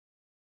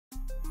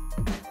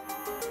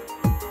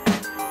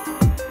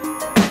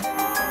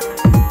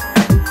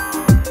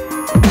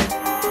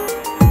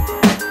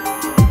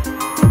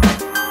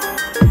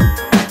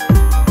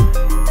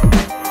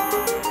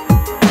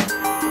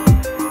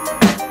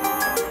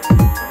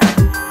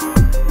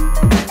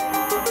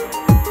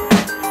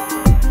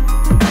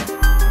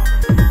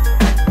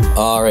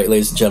right,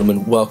 ladies and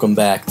gentlemen, welcome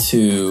back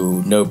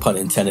to No Pun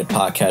Intended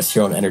podcast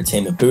here on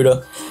Entertainment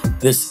Buddha.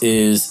 This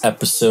is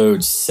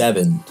episode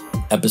 7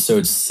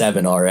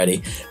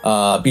 already.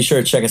 Be sure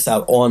to check us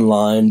out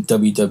online,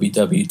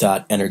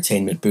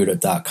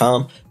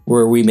 www.entertainmentbuddha.com,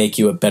 where we make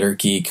you a better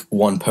geek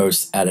one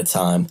post at a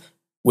time.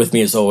 With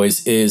me, as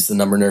always, is the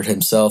number nerd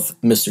himself,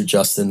 Mr.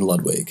 Justin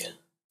Ludwig.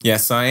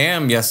 Yes, I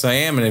am.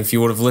 And if you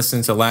would have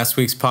listened to last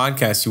week's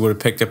podcast, you would have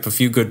picked up a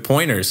few good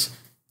pointers.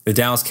 The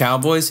Dallas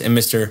Cowboys and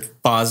Mr.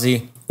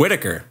 Fozzie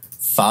Whittaker.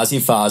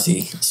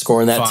 Fozzie,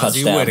 scoring that touchdown.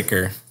 Fozzie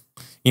Whittaker.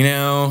 You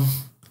know,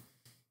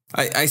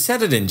 I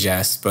said it in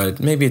jest, but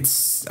maybe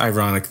it's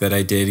ironic that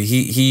I did.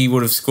 He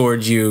would have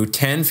scored you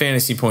 10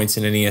 fantasy points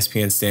in an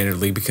ESPN Standard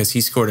League because he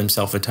scored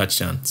himself a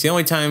touchdown. It's the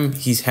only time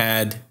he's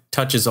had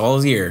touches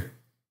all year,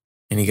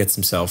 and he gets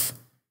himself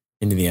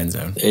into the end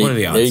zone. What are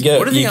the odds? There you go.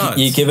 What are the odds?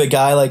 You give a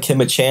guy like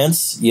him a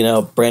chance. You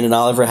know, Brandon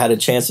Oliver had a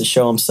chance to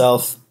show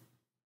himself.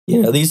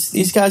 You know,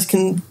 these guys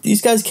came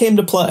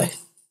to play.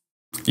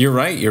 You're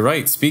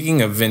right.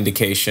 Speaking of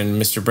vindication,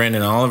 Mr.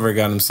 Brandon Oliver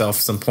got himself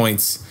some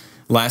points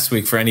last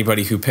week for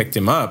anybody who picked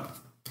him up.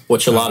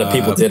 Which a lot of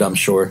people did, I'm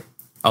sure.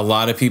 A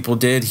lot of people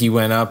did. He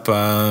went up,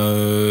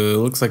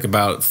 looks like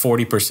about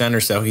 40%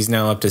 or so. He's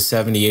now up to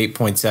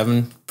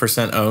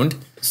 78.7% owned.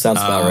 Sounds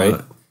about right.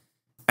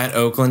 At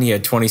Oakland, he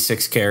had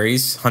 26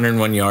 carries,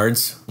 101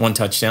 yards, 1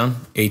 touchdown,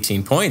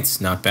 18 points.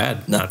 Not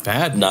bad. Not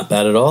bad. Not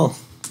bad at all.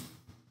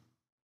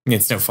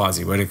 It's no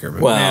Fozzie Whittaker,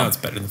 but now it's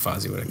better than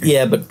Fozzie Whittaker.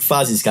 Yeah, but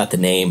Fozzie's got the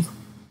name.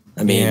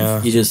 I mean,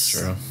 you just...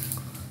 True. I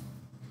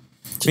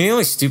mean, the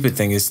only stupid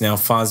thing is now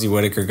Fozzie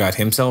Whittaker got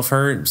himself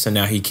hurt, so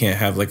now he can't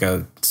have like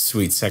a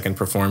sweet second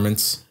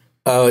performance.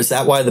 Oh, is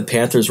that why the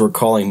Panthers were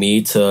calling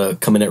me to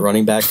come in at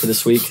running back for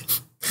this week?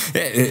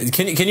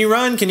 Can you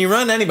run? Can you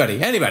run?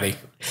 Anybody?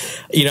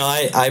 You know,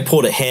 I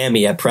pulled a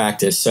hammy at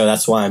practice, so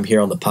that's why I'm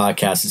here on the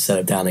podcast instead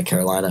of down in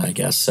Carolina, I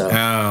guess. So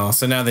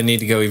now they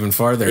need to go even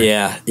farther.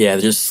 Yeah,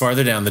 just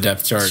farther down the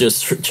depth chart.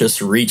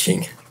 Just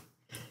reaching.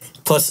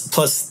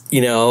 Plus,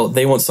 you know,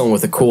 they want someone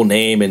with a cool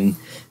name, and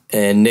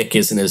Nick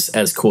isn't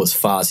as cool as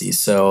Fozzie.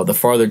 So the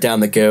farther down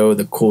they go,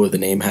 the cooler the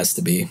name has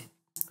to be.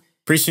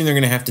 Pretty soon they're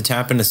going to have to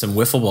tap into some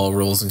wiffle ball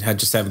rules and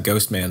just have a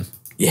ghost man.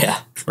 Yeah,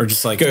 or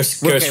just like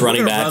ghost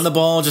running back. Run the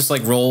ball, just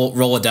like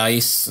roll a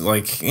dice.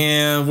 Like,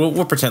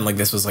 we'll pretend like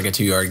this was like a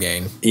 2-yard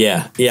gain.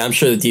 Yeah. I'm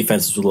sure the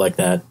defenses would like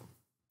that.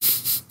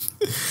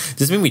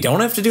 Does it mean we don't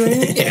have to do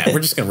anything? Yeah,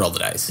 we're just gonna roll the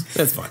dice.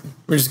 That's fine.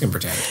 We're just gonna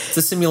pretend it's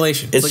a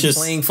simulation. It's like just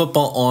playing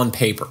football on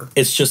paper.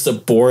 It's just a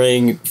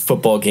boring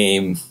football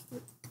game,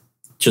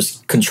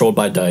 just controlled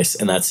by dice,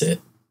 and that's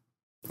it.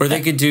 Or they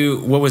could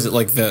do, what was it,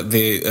 like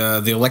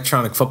the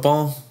electronic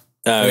football?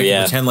 Oh,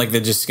 yeah. Pretend like they're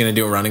just going to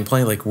do a running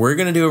play. Like, we're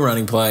going to do a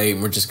running play,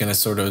 and we're just going to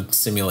sort of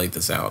simulate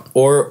this out.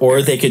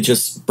 Or they could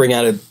just bring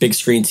out a big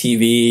screen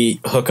TV,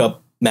 hook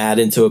up Matt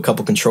into a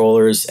couple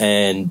controllers,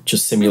 and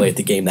just simulate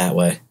the game that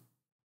way.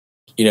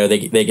 You know,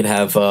 they could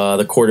have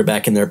the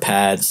quarterback in their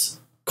pads,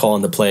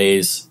 calling the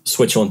plays,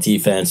 switch on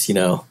defense, you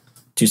know,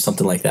 do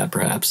something like that,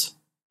 perhaps.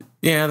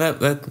 Yeah,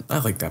 that I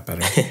like that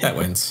better. That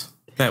wins.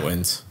 That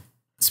wins.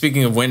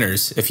 Speaking of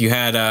winners, if you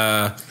had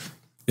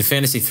the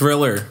fantasy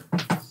thriller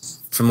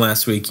from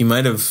last week, you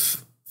might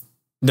have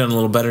done a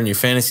little better in your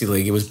fantasy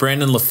league. It was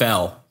Brandon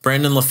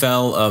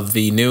LaFell of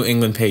the New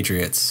England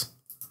Patriots.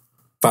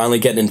 Finally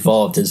getting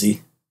involved, is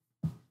he?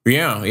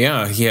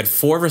 Yeah. He had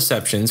 4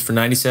 receptions for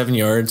 97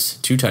 yards,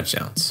 2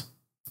 touchdowns.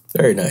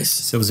 Very nice.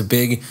 So it was a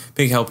big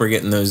helper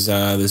getting those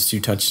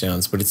 2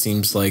 touchdowns. But it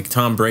seems like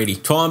Tom Brady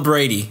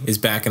is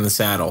back in the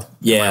saddle.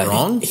 Yeah, am I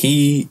wrong?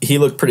 He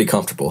looked pretty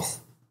comfortable.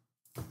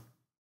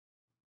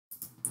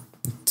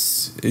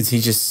 Is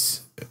he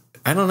just?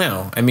 I don't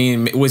know. I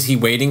mean, was he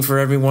waiting for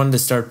everyone to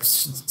start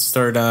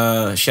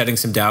shedding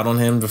some doubt on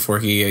him before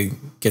he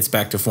gets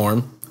back to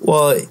form?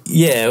 Well,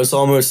 yeah, it was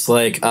almost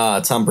like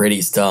Tom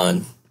Brady's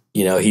done.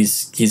 You know,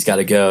 he's got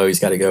to go. He's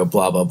got to go.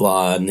 Blah blah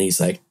blah. And he's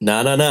like,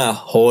 no,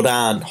 hold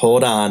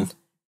on,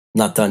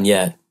 not done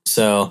yet.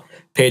 So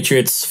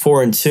Patriots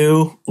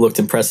 4-2 looked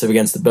impressive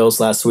against the Bills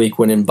last week,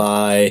 winning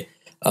by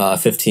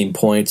 15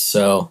 points.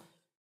 So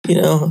you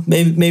know,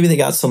 maybe they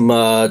got some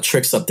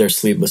tricks up their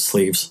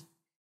sleeves.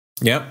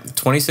 Yep,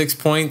 26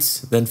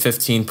 points, then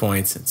 15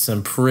 points. It's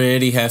some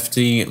pretty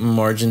hefty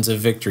margins of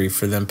victory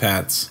for them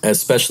Pats.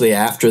 Especially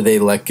after they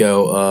let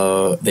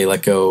go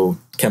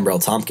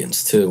Kembrell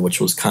Tompkins too, which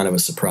was kind of a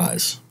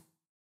surprise.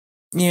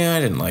 Yeah,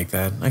 I didn't like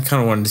that. I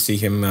kind of wanted to see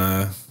him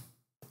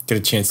get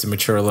a chance to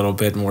mature a little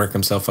bit and work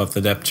himself up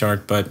the depth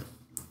chart, but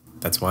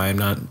that's why I'm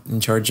not in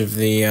charge of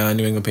the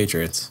New England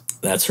Patriots.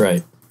 That's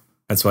right.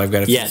 That's why I've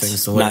got a few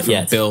things to learn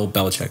from Bill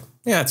Belichick.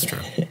 Yeah, that's true.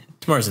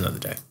 Tomorrow's another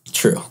day.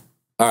 True.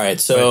 All right,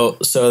 so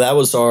that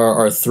was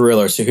our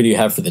thriller. So who do you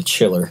have for the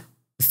chiller?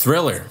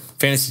 Thriller,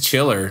 fantasy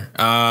chiller,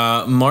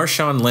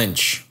 Marshawn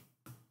Lynch.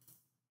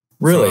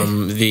 Really?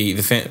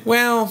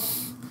 Well,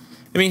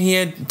 I mean, he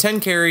had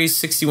 10 carries,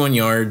 61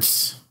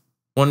 yards,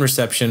 1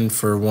 reception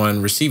for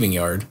 1 receiving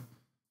yard.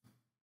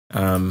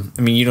 I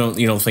mean, you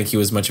don't think he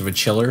was much of a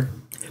chiller?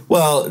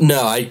 Well,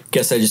 no, I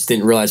guess I just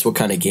didn't realize what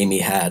kind of game he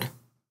had.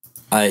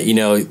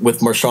 with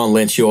Marshawn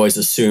Lynch, you always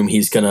assume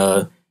he's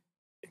gonna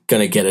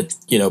get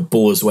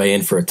bull his way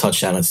in for a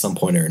touchdown at some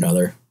point or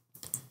another.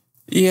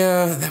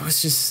 Yeah,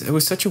 it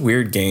was such a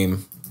weird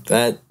game.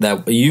 That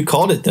you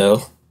called it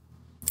though.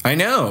 I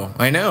know.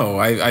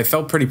 I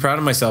felt pretty proud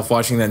of myself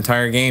watching that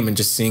entire game and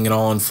just seeing it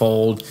all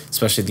unfold,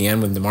 especially at the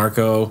end when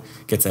DeMarco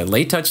gets that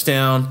late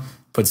touchdown,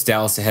 puts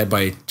Dallas ahead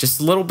by just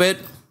a little bit.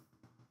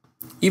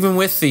 Even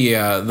with the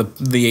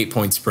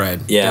 8-point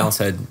spread, Dallas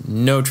had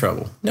no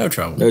trouble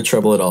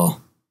at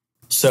all.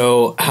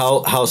 So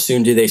how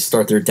soon do they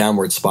start their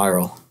downward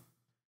spiral?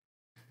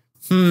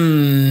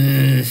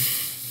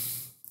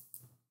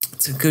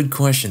 It's a good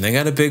question. They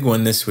got a big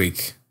one this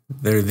week.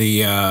 They're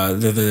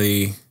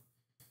the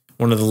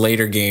one of the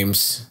later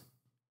games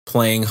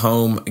playing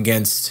home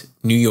against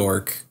New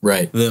York.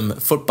 Right. The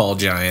football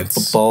giants.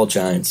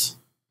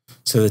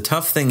 So the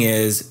tough thing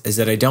is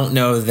that I don't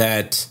know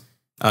that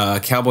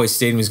Cowboys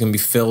Stadium is going to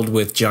be filled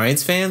with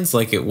Giants fans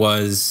like it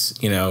was,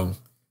 the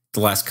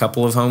last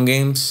couple of home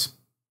games.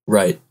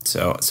 Right.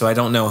 So I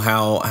don't know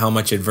how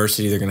much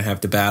adversity they're going to have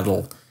to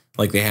battle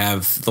like they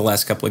have the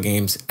last couple of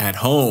games at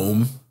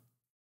home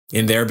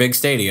in their big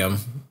stadium.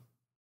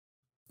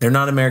 They're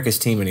not America's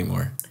team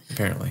anymore,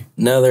 apparently.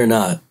 No, they're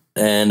not.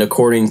 And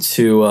according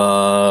to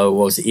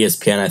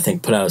ESPN, I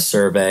think, put out a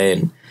survey,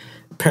 and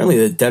apparently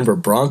the Denver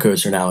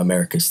Broncos are now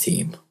America's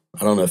team.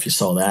 I don't know if you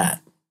saw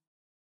that.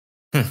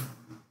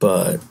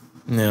 But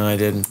no, I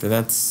didn't. But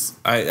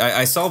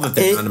I saw that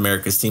they're not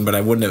America's team, but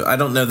I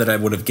don't know that I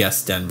would have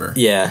guessed Denver.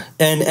 Yeah.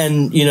 And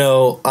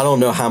I don't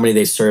know how many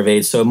they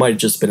surveyed, so it might have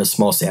just been a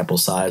small sample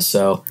size.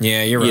 So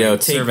yeah, you're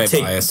right. Survey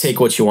bias.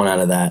 Take what you want out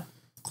of that.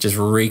 Just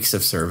reeks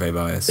of survey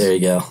bias. There you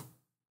go.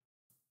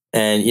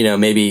 And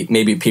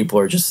maybe people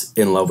are just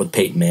in love with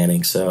Peyton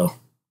Manning, so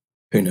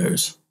who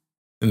knows?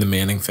 In the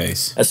Manning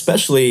face.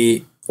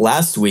 Especially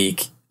last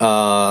week,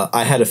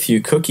 I had a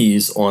few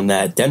cookies on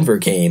that Denver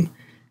game,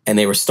 and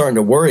they were starting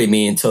to worry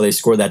me until they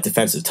scored that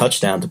defensive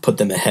touchdown to put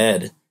them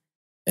ahead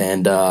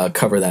and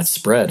cover that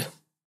spread.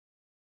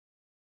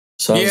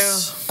 So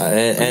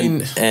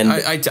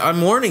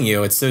I'm warning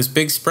you, it's those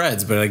big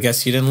spreads, but I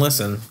guess you didn't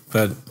listen.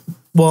 But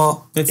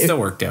it still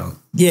worked out.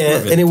 Yeah,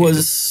 and it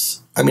was.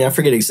 I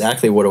forget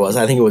exactly what it was.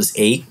 I think it was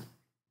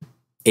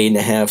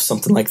 8.5,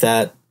 something like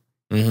that.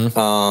 Mm-hmm.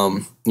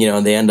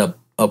 And they end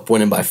up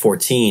winning by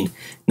 14.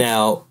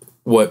 Now,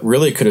 what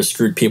really could have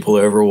screwed people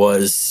over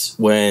was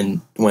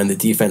when the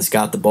defense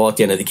got the ball at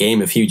the end of the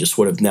game. If he just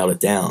would have nailed it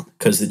down,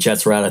 because the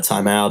Jets were out of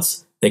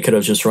timeouts, they could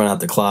have just run out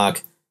the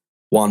clock,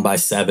 won by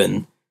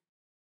 7.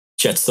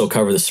 Jets still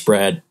cover the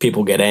spread.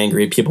 People get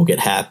angry. People get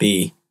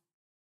happy.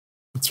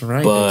 That's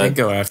right. They did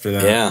go after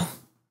that. Yeah.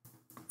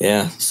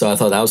 Yeah. So I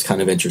thought that was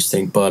kind of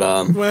interesting. But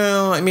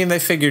they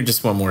figured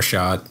just one more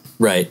shot.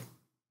 Right.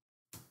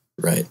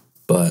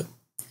 But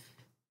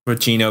with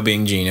Geno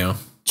being Geno.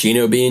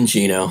 Geno being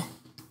Geno.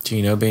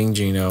 Geno being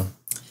Geno.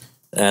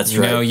 That's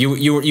right.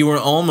 You were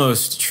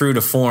almost true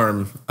to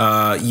form.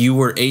 You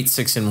were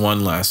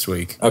 8-6-1 last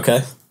week.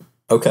 Okay.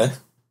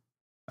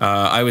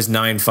 I was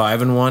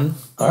 9-5-1.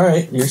 All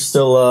right, you're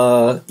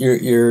still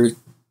you're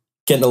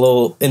getting a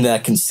little in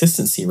that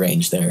consistency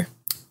range there.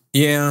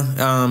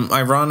 Yeah.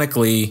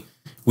 Ironically,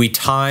 we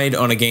tied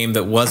on a game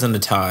that wasn't a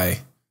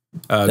tie.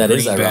 That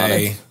is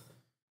ironic.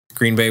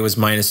 Green Bay was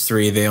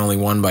 -3. They only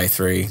won by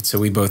 3, so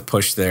we both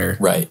pushed there.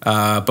 Right.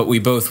 But we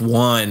both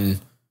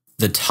won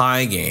the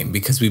tie game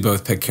because we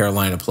both picked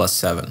Carolina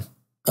 +7.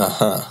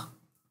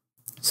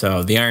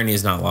 So the irony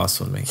is not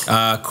lost on me.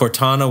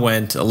 Cortana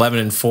went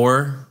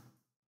 11-4.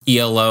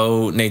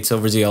 ELO, Nate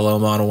Silver's ELO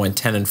model went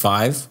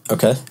 10-5.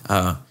 Okay.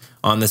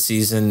 On the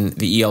season,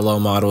 the ELO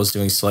model is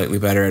doing slightly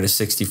better at a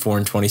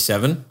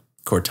 64-27.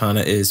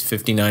 Cortana is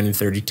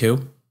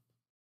 59-32.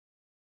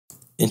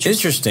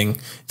 Interesting.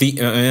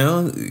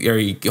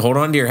 Hold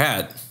on to your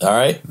hat. All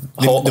right.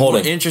 Hold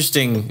it.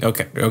 Interesting.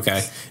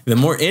 Okay. The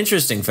more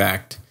interesting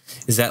fact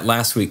is that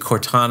last week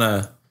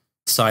Cortana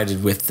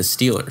sided with the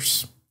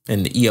Steelers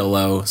and the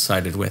ELO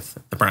sided with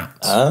the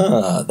Browns.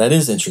 Ah, that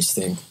is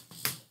interesting.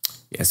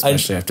 Yeah,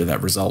 especially after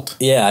that result.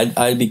 Yeah,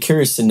 I'd be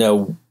curious to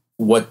know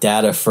what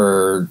data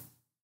for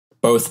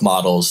both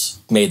models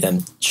made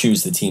them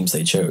choose the teams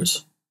they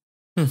chose.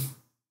 But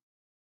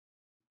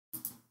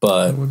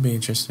that would be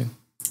interesting.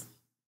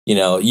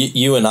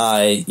 You and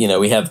I,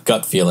 we have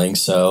gut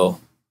feelings, so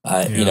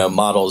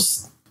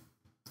models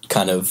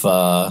kind of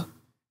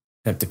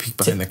have to peek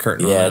behind the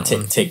curtain. Yeah,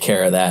 take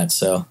care of that.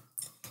 So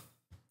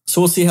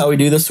we'll see how we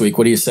do this week.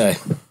 What do you say?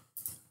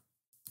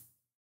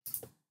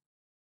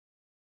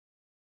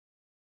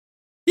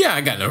 Yeah,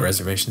 I got no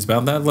reservations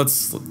about that.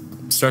 Let's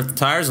start the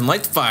tires and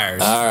light the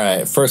fires. All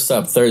right. First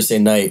up, Thursday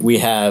night, we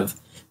have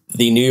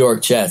the New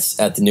York Jets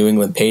at the New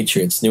England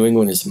Patriots. New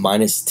England is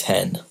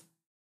 -10.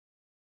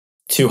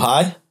 Too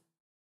high?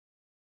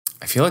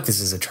 I feel like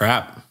this is a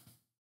trap.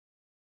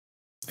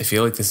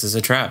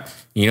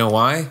 You know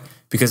why?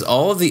 Because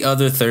all of the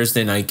other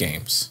Thursday night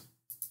games,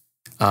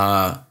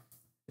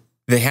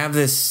 they have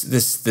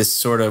this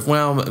sort of,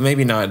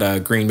 maybe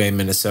not Green Bay,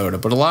 Minnesota,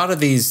 but a lot of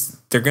these,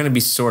 they're going to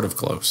be sort of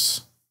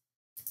close.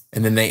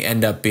 and then they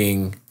end up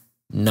being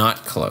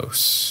not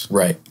close.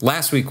 Right.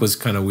 Last week was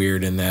kind of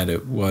weird in that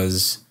it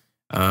was,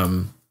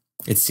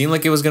 it seemed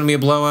like it was going to be a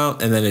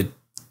blowout, and then it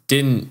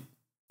didn't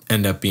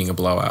end up being a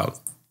blowout.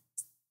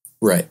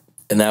 Right.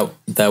 And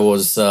that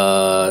was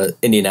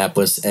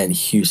Indianapolis and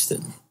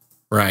Houston.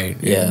 Right.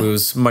 Yeah. It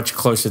was much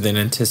closer than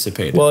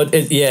anticipated. Well,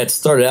 it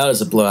started out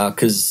as a blowout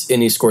because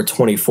Indy scored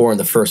 24 in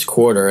the first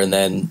quarter, and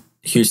then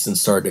Houston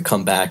started to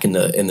come back in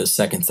the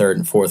second, third,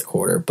 and fourth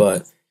quarter.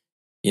 But,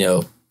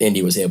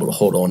 Indy was able to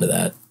hold on to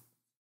that.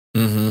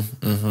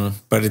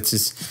 But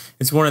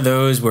it's one of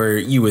those where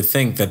you would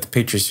think that the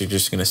Patriots are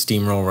just going to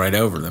steamroll right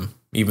over them,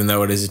 even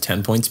though it is a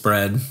 10-point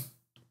spread.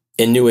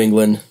 In New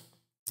England.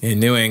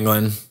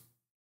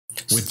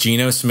 With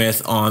Geno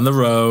Smith on the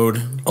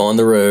road.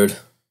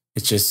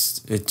 It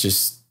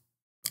just,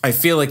 I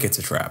feel like it's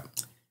a trap.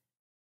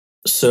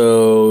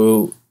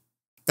 So,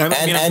 I'm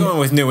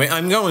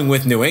going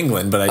with New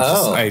England, but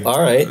all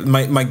right.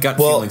 My gut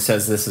feeling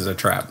says this is a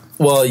trap.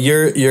 Well,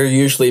 you're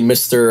usually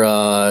Mr.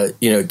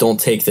 Don't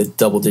take the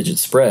double-digit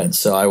spread.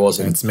 So I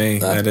wasn't. That's me.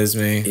 That is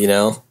me.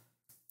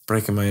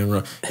 Breaking my own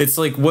rule. It's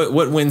like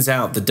what wins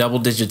out, the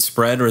double-digit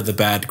spread or the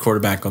bad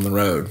quarterback on the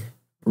road?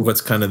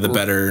 What's kind of the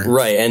better?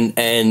 Right,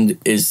 and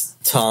is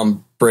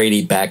Tom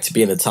Brady back to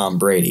being the Tom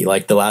Brady?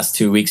 Like the last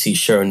 2 weeks, he's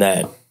shown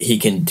that he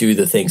can do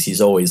the things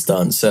he's always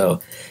done. So,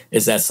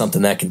 is that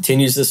something that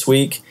continues this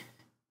week?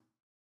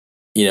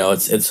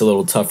 It's a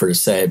little tougher to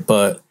say,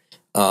 but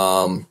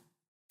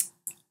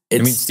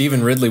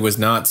Stephen Ridley was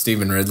not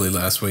Stephen Ridley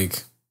last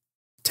week.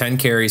 10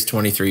 carries,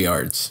 23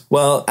 yards.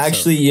 Well,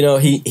 actually,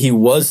 he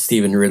was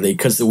Stephen Ridley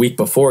because the week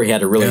before he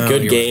had a really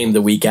good game. Right.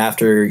 The week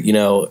after,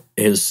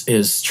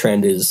 his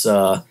trend is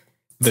the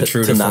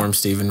true to form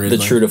Stephen Ridley.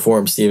 The true to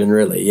form Stephen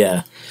Ridley,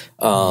 yeah.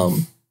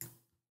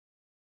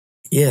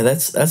 Yeah,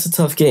 that's a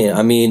tough game.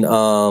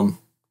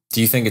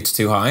 Do you think it's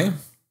too high?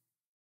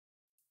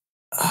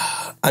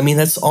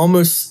 That's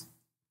almost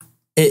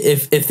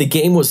if the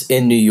game was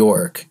in New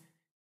York.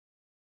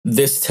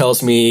 This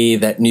tells me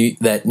that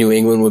New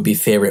England would be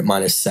favorite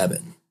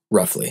 -7,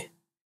 roughly.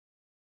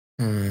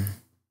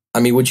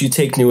 Would you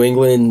take New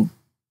England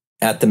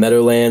at the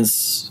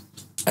Meadowlands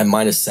at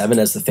 -7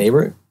 as the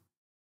favorite?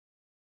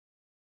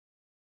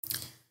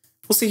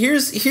 Well, see,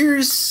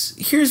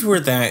 here's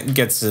where that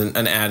gets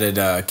an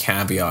added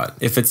caveat.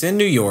 If it's in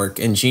New York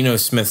and Geno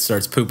Smith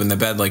starts pooping the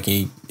bed like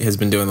he has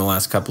been doing the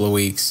last couple of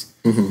weeks,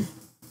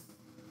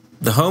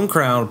 the home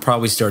crowd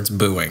probably starts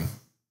booing.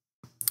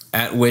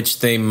 At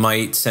which they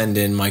might send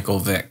in Michael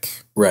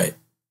Vick, right,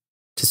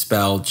 to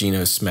spell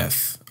Geno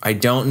Smith. I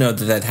don't know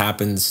that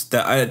happens.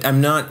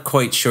 I'm not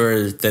quite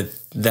sure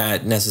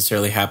that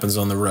necessarily happens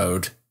on the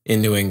road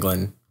in New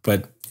England,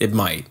 but it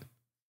might.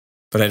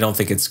 But I don't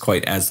think it's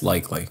quite as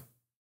likely.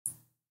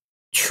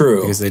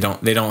 True, because they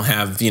don't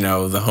have the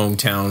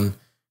hometown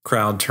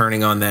crowd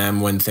turning on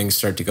them when things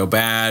start to go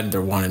bad.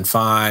 They're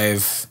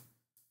 1-5.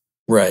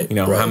 Right.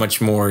 Right. How much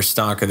more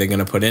stock are they going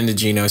to put into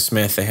Geno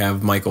Smith? They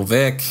have Michael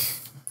Vick.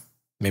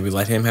 Maybe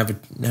let him have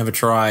a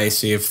try,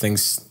 see if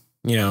things,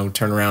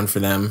 turn around for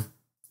them.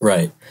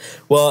 Right.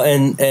 Well,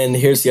 and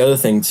here's the other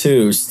thing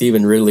too.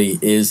 Stephen Ridley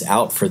is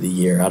out for the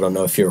year. I don't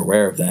know if you're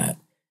aware of that.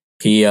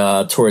 He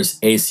tore his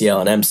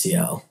ACL and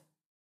MCL.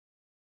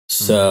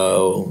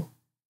 So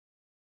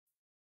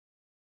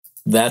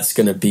that's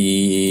going to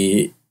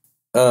be.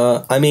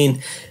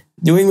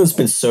 New England's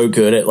been so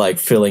good at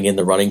filling in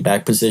the running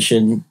back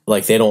position.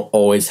 Like they don't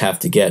always have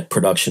to get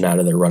production out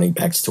of their running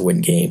backs to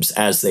win games,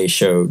 as they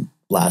showed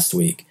last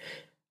week.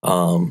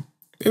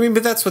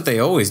 But that's what they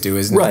always do,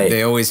 isn't it?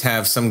 They always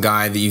have some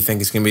guy that you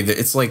think is going to be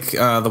it's like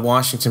the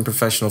Washington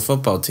professional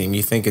football team.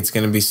 You think it's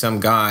going to be some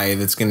guy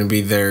that's going to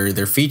be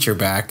their feature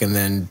back, and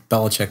then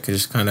Belichick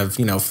just kind of,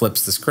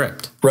 flips the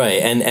script.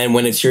 Right. And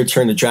when it's your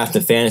turn to draft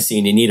in fantasy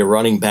and you need a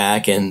running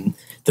back and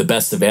the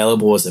best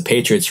available is a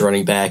Patriots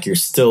running back, you're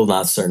still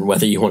not certain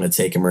whether you want to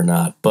take him or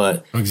not.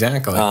 But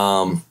exactly.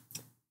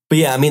 But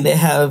yeah, they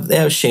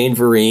have Shane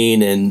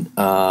Vereen and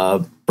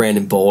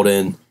Brandon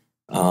Bolden.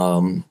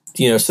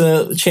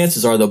 So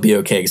chances are they'll be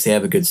okay because they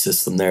have a good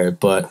system there.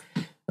 But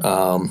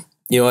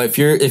if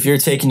you're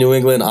taking New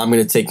England, I'm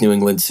going to take New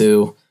England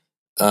too.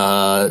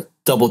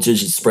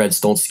 Double-digit spreads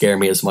don't scare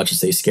me as much as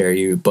they scare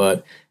you,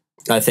 but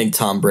I think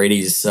Tom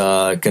Brady's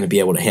going to be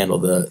able to handle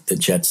the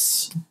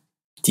Jets'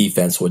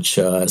 defense, which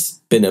has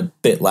been a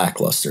bit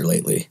lackluster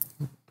lately.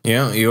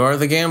 Yeah, you are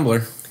the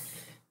gambler.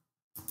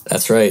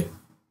 That's right.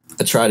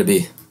 I try to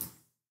be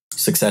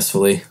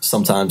successfully.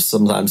 Sometimes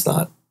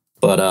not.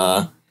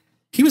 But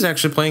he was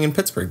actually playing in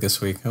Pittsburgh this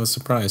week. I was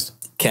surprised.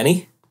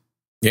 Kenny?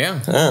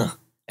 Yeah. Oh.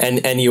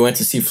 And you went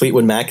to see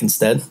Fleetwood Mac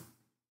instead?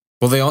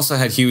 Well, they also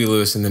had Huey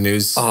Lewis in the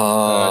news.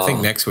 I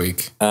think next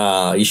week.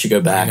 You should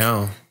go back. I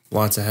know.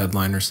 Lots of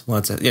headliners.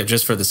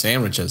 Just for the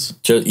sandwiches.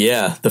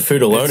 The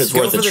food alone is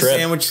worth a trip.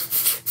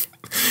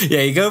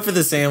 You go for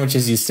the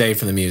sandwiches, you stay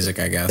for the music,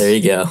 I guess. There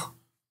you go.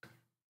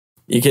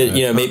 You could,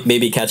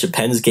 maybe catch a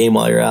Pens game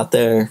while you're out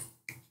there.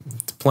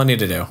 Plenty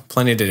to do.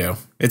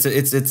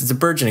 It's a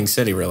burgeoning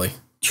city, really.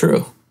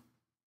 True.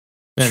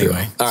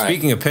 Anyway, All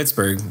speaking of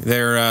Pittsburgh,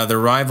 their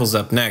rivals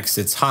up next.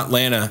 It's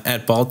Hotlanta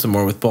at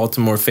Baltimore, with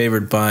Baltimore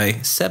favored by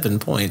 7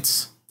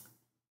 points.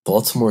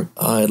 Baltimore,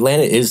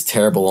 Atlanta is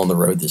terrible on the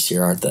road this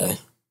year, aren't they?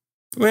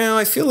 Well,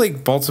 I feel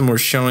like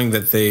Baltimore's showing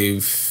that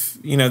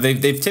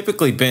they've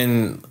typically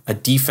been a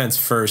defense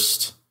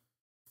first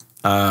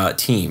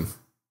team,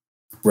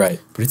 right?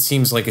 But it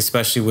seems like,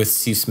 especially with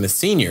Steve Smith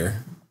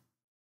Sr.,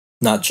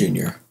 not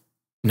Junior,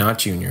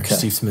 okay.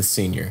 Steve Smith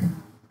Sr.,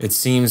 it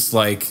seems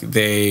like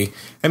they.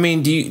 I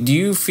mean, do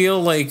you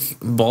feel like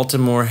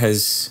Baltimore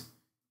has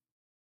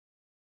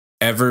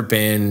ever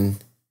been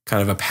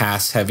kind of a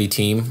pass heavy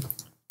team?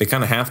 They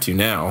kind of have to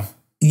now.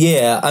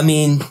 Yeah, I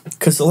mean,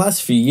 because the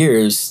last few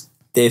years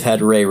they've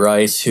had Ray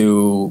Rice,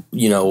 who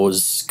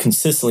was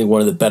consistently one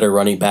of the better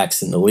running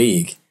backs in the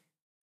league.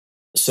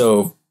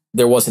 So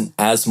there wasn't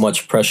as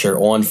much pressure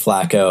on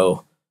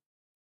Flacco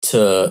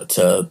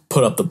to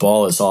put up the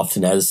ball as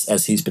often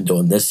as he's been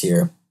doing this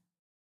year.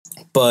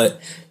 But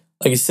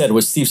like I said,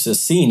 with Steve Smith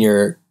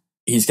Sr.,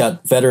 he's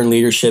got veteran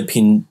leadership.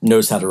 He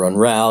knows how to run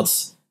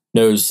routes,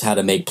 knows how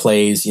to make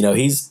plays.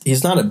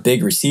 He's not a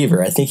big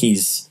receiver. I think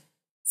he's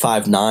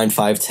 5'9",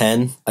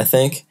 5'10", I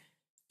think.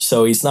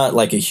 So he's not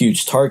like a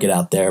huge target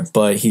out there,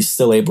 but he's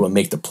still able to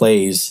make the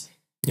plays.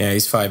 Yeah,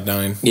 he's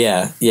 5'9".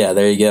 Yeah,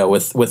 there you go.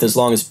 With as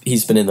long as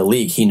he's been in the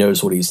league, he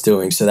knows what he's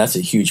doing. So that's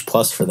a huge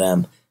plus for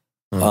them.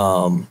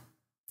 Mm-hmm.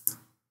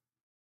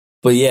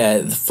 But yeah,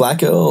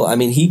 Flacco, I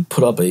mean, he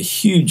put up a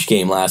huge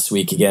game last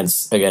week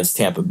against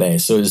Tampa Bay.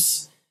 So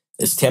is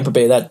Tampa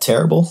Bay that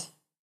terrible?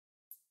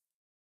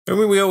 I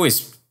mean, we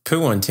always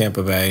poo on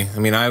Tampa Bay. I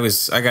mean, I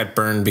got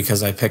burned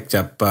because I picked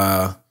up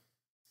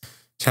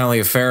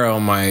Taliaferro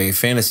on my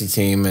fantasy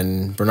team,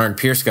 and Bernard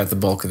Pierce got the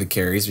bulk of the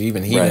carries.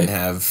 Even he didn't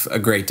have a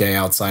great day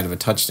outside of a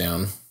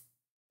touchdown.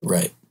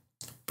 Right.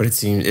 But it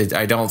seems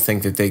I don't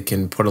think that they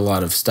can put a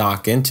lot of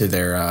stock into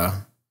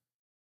their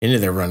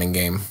running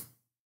game.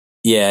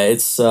 Yeah,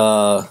 it's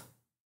not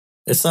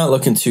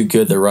looking too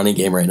good, the running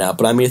game right now.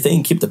 But I mean, if they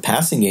can keep the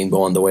passing game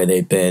going the way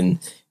they've been,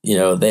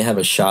 they have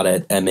a shot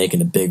at making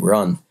a big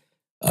run.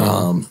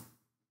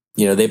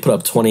 They put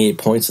up 28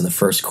 points in the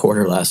first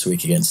quarter last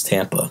week against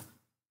Tampa.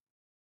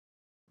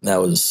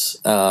 That was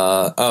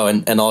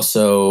and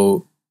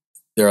also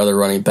their other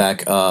running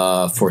back,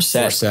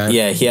 Forsett.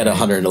 Yeah, he had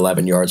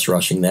 111 yards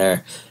rushing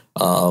there.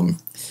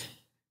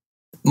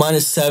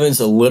 -7's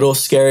a little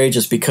scary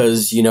just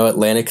because,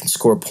 Atlanta can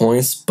score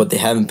points, but they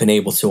haven't been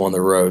able to on the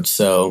road.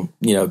 So,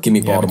 give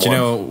me Baltimore. But you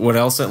know what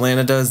else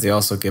Atlanta does? They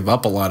also give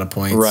up a lot of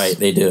points. Right,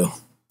 they do.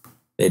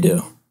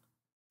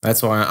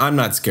 That's why I'm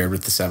not scared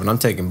with the 7. I'm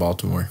taking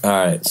Baltimore. All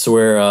right, so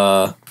we're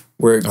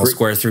I'll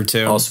square through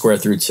 2. I'll square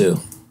through 2.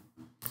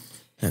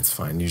 That's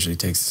fine. Usually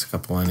takes us a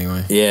couple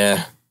anyway.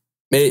 Yeah.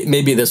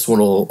 Maybe this one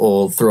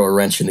will throw a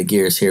wrench in the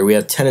gears here. We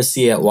have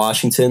Tennessee at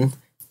Washington.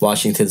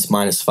 Washington's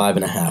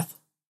 -5.5.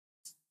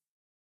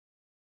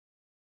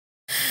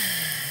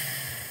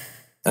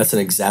 That's an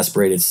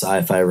exasperated sigh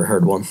if I ever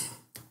heard one.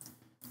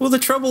 Well, the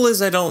trouble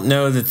is I don't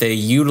know that they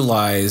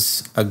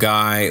utilize a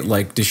guy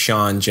like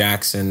Deshaun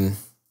Jackson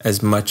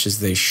as much as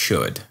they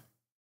should.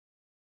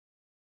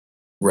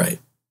 Right.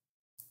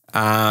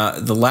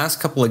 The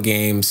last couple of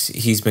games,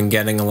 he's been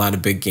getting a lot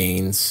of big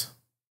gains,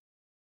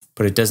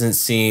 but it doesn't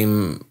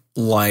seem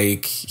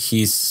like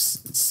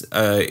he's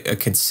a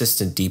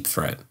consistent deep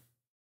threat.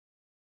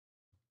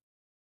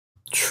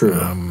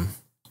 True.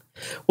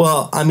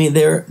 Well, I mean,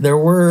 there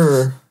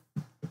were.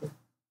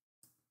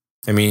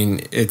 I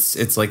mean,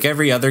 it's like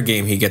every other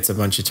game he gets a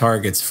bunch of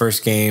targets.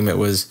 First game, it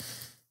was.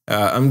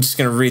 I'm just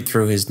going to read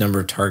through his number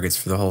of targets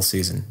for the whole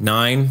season: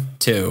 9,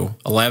 2,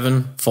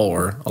 11,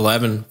 4,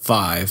 11,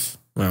 5.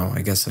 Well,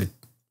 I guess I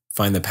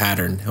find the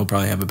pattern. He'll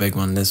probably have a big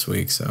one this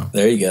week. So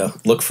there you go.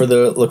 Look for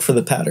the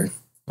pattern.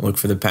 Look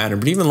for the pattern.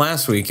 But even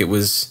last week, it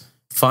was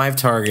 5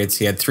 targets.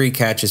 He had 3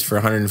 catches for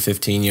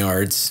 115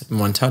 yards and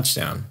 1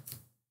 touchdown.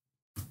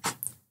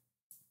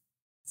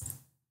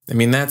 I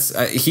mean, that's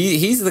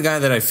he's the guy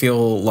that I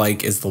feel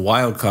like is the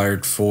wild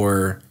card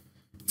for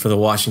the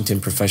Washington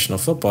professional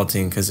football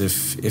team, because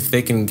if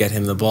they can get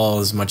him the ball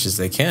as much as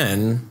they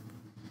can,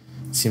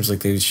 it seems like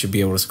they should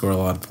be able to score a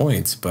lot of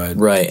points. But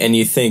right, and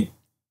you think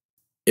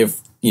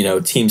if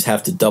teams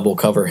have to double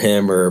cover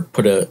him or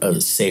put a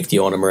safety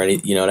on him or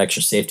an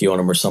extra safety on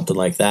him or something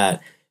like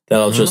that,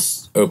 that'll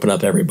just open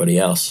up everybody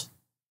else.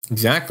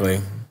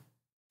 Exactly.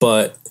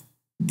 But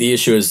the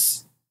issue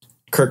is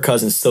Kirk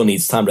Cousins still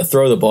needs time to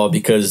throw the ball,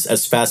 because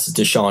as fast as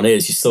Deshaun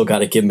is, you still got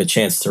to give him a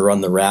chance to run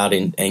the route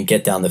and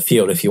get down the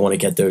field if you want to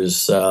get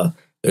those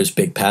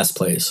big pass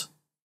plays.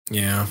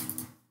 Yeah.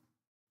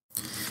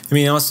 I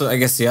mean, also, I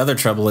guess the other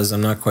trouble is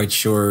I'm not quite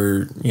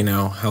sure,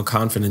 how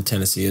confident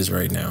Tennessee is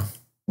right now.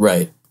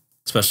 Right.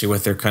 Especially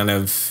with their kind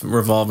of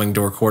revolving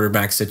door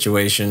quarterback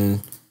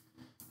situation.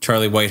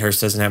 Charlie Whitehurst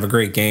doesn't have a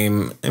great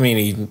game. I mean,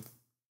 he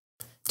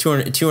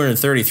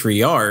 233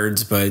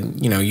 yards,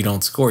 but, you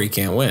don't score, you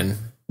can't win.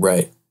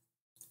 Right.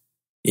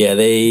 Yeah,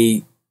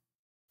 they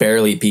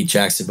barely beat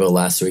Jacksonville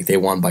last week. They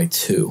won by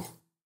 2.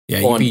 Yeah,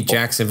 you beat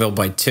Jacksonville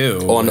by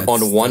 2.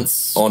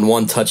 On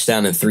one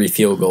touchdown and 3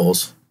 field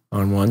goals.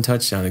 On one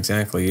touchdown,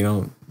 exactly.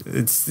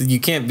 You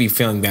can't be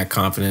feeling that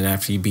confident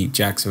after you beat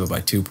Jacksonville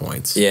by 2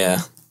 points.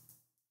 Yeah.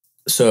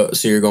 So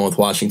you're going with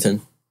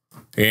Washington?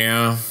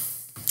 Yeah.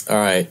 All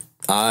right.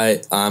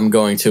 I'm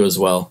going to as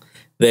well.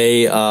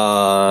 They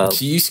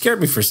you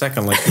scared me for a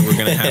second, like we're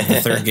gonna have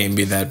the third game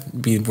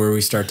be where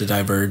we start to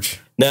diverge.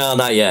 No,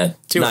 not yet.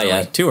 Too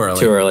early. Too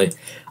early.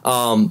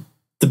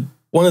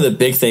 One of the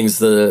big things,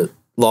 the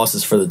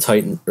loss for the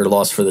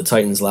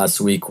Titans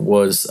last week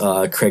was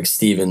Craig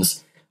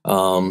Stevens.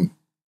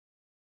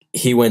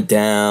 He went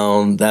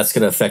down. That's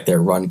going to affect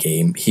their run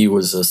game. He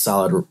was a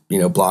solid,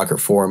 blocker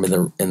for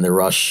him in the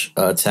rush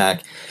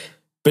attack.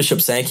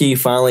 Bishop Sankey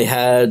finally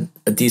had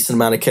a decent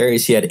amount of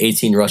carries. He had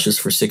 18 rushes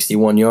for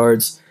 61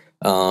 yards.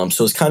 So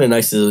it's kind of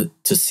nice to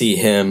see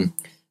him,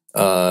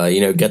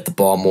 get the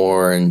ball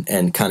more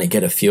and kind of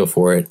get a feel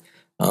for it.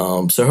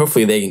 So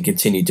hopefully they can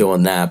continue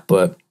doing that,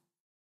 but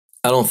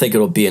I don't think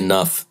it'll be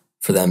enough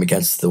for them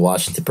against the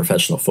Washington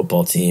professional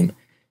football team.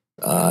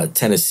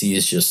 Tennessee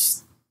is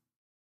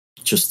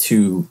just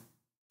too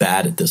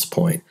bad at this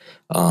point.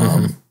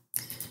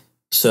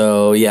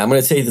 So yeah, I'm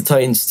going to take the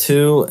Titans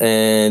too,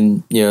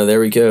 and there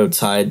we go,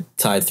 tied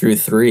through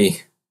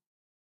 3.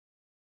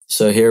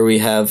 So here we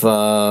have.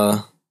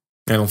 I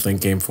don't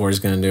think Game 4 is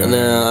going to do it.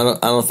 No,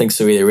 I don't think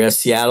so either. We have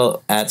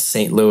Seattle at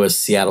St. Louis.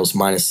 Seattle's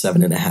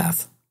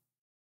 -7.5.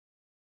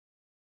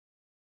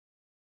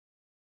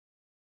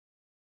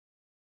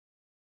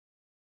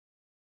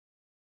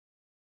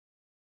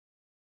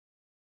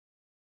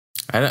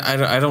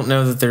 I don't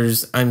know that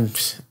there's.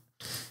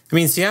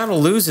 Seattle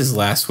loses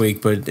last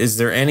week, but is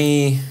there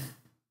any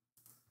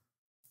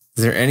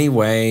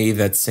way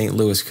that St.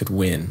 Louis could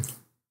win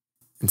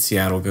and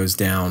Seattle goes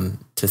down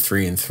to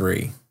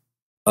 3-3?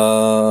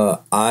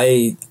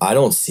 I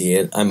don't see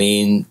it. I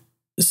mean,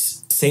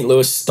 St.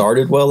 Louis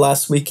started well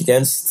last week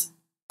against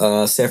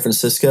San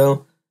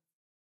Francisco,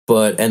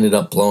 but ended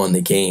up blowing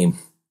the game.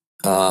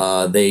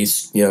 They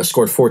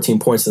scored 14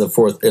 points in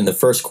the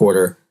first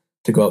quarter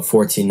to go up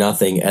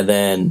 14-0, and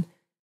then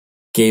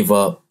gave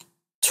up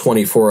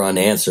 24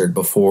 unanswered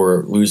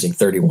before losing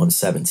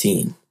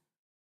 31-17.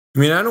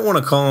 I don't want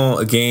to call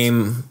a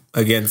game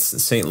against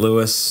St.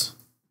 Louis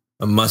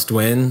a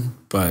must-win,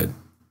 but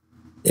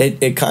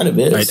it kind of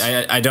is.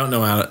 I don't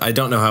know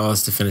how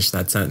else to finish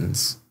that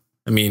sentence.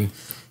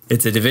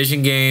 It's a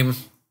division game.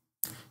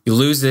 You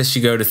lose this,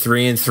 you go to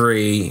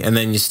 3-3, and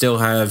then you still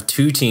have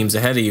 2 teams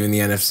ahead of you in the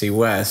NFC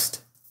West.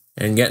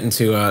 And getting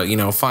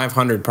to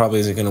 500 probably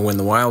isn't going to win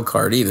the wild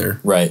card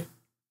either. Right.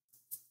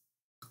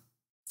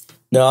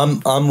 No,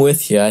 I'm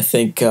with you. I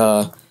think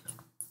I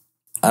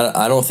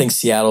don't think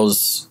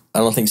Seattle's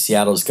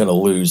going to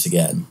lose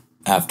again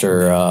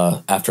after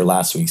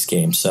last week's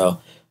game.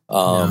 So,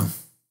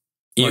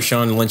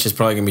 Marshawn Lynch is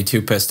probably going to be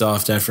too pissed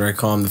off after I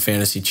call him the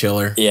fantasy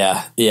chiller.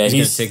 Yeah, he's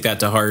going to take that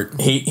to heart.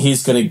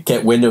 He's going to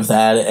get wind of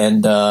that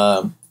and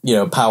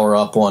power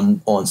up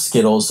on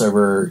Skittles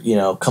over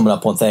coming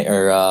up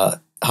on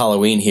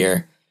Halloween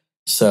here.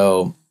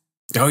 So,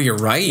 oh, you're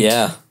right.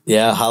 Yeah,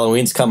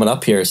 Halloween's coming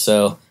up here,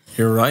 so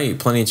you're right.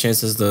 Plenty of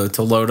chances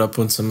to load up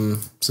on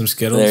some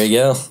Skittles. There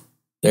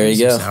you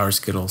go. Sour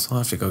Skittles. I'll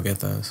have to go get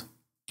those.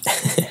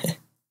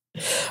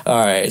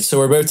 All right, so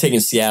we're both taking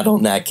Seattle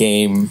in that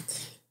game.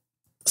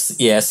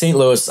 Yeah, St.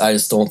 Louis, I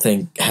just don't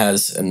think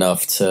has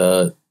enough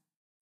to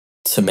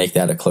make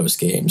that a close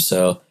game.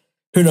 So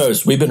who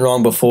knows? We've been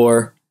wrong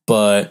before,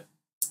 but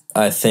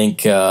I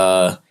think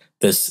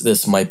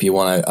this might be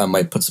one I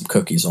might put some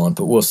cookies on,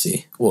 but we'll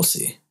see.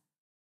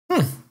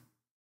 All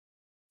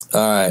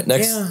right,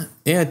 next.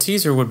 Yeah,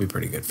 teaser would be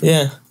pretty good for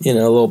a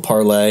little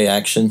parlay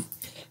action.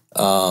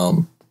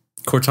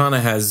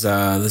 Cortana has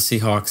the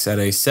Seahawks at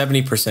a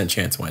 70%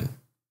 chance win.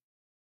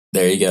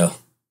 There you go.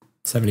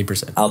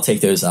 70%. I'll take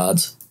those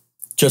odds.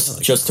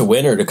 Just to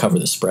win or to cover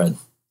the spread?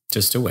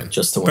 Just to win.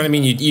 But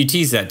you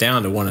tease that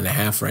down to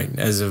 1.5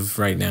 as of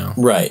right now.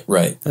 Right.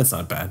 That's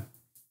not bad.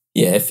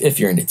 Yeah, if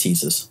you're into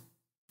teases.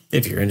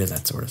 If you're into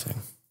that sort of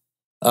thing.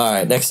 All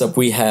right, next up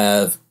we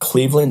have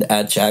Cleveland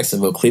at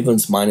Jacksonville.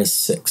 Cleveland's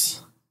 -6.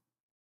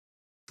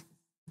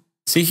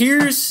 See,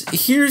 here's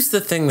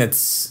the thing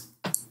that's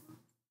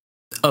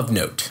of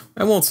note.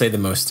 I won't say the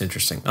most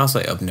interesting. I'll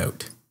say of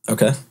note.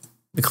 Okay.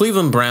 The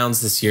Cleveland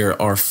Browns this year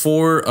are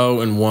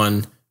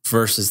 4-0-1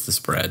 versus the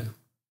spread.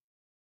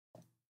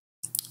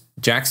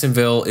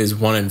 Jacksonville is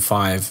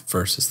 1-5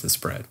 versus the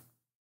spread.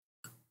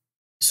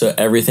 So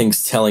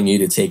everything's telling you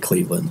to take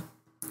Cleveland.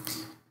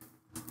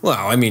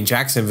 Well,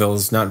 Jacksonville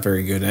is not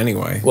very good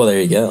anyway. Well,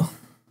 there you go.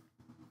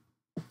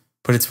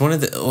 But it's one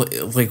of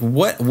the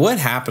what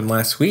happened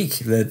last week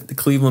that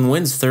Cleveland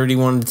wins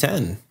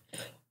 31-10.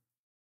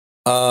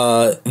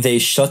 They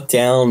shut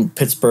down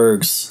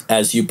Pittsburgh's,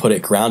 as you put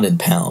it, ground and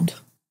pound.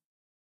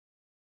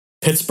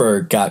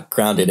 Pittsburgh got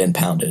grounded and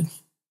pounded.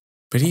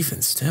 But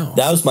even still,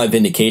 that was my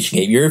vindication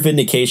game. Your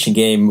vindication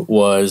game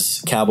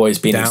was Cowboys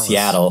beating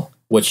Seattle,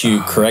 which you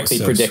correctly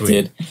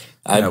predicted.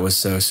 That was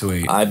so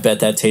sweet. I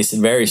bet that tasted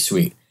very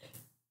sweet.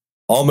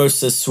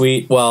 Almost as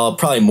sweet. Well,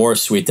 probably more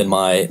sweet than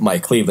my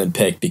Cleveland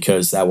pick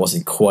because that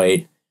wasn't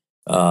quite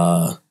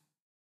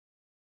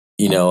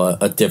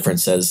a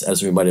difference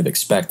as we might have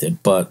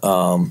expected. But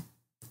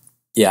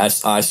yeah,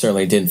 I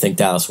certainly didn't think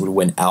Dallas would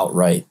win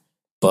outright.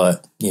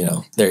 But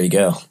there you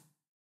go.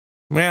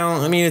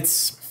 Well, I mean,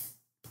 it's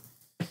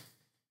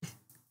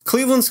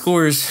Cleveland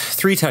scores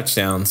 3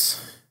 touchdowns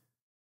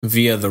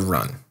via the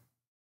run.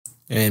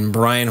 And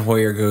Brian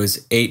Hoyer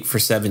goes 8 for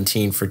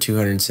 17 for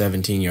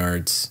 217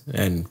 yards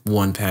and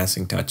 1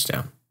 passing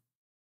touchdown.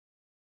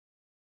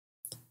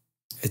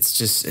 It's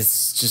just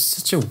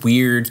such a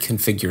weird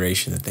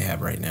configuration that they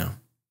have right now.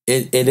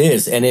 It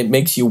is, and it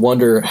makes you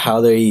wonder how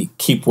they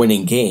keep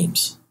winning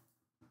games.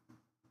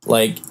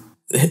 Like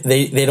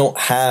they don't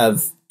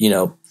have,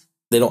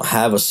 they don't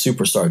have a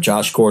superstar.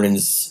 Josh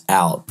Gordon's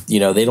out.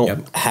 They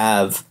don't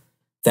have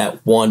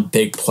that one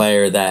big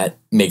player that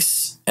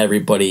makes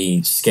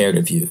everybody scared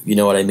of you. You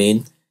know what I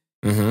mean?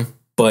 Mm-hmm.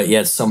 But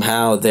yet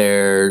somehow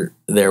they're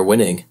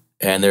winning,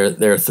 and they're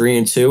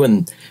 3-2,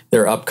 and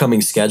their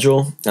upcoming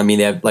schedule. I mean,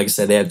 they have, like I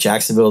said, they have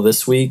Jacksonville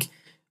this week,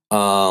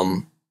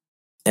 and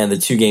the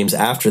 2 games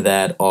after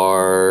that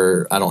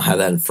are, I don't have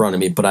that in front of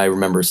me, but I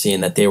remember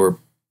seeing that they were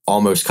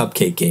almost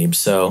cupcake games.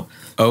 So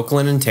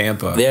Oakland and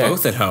Tampa,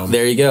 both at home.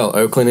 There you go,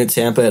 Oakland and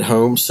Tampa at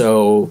home.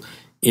 So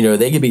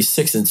they could be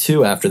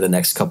 6-2 after the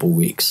next couple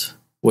weeks,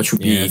 which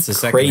would be it's the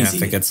second crazy. half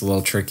that gets a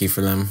little tricky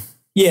for them.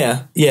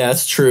 Yeah,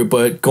 that's true.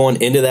 But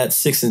going into that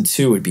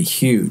 6-2 would be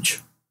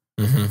huge.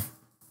 Mm-hmm.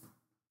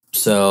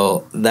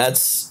 So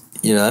that's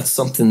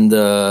something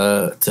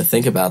to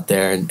think about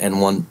there,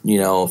 and one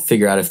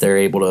figure out if they're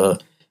able to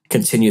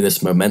continue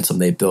this momentum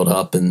they built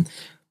up. And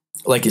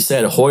like you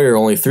said, Hoyer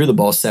only threw the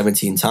ball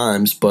 17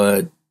 times,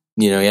 but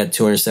he had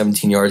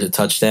 217 yards, a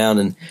touchdown,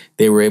 and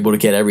they were able to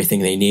get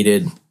everything they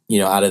needed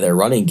out of their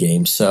running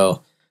game.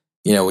 So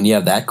when you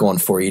have that going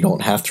for you, you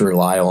don't have to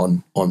rely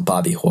on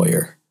Bobby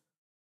Hoyer.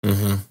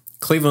 Mm-hmm.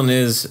 Cleveland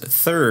is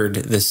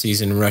 3rd this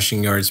season in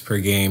rushing yards per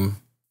game.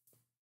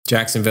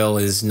 Jacksonville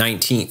is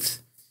 19th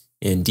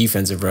in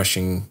defensive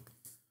rushing.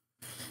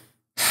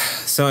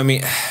 So, I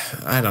mean,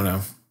 I don't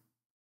know.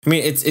 I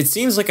mean, it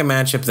seems like a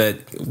matchup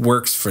that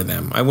works for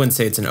them. I wouldn't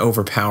say it's an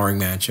overpowering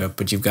matchup,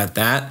 but you've got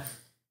that.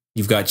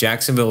 You've got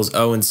Jacksonville's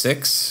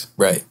 0-6.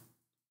 Right.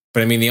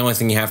 But, I mean, the only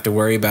thing you have to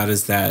worry about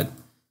is that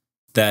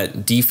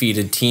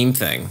defeated team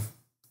thing,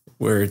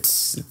 where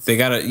they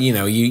got to,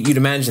 you'd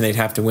imagine they'd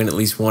have to win at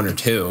least 1 or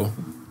 2.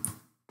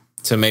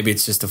 So maybe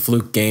it's just a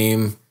fluke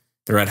game.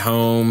 They're at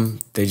home.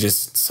 They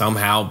just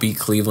somehow beat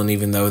Cleveland,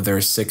 even though they're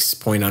a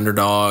 6-point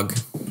underdog.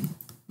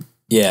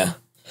 Yeah.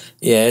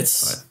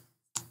 It's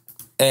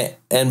and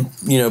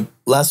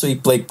last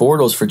week Blake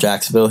Bortles for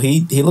Jacksonville,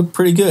 he looked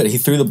pretty good. He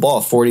threw the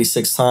ball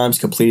 46 times,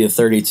 completed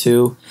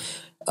 32,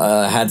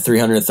 had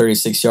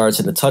 336 yards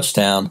and a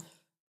touchdown.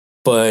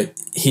 But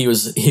he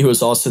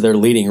was also their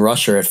leading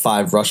rusher at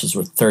 5 rushes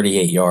with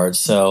 38 yards.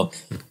 So,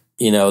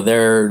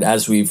 they're,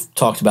 as we've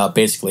talked about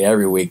basically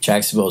every week,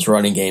 Jacksonville's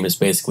running game is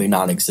basically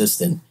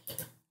non-existent.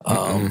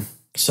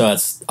 So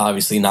that's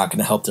obviously not going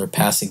to help their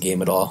passing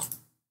game at all.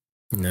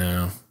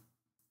 No.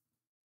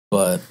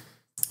 But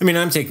I mean,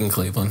 I'm taking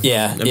Cleveland.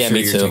 Yeah, I'm sure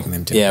me you're too. taking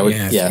them too.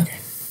 Yeah.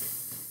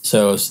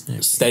 So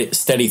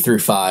steady through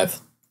 5.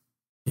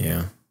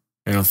 Yeah.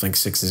 I don't think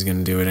 6 is going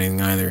to do it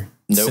anything either.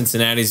 Nope.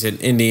 Cincinnati's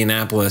at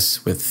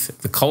Indianapolis with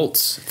the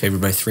Colts,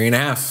 favored by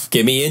 3.5.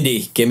 Give me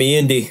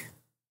Indy.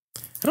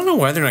 I don't know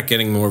why they're not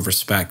getting more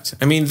respect.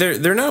 I mean,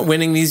 they're not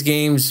winning these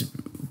games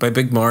by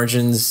big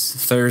margins.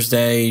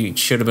 Thursday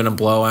should have been a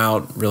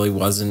blowout, really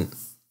wasn't.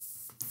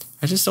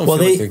 I just don't feel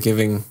like they're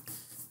giving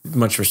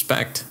much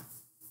respect.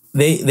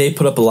 They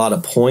put up a lot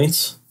of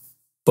points,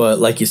 but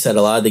like you said,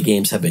 a lot of the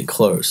games have been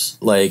close.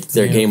 Like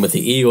their game with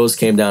the Eagles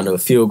came down to a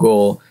field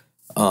goal.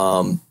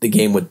 The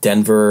game with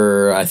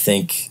Denver, I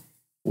think,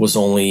 was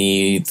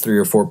only 3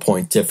 or 4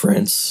 point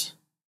difference,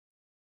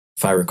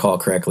 if I recall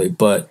correctly.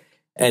 But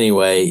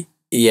anyway,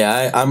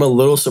 yeah, I'm a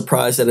little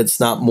surprised that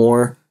it's not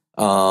more.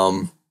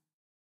 But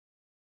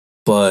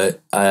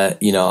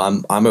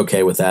I'm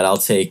okay with that. I'll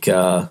take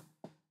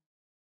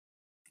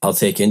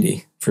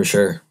Indy for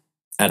sure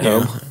at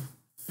home.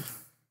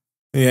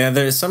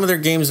 Yeah, some of their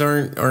games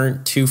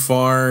aren't too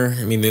far.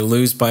 I mean, they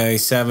lose by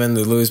 7,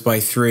 they lose by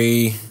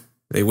 3,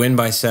 they win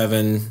by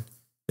 7,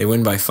 they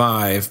win by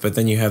 5, but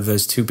then you have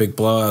those 2 big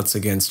blowouts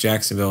against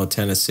Jacksonville and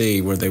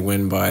Tennessee where they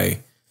win by,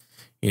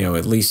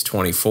 at least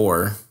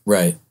 24.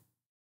 Right.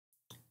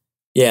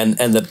 Yeah,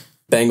 and the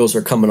Bengals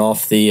are coming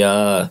off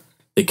the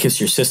Kiss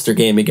Your Sister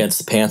game against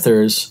the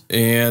Panthers.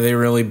 Yeah, they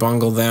really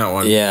bungled that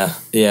one. Yeah.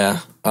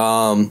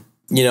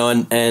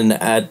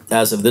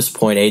 As of this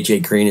point,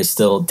 AJ Green is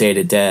still day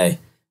to day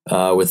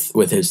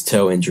with his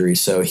toe injury,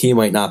 so he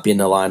might not be in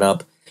the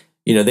lineup.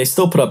 They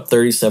still put up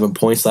 37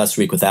 points last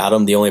week without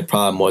him. The only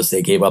problem was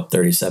they gave up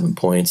 37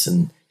 points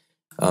and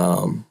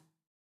ended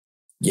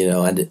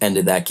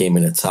that game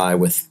in a tie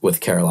with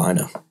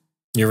Carolina.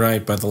 You're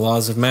right. By the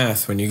laws of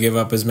math, when you give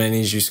up as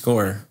many as you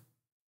score,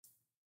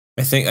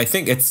 I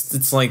think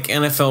it's like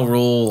NFL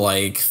rule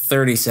like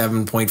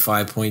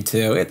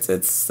 37.5.2.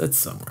 It's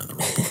somewhere in the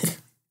rule book.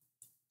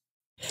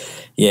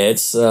 Yeah,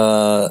 it's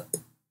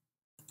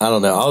I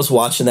don't know. I was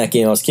watching that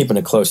game. I was keeping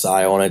a close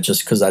eye on it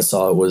just because I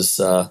saw it was,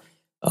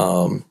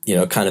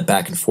 kind of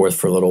back and forth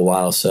for a little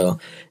while. So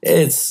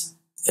it's,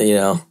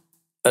 a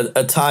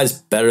tie's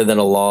better than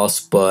a loss,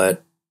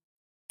 but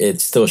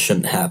it still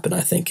shouldn't happen,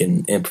 I think,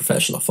 in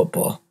professional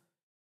football.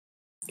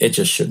 It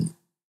just shouldn't.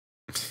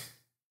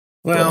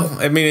 Well,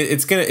 I mean,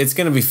 it's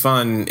gonna be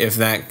fun if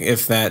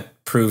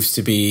that proves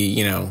to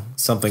be,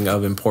 something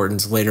of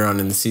importance later on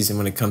in the season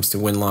when it comes to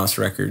win-loss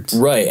records.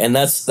 Right, and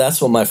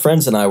that's what my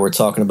friends and I were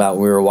talking about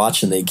when we were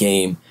watching the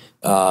game.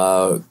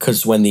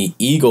 Because when the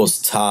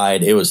Eagles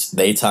tied,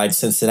 they tied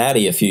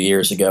Cincinnati a few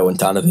years ago when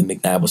Donovan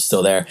McNabb was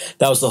still there.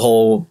 That was the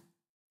whole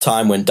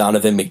time when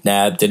Donovan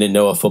McNabb didn't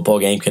know a football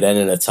game could end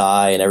in a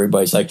tie, and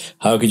everybody's like,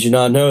 "How could you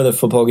not know that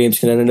football games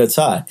can end in a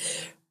tie?"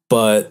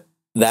 But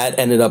that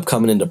ended up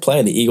coming into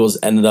play. The Eagles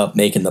ended up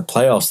making the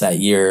playoffs that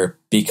year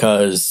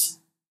because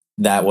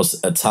that was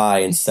a tie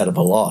instead of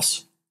a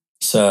loss.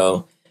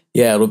 So,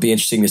 yeah, it'll be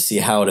interesting to see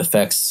how it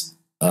affects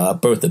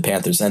both the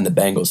Panthers and the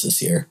Bengals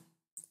this year,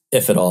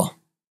 if at all.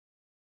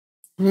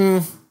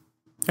 I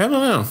don't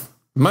know.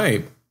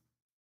 Might.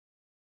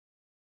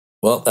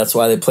 Well, that's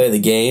why they play the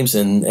games,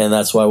 and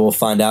that's why we'll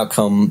find out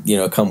come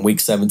week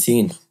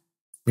 17.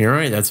 You're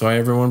right. That's why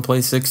everyone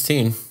plays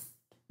 16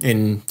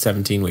 in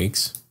 17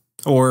 weeks.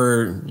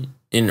 Or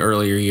in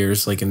earlier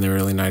years, like in the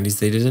early 90s,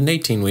 they did it in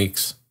 18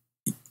 weeks.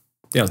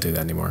 They don't do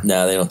that anymore.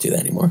 No, they don't do that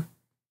anymore.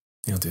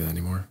 There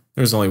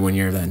was only 1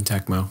 year of that in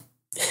Tecmo.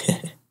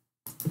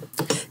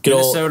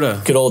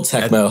 Minnesota. Good old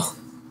Tecmo.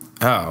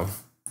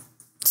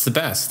 It's the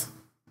best.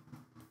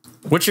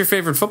 What's your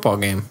favorite football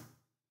game?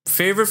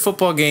 Favorite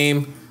football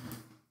game?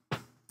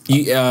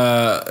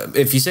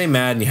 If you say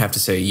Madden, you have to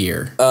say a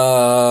year.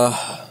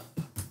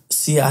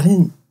 See, I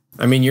didn't.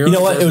 I mean, you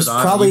know what? It was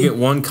probably you get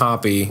one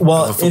copy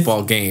of a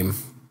football game.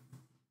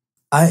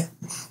 I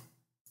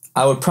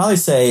would probably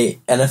say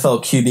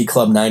NFL QB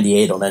Club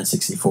 98 on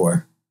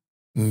N64.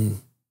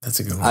 That's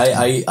a good one.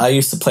 I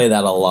used to play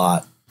that a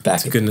lot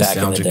back in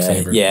the day.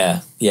 Favorite.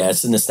 Yeah,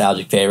 it's a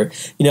nostalgic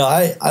favorite.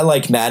 I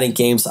like Madden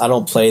games. I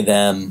don't play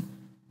them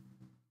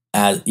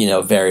as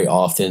very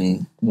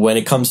often. When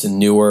it comes to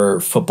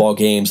newer football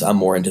games, I'm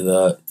more into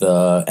the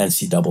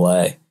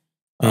NCAA.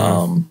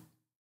 Mm-hmm.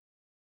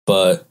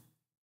 But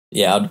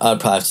yeah, I'd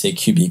probably have to say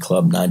QB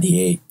Club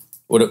 98.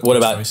 What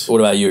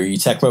about you? Are you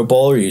Tecmo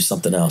Bowl or are you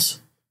something else?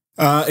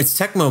 It's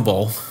Tecmo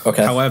Bowl.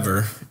 Okay.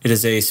 However, it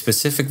is a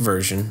specific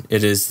version.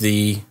 It is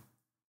the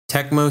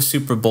Tecmo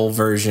Super Bowl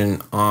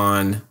version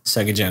on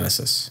Sega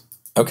Genesis.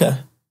 Okay.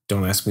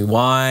 Don't ask me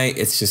why.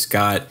 It's just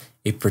got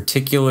a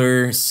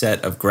particular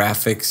set of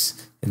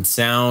graphics and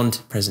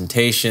sound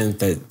presentation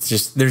that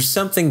there's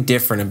something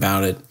different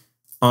about it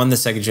on the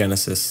Sega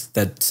Genesis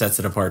that sets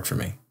it apart for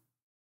me.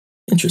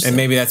 Interesting. And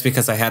maybe that's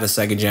because I had a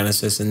Sega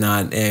Genesis and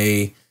not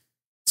a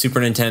Super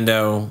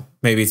Nintendo.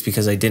 Maybe it's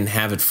because I didn't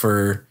have it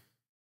for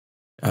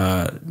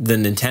the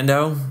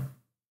Nintendo.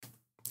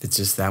 It's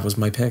just that was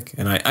my pick,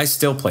 and I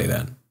still play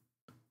that.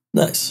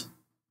 Nice.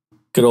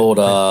 Good old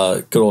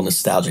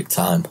nostalgic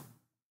time.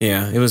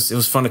 Yeah, it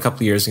was fun a couple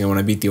of years ago when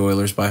I beat the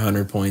Oilers by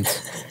 100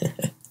 points.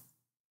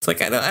 It's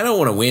like I don't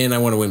want to win. I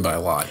want to win by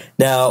a lot.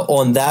 Now,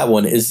 on that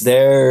one, is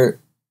there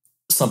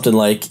something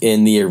like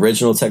in the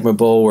original Tecmo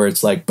Bowl where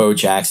it's like Bo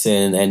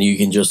Jackson and you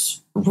can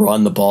just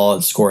run the ball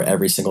and score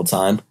every single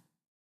time?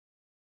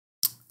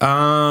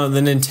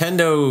 The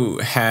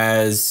Nintendo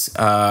has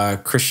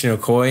Christian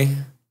Okoye.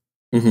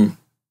 Mm-hmm.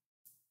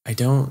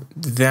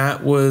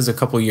 That was a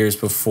couple years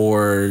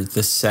before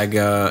the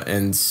Sega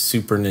and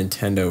Super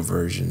Nintendo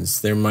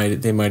versions. They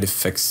might have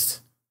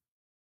fixed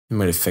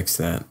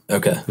that.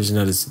 Okay. There's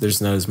not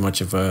as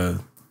much of a,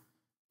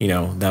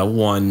 that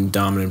one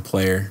dominant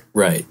player.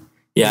 Right.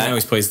 Yeah. He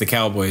always plays the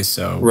Cowboys,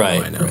 so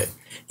right. I know. Right.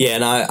 Yeah,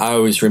 and I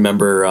always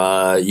remember,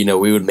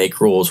 we would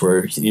make rules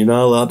where you're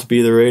not allowed to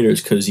be the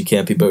Raiders because you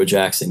can't be Bo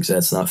Jackson because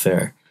that's not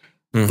fair.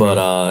 Mm-hmm.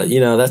 But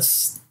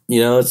that's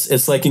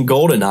it's like in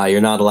GoldenEye,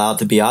 you're not allowed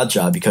to be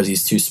Oddjob because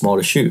he's too small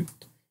to shoot.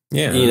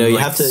 Yeah, you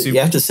have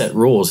to set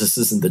rules. This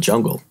isn't the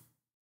jungle.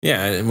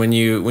 Yeah, and when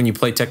you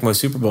play Tecmo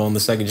Super Bowl on the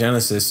Sega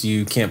Genesis,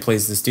 you can't play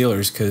as the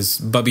Steelers because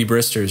Bubby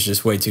Brister is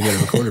just way too good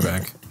of a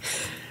quarterback.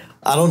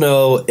 I don't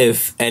know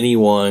if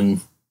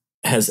anyone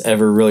has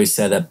ever really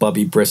said that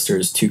Bubby Brister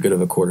is too good of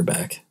a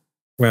quarterback.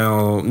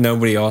 Well,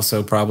 nobody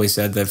also probably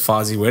said that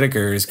Fozzie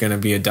Whittaker is going to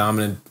be a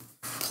dominant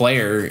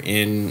player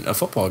in a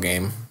football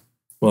game.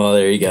 Well,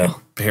 there you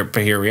go.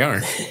 But here we are.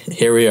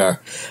 Here we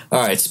are.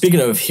 All right, speaking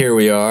of here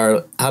we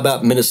are, how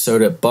about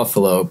Minnesota at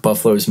Buffalo?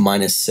 Buffalo's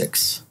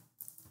 -6.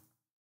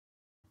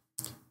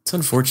 It's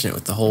unfortunate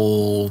with the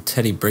whole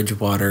Teddy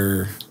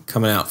Bridgewater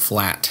coming out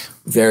flat.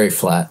 Very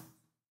flat.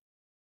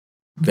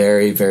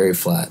 Very, very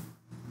flat.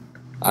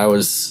 I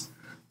was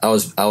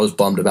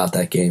bummed about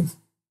that game.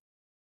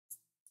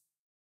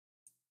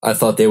 I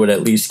thought they would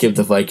at least give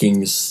the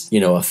Vikings,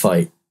 a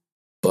fight,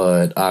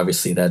 but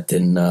obviously that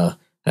didn't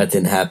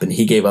happen.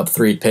 He gave up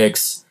 3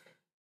 picks,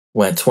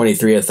 went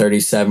 23 of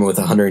 37 with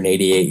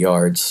 188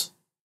 yards.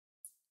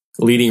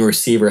 Leading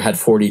receiver had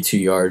 42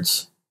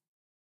 yards.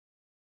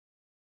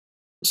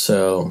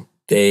 So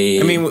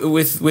I mean,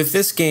 with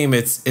this game,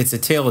 it's a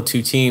tale of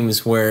two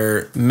teams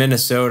where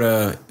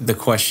Minnesota, the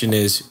question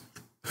is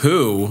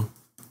who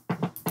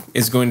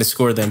is going to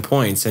score them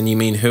points? And you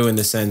mean who in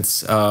the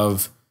sense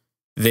of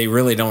they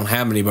really don't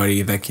have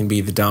anybody that can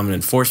be the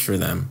dominant force for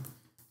them.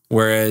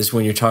 Whereas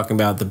when you're talking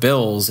about the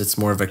Bills, it's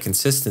more of a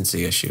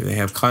consistency issue. They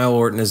have Kyle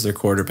Orton as their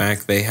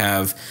quarterback. They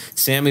have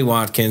Sammy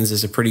Watkins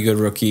as a pretty good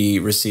rookie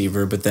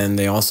receiver, but then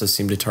they also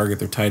seem to target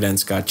their tight end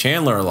Scott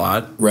Chandler a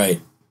lot. Right.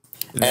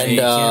 They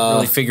can't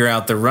really figure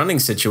out the running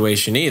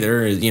situation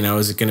either. You know,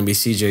 is it going to be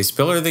C.J.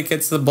 Spiller that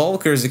gets the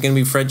bulk, or is it going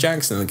to be Fred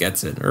Jackson that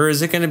gets it, or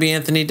is it going to be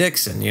Anthony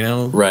Dixon? You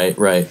know, right.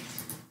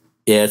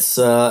 Yeah, it's.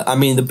 I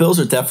mean, the Bills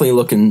are definitely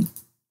looking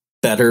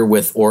better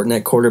with Orton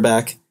at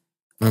quarterback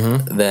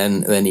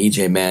than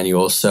EJ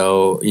Manuel.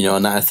 So you know,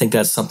 and I think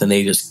that's something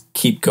they just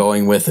keep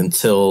going with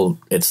until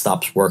it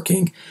stops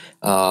working.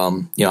 You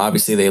know,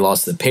 obviously they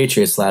lost to the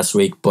Patriots last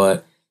week,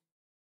 but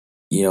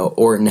you know,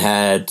 Orton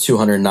had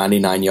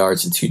 299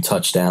 yards and 2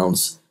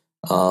 touchdowns.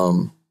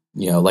 You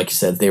know, like you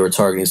said, they were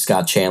targeting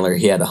Scott Chandler.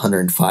 He had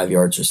 105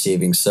 yards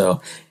receiving.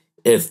 So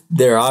if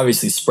they're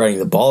obviously spreading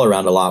the ball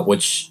around a lot,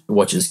 which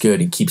is good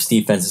and keeps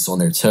defenses on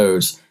their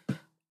toes,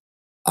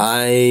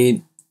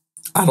 I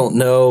don't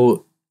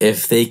know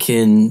if they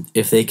can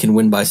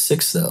win by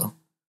 6 though.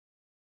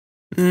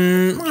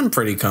 I'm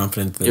pretty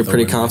confident. You're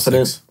pretty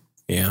confident?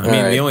 Yeah. I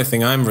mean, the only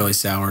thing I'm really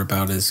sour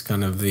about is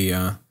kind of the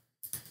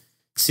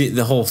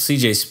whole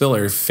CJ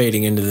Spiller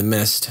fading into the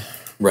mist.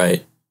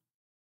 Right.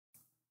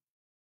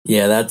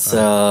 Yeah, that's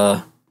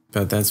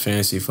but that's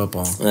fantasy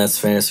football. That's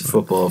fantasy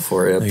football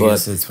for you. I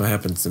guess that's what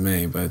happens to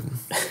me, but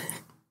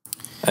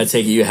I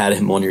take it you had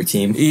him on your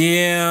team.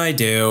 Yeah, I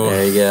do.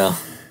 There you go.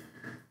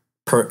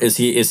 Is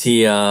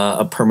he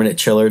a permanent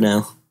chiller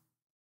now?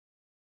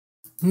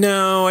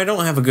 No, I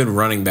don't have a good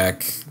running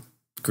back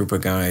group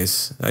of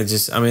guys.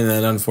 I'm in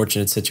that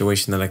unfortunate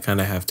situation that I kind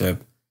of have to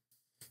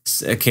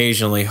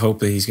occasionally hope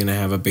that he's going to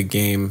have a big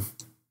game.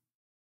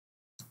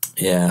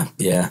 Yeah.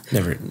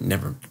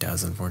 Never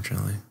does,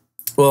 unfortunately.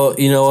 Well,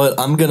 you know what?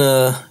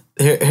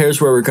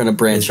 Here's where we're gonna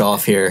branch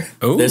off here.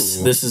 Ooh.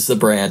 This is the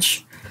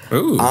branch.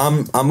 Ooh.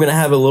 I'm gonna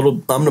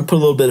put a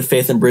little bit of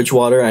faith in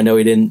Bridgewater. I know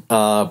he didn't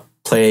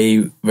play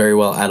very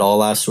well at all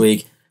last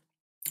week.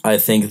 I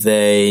think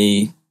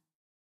they,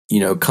 you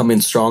know, come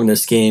in strong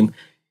this game.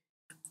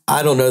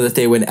 I don't know that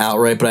they win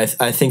outright, but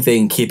I think they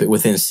can keep it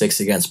within 6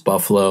 against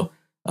Buffalo.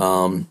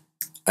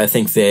 I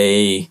think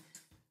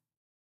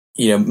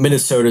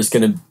Minnesota's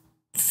going to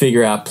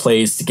figure out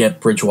plays to get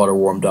Bridgewater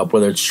warmed up,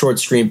 whether it's short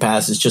screen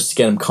passes just to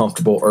get him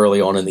comfortable early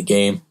on in the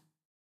game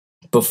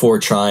before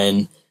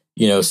trying,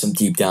 you know, some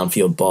deep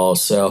downfield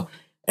balls. So,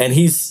 and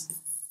he's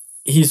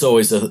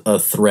always a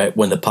threat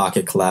when the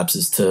pocket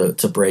collapses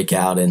to break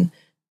out and,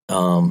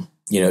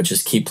 you know,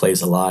 just keep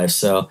plays alive.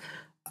 So,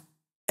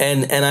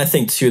 and I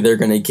think too, they're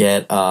going to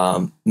get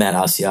Matt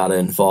Asiata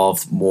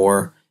involved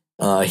more.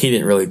 He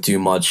didn't really do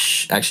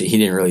much. Actually, he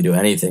didn't really do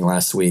anything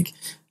last week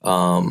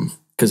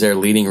because their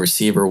leading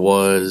receiver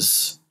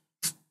was,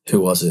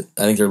 who was it?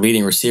 I think their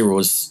leading receiver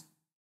was,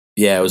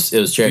 it was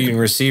Jerick. Leading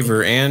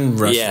receiver and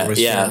rusher was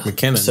Jerick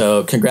McKinnon.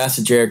 So congrats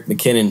to Jerick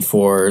McKinnon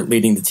for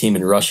leading the team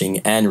in rushing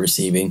and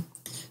receiving.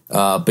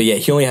 But yeah,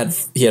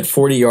 he had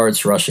 40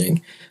 yards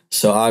rushing.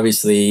 So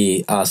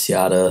obviously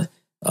Asiata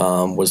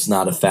was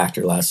not a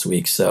factor last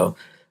week. So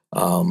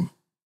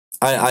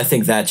I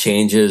think that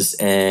changes,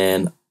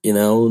 and you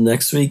know,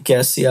 next week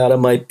Asiata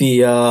might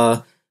be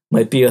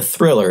a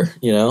thriller.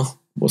 You know,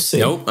 we'll see.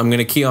 Nope, I'm going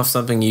to key off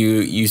something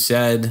you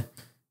said.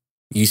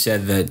 You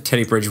said that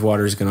Teddy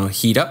Bridgewater is going to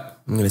heat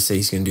up. I'm going to say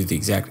he's going to do the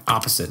exact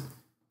opposite.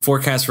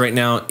 Forecast right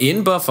now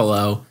in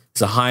Buffalo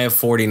is a high of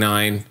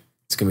 49.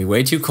 It's going to be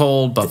way too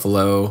cold.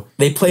 Buffalo.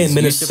 They play in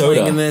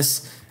Minnesota. In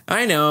this.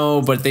 I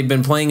know, but they've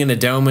been playing in a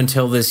dome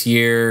until this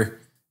year.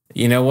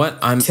 You know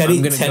what?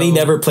 Teddy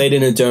never played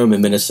in a dome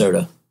in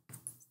Minnesota.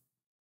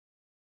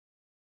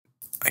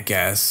 I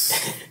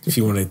guess if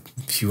you want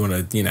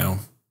to, you know,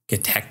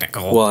 get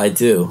technical. Well, I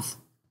do.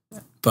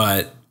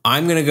 But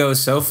I'm going to go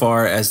so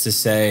far as to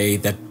say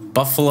that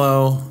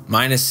Buffalo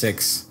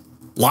 -6,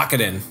 lock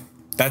it in.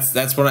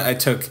 That's what I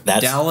took.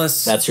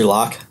 Dallas. That's your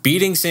lock.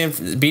 Beating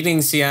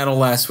Seattle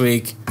last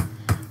week.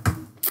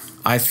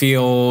 I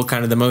feel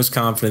kind of the most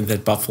confident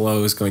that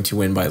Buffalo is going to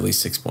win by at least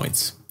 6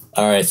 points.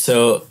 All right.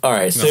 So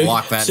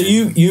lock that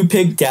in. you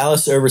picked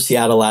Dallas over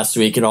Seattle last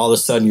week, and all of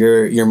a sudden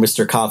you're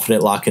Mr.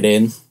 Confident, lock it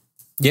in.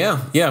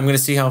 Yeah. I'm going to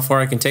see how far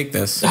I can take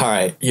this. All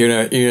right.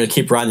 You're gonna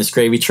keep riding this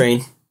gravy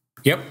train.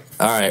 Yep.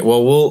 All right.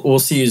 Well, we'll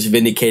see who's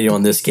vindicated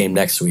on this game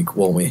next week,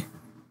 won't we?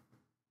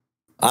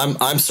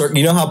 I'm certain.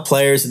 You know how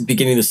players at the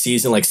beginning of the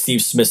season, like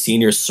Steve Smith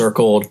Sr.,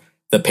 circled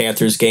the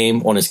Panthers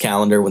game on his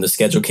calendar when the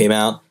schedule came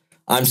out.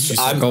 I'm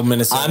circling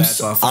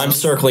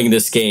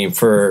this game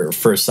for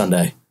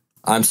Sunday.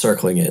 I'm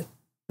circling it.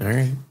 All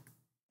right.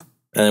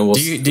 And we'll.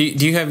 Do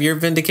you have your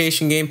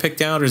vindication game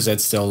picked out, or is that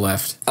still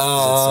left?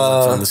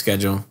 On the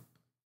schedule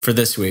for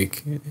this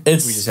week. We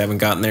just haven't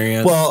gotten there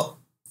yet. Well,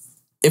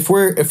 if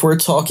we're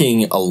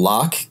talking a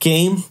lock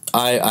game,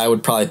 I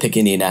would probably pick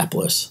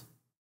Indianapolis.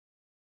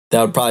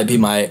 That would probably be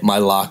my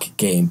lock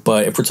game.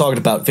 But if we're talking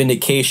about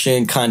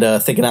vindication, kind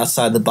of thinking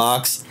outside the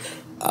box,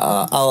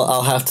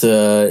 I'll have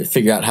to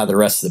figure out how the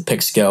rest of the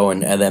picks go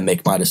and then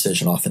make my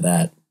decision off of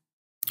that.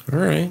 All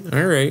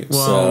right.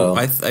 Well,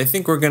 I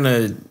think we're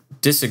gonna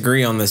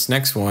disagree on this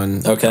next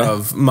one. Okay.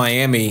 Of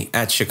Miami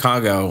at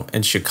Chicago,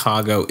 and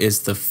Chicago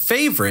is the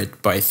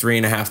favorite by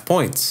 3.5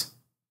 points.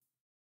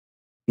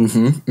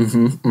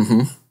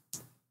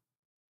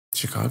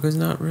 Chicago's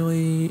not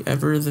really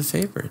ever the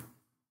favorite.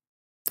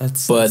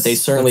 But they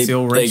certainly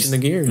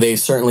they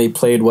certainly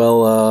played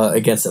well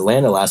against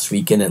Atlanta last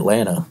week in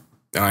Atlanta.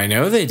 I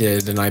know they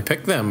did, and I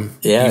picked them.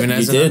 Yeah, even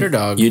as an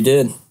underdog. You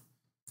did.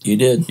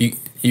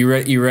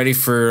 You ready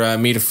for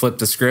me to flip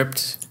the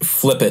script?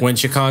 Flip it. When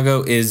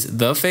Chicago is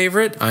the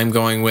favorite, I'm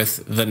going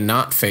with the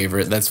not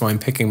favorite. That's why I'm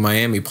picking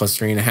Miami plus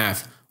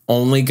 3.5.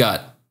 Only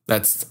gut.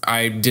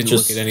 I didn't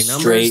Just look at any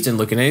numbers, straight. didn't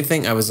look at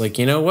anything. I was like,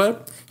 you know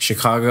what?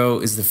 Chicago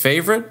is the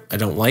favorite. I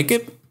don't like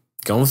it.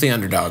 Going with the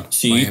underdog,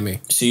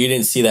 Miami. So you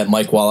didn't see that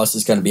Mike Wallace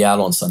is going to be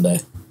out on Sunday?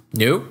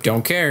 Nope,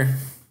 don't care.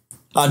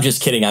 I'm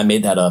just kidding. I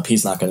made that up.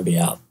 He's not going to be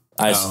out.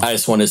 I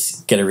just want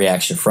to get a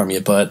reaction from you,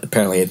 but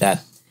apparently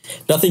that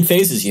nothing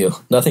phases you.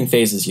 Nothing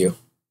phases you.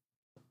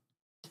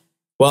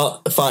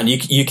 Well, fine.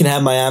 You can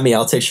have Miami.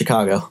 I'll take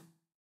Chicago.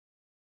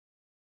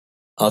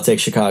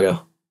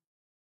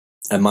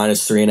 At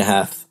minus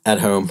 3.5 at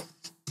home.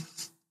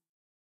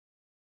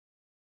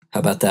 How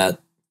about that?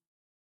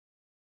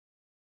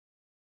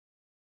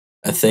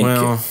 I think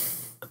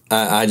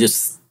I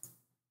just,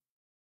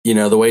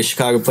 the way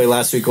Chicago played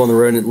last week on the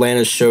road in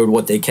Atlanta showed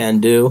what they can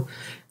do.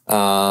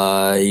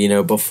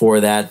 Before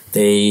that,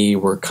 they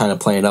were kind of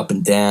playing up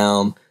and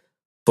down,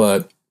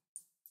 but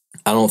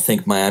I don't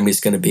think Miami's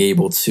going to be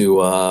able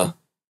to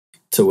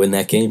win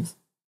that game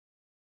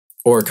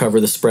or cover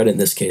the spread in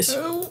this case.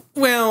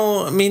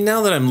 Well, I mean,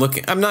 now that I'm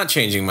looking, I'm not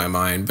changing my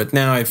mind, but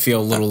now I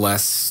feel a little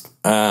less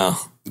good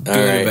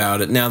about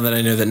it. Now that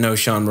I know that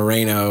Noshawn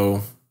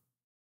Moreno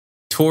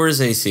tore his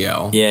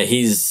ACL. Yeah,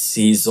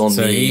 he's on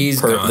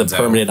the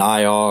permanent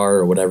IR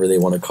or whatever they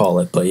want to call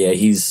it. But yeah,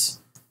 he's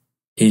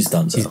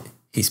done so.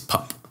 He's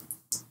pup.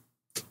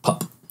 I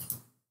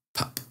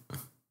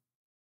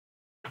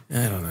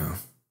don't know.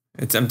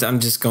 I'm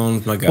just going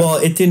with my gut. Well,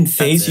 it didn't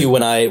phase you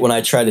when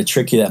I tried to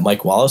trick you that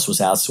Mike Wallace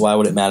was out. So why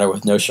would it matter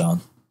with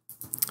Noshawn?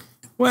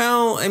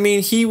 Well, I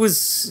mean, he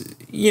was,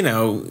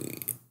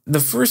 the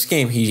first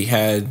game he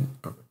had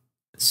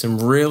some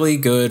really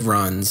good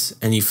runs,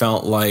 and you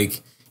felt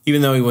like,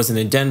 even though he wasn't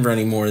in Denver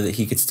anymore, that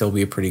he could still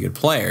be a pretty good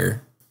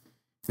player.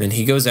 And then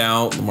he goes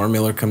out, Lamar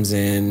Miller comes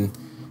in,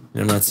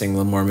 and I'm not saying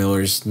Lamar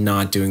Miller's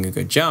not doing a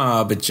good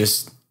job, it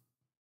just,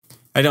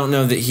 I don't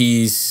know that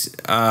he's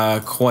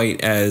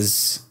quite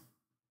as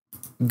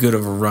good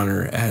of a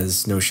runner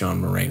as Noshawn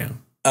Moreno.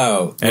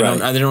 Oh, I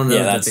don't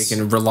know that they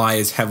can rely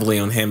as heavily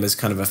on him as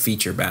kind of a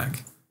feature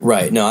back.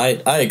 Right. No,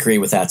 I agree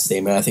with that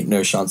statement. I think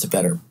Noshawn's a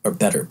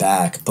better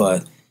back,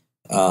 but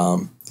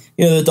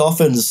the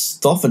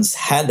Dolphins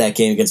had that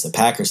game against the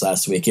Packers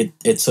last week.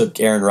 It took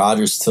Aaron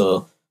Rodgers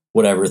to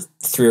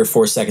 3 or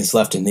 4 seconds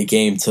left in the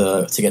game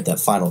to get that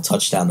final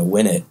touchdown to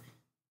win it.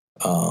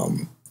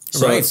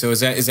 Right. So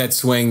is that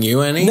swaying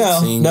you any? No,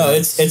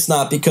 it's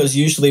not, because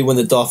usually when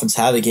the Dolphins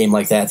have a game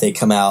like that, they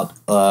come out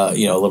a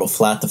little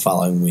flat the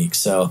following week.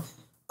 So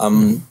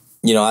I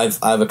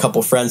have a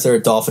couple friends that are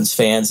Dolphins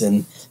fans,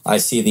 and I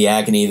see the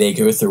agony they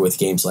go through with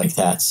games like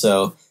that.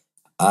 So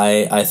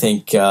I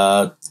think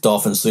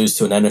Dolphins lose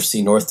to an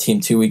NFC North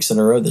team 2 weeks in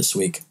a row this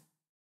week.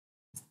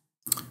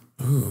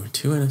 Ooh,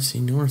 2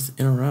 NFC North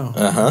in a row.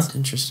 That's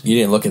interesting. You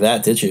didn't look at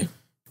that, did you?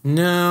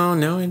 No,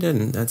 I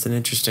didn't. That's an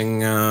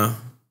interesting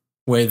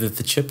way that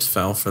the chips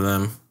fell for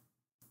them.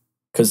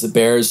 Because the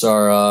Bears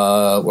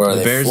are where are they?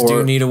 The Bears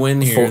do need a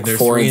win here. They're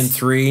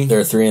 3-3.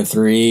 They're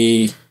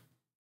 3-3.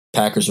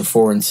 Packers are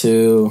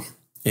 4-2.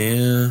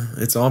 Yeah,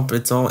 it's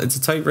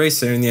a tight race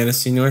there in the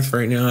NFC North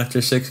right now.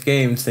 After 6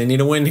 games, they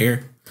need a win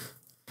here.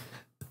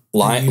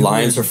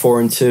 Lions are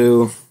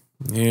 4-2.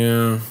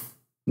 Yeah,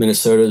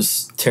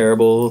 Minnesota's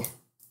terrible,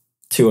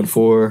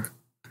 2-4.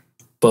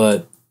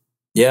 But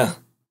yeah,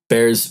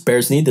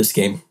 Bears need this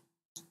game.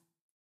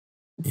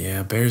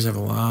 Yeah, Bears have a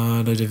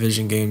lot of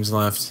division games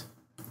left.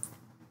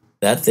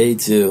 That they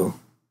do.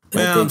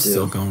 I'm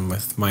still going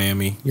with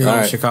Miami. You're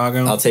on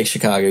Chicago? I'll take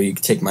Chicago. You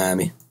can take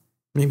Miami.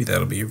 Maybe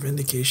that'll be your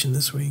vindication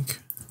this week.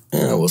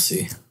 Yeah, we'll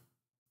see.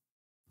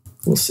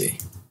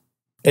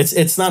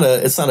 It's not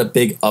a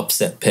big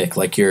upset pick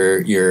like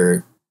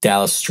your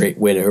Dallas straight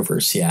win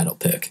over Seattle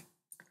pick.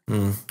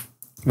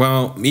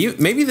 Well,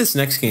 maybe this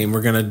next game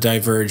we're going to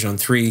diverge on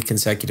 3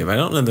 consecutive. I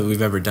don't know that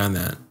we've ever done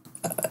that.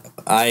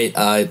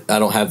 I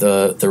don't have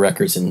the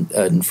records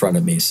in front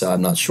of me, so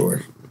I'm not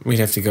sure. We'd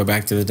have to go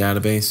back to the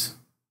database.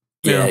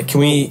 Yeah, can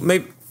we?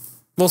 Maybe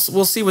we'll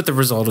see what the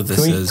result of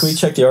this is. Can we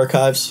check the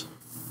archives?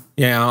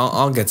 Yeah,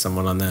 I'll get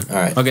someone on that. All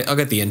right, I'll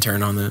get the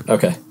intern on that.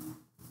 Okay.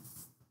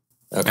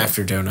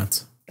 After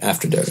donuts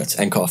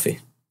and coffee.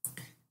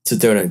 It's a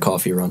donut and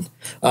coffee run.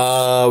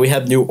 We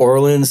have New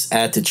Orleans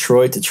at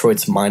Detroit.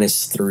 Detroit's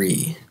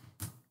 -3.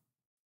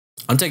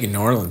 I'm taking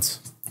New Orleans.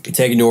 You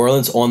taking New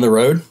Orleans on the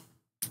road?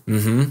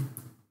 Mm-hmm.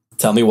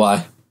 Tell me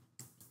why.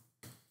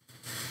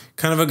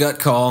 Kind of a gut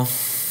call.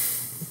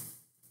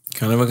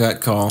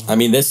 I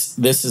mean, this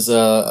is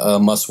a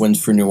must-win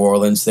for New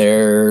Orleans.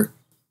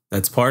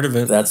 That's part of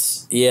it.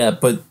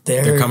 But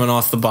they're coming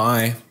off the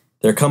bye.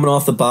 They're coming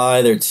off the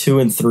bye. They're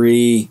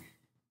 2-3.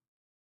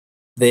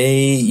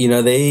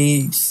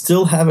 They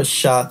still have a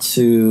shot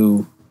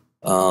to,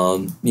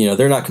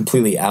 they're not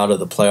completely out of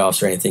the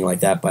playoffs or anything like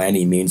that by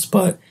any means,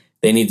 but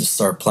they need to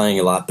start playing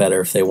a lot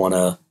better if they want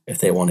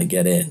to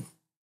get in.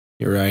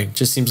 You're right.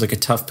 Just seems like a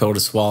tough pill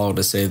to swallow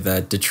to say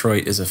that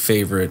Detroit is a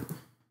favorite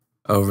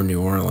over New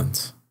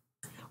Orleans.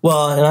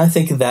 Well, and I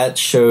think that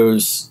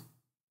shows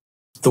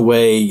the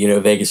way,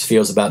 Vegas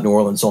feels about New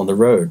Orleans on the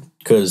road,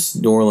 because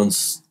New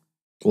Orleans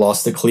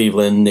lost to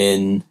Cleveland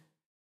in,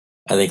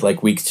 I think,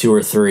 like week 2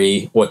 or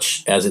 3,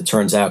 which, as it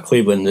turns out,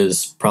 Cleveland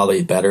is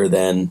probably better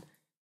than,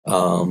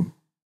 that's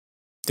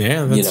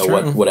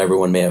true. what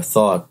everyone may have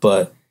thought.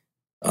 But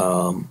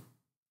I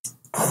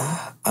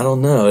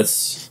don't know.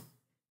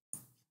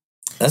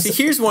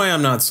 Here's why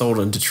I'm not sold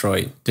on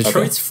Detroit.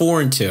 Detroit's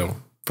 4-2,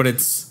 but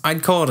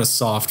I'd call it a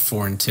soft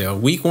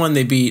 4-2. Week 1,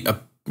 they beat a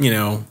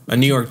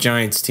New York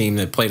Giants team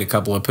that played a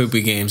couple of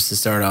poopy games to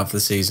start off the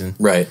season.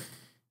 Right.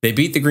 They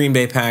beat the Green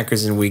Bay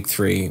Packers in week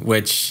 3,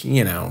 which,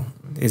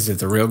 is it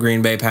the real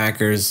Green Bay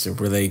Packers? Or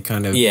were they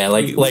kind of... Yeah,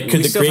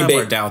 could the Green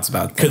Bay... doubts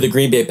about them. Could the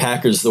Green Bay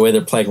Packers, the way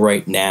they're playing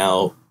right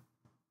now,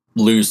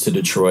 lose to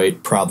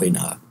Detroit? Probably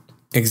not.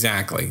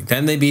 Exactly.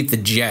 Then they beat the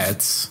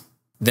Jets.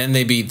 Then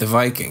they beat the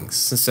Vikings.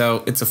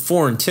 So it's a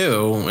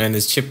 4-2, and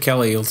as Chip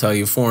Kelly will tell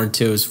you,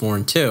 4-2 is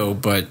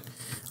 4-2, but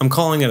I'm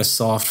calling it a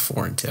soft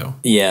 4-2.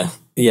 Yeah,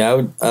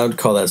 I would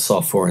call that a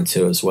soft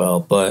 4-2 as well,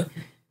 but...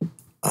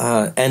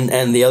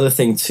 And the other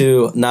thing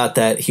too, not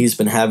that he's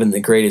been having the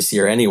greatest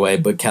year anyway,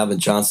 but Calvin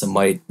Johnson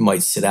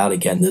might sit out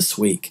again this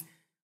week.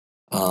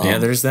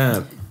 There's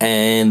that.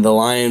 And the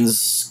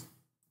Lions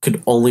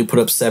could only put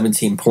up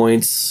 17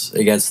 points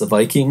against the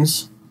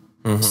Vikings.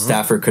 Mm-hmm.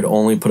 Stafford could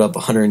only put up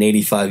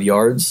 185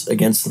 yards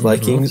against the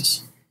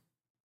Vikings.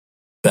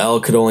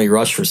 Bell could only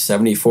rush for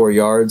 74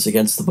 yards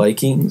against the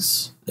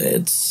Vikings.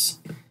 It's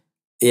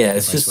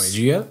just. Swayed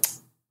you yet?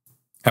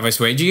 Have I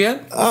swayed you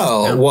yet?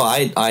 Oh, no.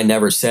 Well, I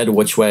never said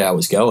which way I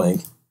was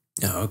going.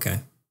 Oh, okay.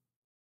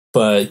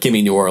 But give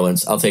me New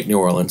Orleans. I'll take New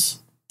Orleans.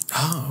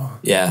 Oh.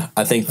 Yeah,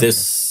 I think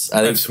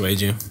I've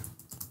swayed you.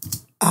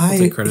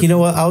 You know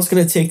what? I was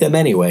going to take them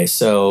anyway,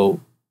 so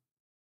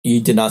you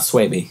did not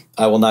sway me.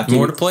 I will not give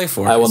more to play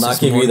for. I will not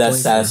give you that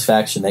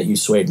satisfaction that you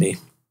swayed me.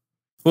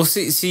 Well,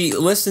 see,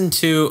 listen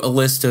to a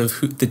list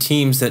of the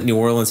teams that New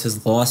Orleans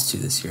has lost to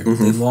this year.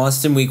 Mm-hmm. They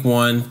lost in week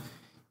 1.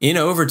 In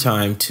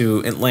overtime to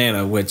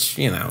Atlanta, which,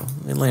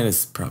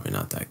 Atlanta's probably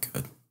not that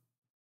good.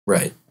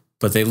 Right.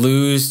 But they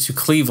lose to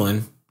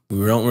Cleveland.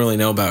 We don't really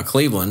know about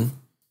Cleveland.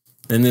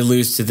 Then they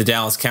lose to the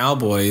Dallas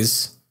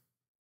Cowboys,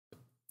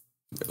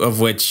 of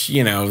which,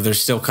 they're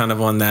still kind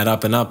of on that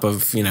up and up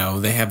of,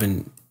 they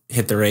haven't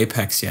hit their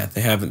apex yet.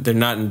 They're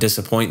not in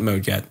disappoint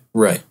mode yet.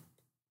 Right.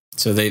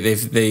 So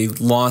they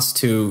lost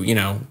to,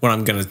 what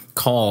I'm going to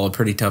call a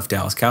pretty tough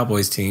Dallas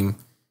Cowboys team.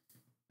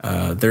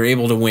 They're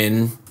able to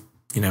win,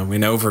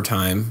 in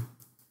overtime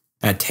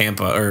at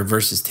Tampa or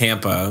versus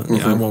Tampa.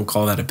 Mm-hmm. I won't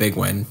call that a big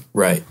win.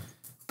 Right.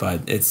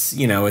 But it's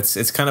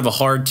kind of a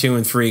hard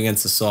 2-3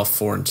 against a soft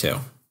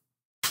 4-2.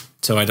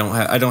 So I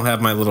don't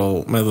have my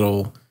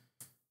little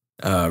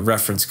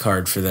reference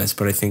card for this,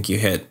 but I think you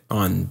hit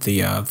on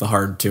the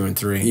hard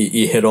 2-3.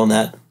 You hit on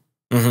that?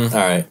 Mm-hmm.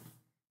 All right.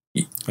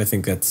 I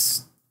think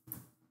that's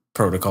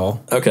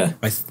protocol. Okay.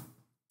 I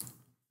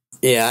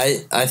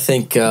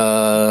think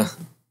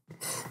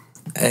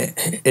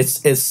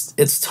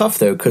it's tough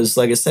though, because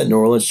like I said, New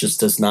Orleans just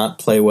does not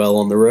play well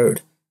on the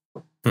road.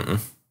 Mm-mm.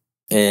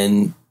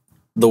 And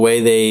the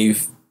way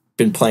they've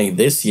been playing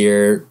this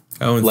year,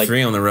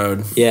 0-3 on the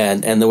road. Yeah,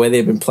 and the way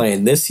they've been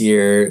playing this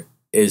year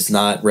is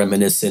not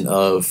reminiscent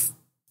of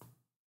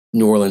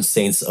New Orleans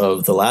Saints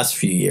of the last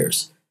few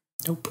years.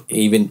 Nope.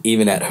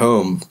 Even at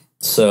home.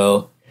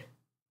 So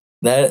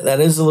that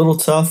is a little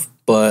tough,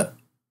 but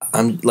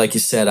I'm like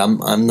you said,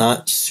 I'm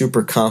not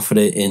super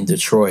confident in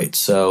Detroit.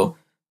 So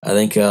I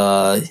think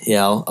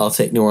I'll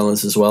take New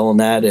Orleans as well on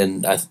that.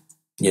 And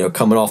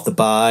coming off the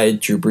bye,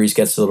 Drew Brees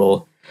gets a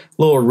little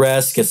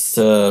rest, gets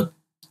to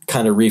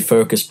kind of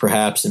refocus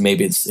perhaps, and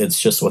maybe it's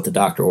just what the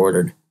doctor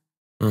ordered.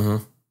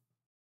 Mm-hmm.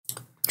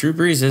 Drew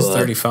Brees is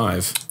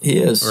 35. He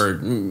is, or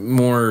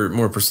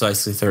more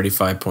precisely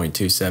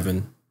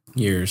 35.27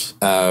 years.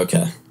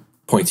 Okay,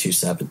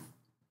 0.27.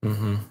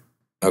 Mm-hmm.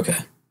 Okay,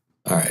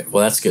 all right.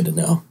 Well, that's good to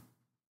know.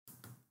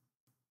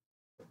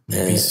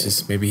 Maybe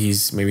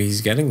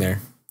he's getting there.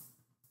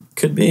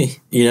 Could be.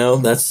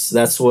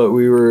 That's what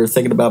we were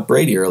thinking about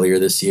Brady earlier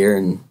this year,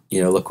 and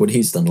look what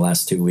he's done the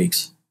last 2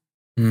 weeks.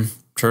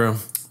 True.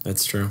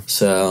 That's true.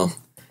 So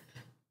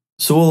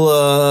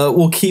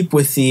we'll keep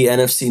with the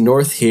NFC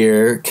North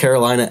here.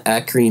 Carolina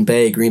at Green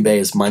Bay. Green Bay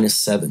is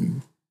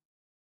 -7.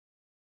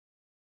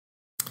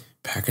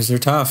 Packers are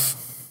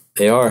tough.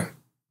 They are.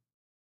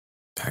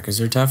 Packers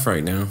are tough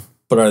right now.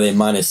 But are they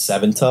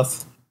 -7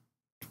 tough?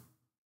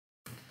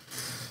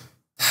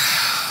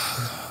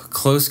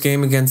 Close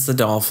game against the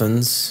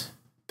Dolphins.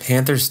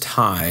 Panthers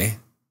tie.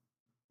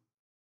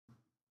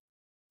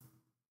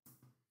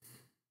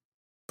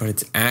 But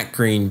it's at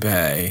Green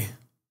Bay.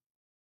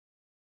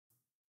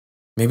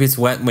 Maybe it's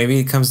wet. Maybe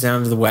it comes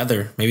down to the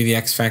weather. Maybe the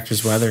X factor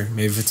is weather.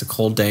 Maybe if it's a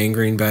cold day in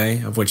Green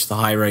Bay, of which the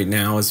high right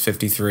now is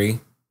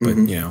 53, but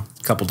a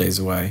couple days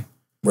away.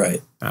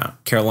 Right.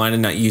 Carolina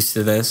not used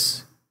to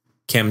this.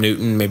 Cam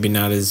Newton maybe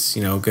not as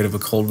good of a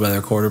cold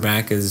weather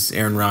quarterback as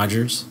Aaron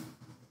Rodgers.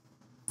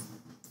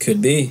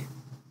 Could be.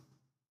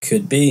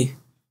 Carolina's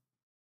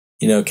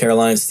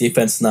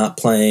defense not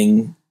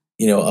playing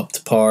up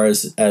to par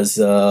as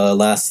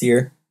last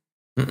year.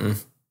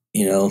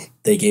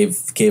 They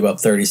gave up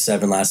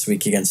 37 last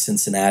week against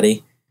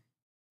Cincinnati.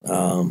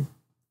 Without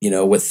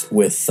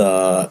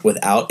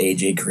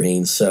AJ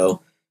Green,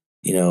 so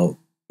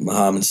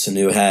Mohamed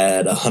Sanu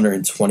had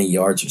 120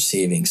 yards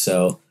receiving.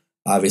 So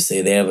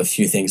obviously they have a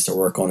few things to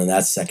work on in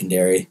that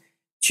secondary.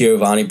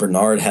 Giovanni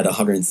Bernard had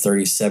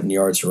 137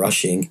 yards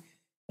rushing,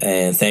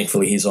 and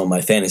thankfully he's on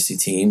my fantasy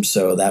team,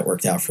 so that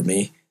worked out for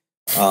me.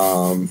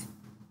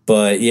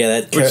 But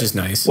yeah, which is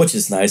nice.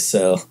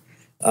 So.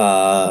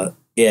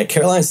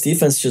 Carolina's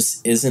defense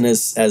just isn't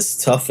as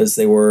tough as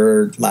they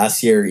were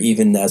last year,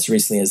 even as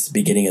recently as the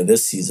beginning of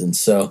this season.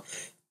 So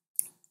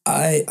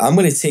I'm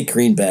going to take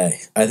Green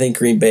Bay. I think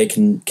Green Bay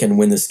can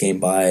win this game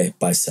by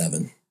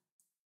 7.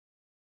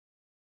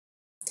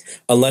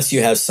 Unless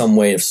you have some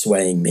way of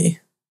swaying me.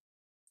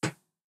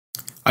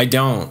 I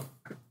don't.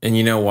 And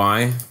you know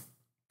why?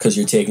 Because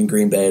you're taking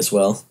Green Bay as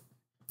well?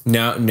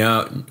 No.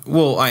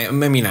 Well, I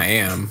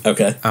am.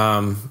 Okay.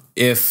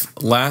 If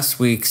last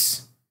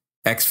week's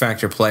X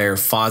Factor player,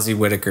 Fozzie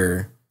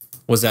Whitaker,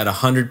 was at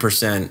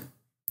 100%,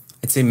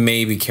 I'd say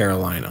maybe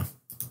Carolina.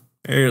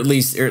 Or at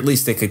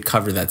least they could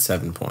cover that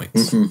 7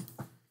 points.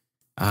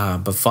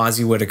 But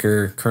Fozzie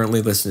Whitaker,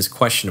 currently listed as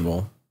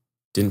questionable.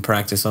 Didn't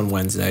practice on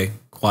Wednesday.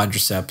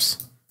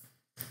 Quadriceps.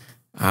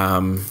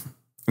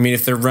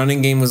 If their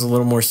running game was a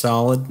little more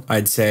solid,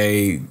 I'd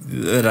say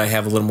that I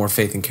have a little more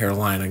faith in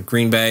Carolina.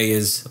 Green Bay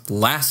is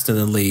last in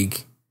the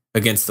league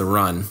against the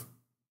run.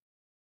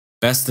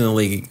 Best in the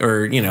league,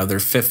 or, they're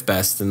 5th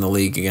best in the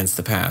league against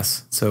the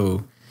pass.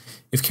 So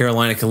if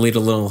Carolina can lead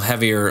a little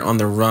heavier on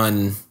the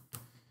run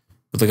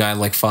with a guy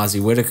like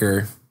Fozzie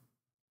Whitaker,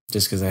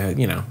 just because I had,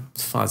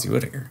 it's Fozzie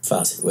Whitaker.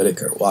 Fozzie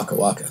Whitaker, waka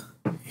waka.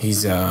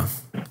 He's,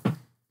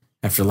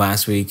 after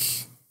last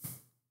week,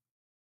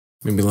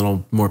 maybe a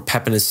little more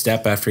pep in his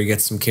step after he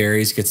gets some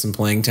carries, gets some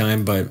playing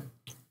time, but...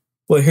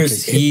 Well,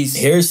 here's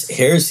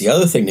the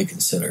other thing to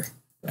consider.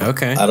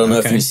 Okay. I don't know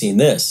if you've seen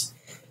this.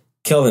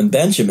 Kelvin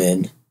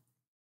Benjamin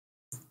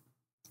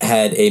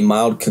had a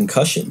mild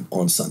concussion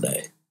on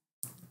Sunday.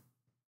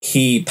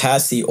 He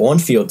passed the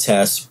on-field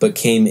test, but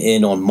came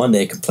in on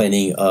Monday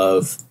complaining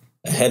of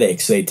a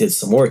headache. So they did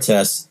some more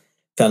tests,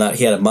 found out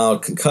he had a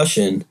mild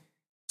concussion,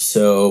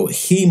 so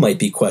he might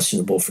be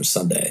questionable for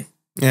Sunday.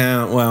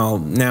 Yeah, well,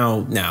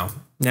 now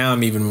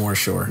I'm even more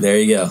sure. There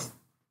you go.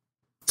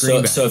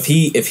 So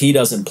if he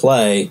doesn't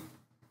play,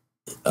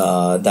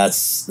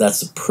 that's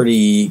a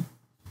pretty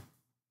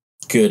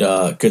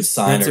good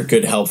sign or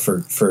good help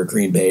for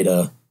Green Bay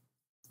to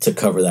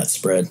cover that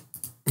spread.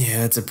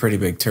 Yeah, it's a pretty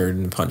big turd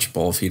in the punch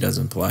bowl if he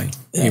doesn't play.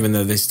 Yeah. Even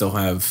though they still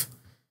have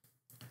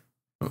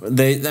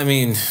they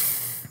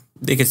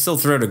could still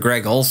throw to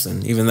Greg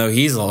Olsen, even though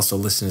he's also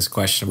listed as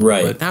questionable.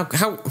 Right. But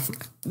how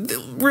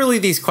really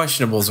these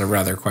questionables are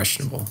rather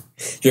questionable.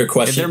 They're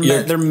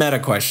meta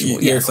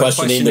questionable. You're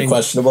questioning the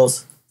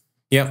questionables?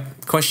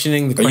 Yep.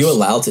 Questioning the Are you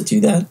allowed to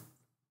do that?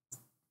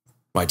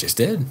 Well, I just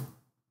did.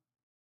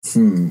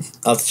 I'll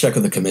have to check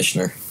with the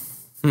commissioner.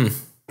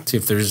 See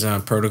if there's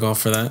a protocol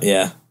for that.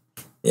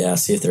 Yeah,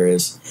 see if there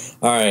is.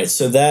 All right,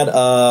 so that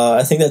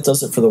I think that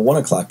does it for the 1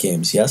 o'clock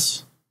games,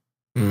 yes?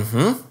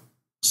 Mm-hmm.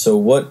 So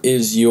what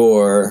is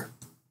your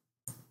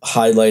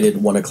highlighted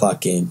 1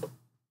 o'clock game?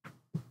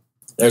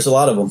 There's a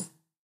lot of them.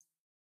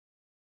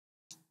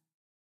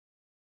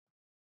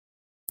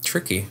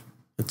 Tricky.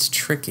 It's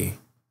tricky.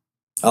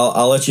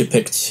 I'll let you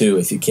pick 2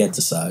 if you can't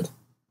decide.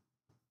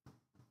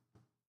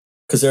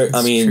 Because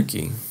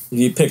tricky. If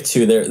you pick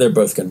 2, they're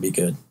both going to be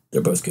good.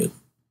 They're both good.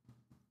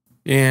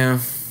 Yeah.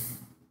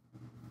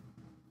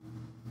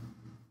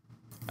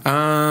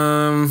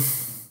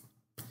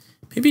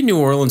 Maybe New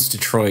Orleans,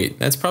 Detroit.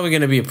 That's probably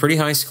going to be a pretty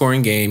high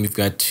scoring game. You've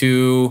got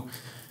 2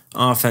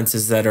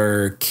 offenses that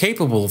are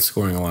capable of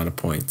scoring a lot of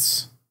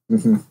points.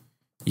 Mm-hmm.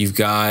 You've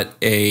got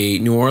a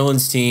New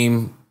Orleans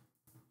team,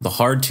 the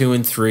hard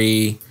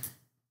 2-3.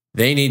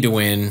 They need to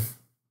win.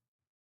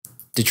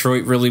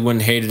 Detroit really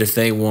wouldn't hate it if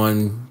they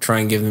won. Try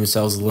and give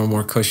themselves a little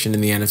more cushion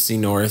in the NFC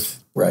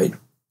North. Right.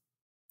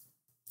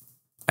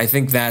 I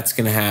think that's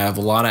going to have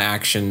a lot of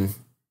action.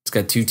 It's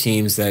got 2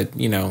 teams that,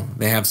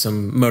 they have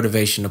some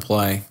motivation to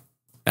play.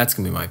 That's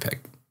going to be my pick.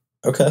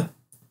 Okay.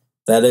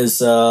 That is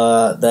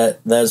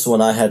that's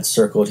one I had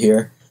circled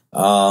here.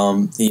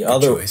 The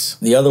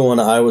other one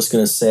I was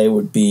going to say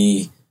would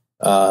be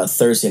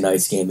Thursday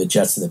night's game, the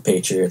Jets and the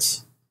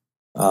Patriots.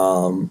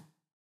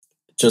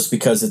 Just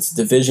because it's a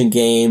division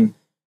game,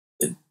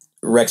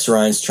 Rex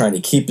Ryan's trying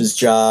to keep his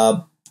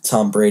job.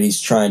 Tom Brady's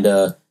trying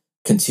to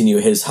continue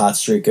his hot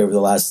streak over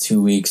the last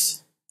 2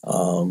 weeks.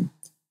 I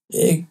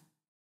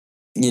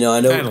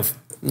know.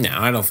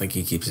 I don't think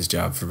he keeps his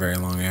job for very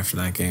long after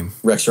that game.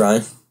 Rex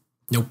Ryan?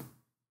 Nope.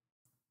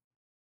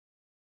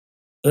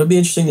 It'll be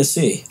interesting to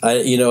see.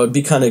 I'd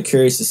be kind of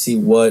curious to see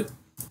what,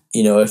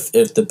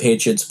 if the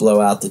Patriots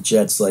blow out the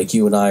Jets like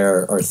you and I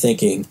are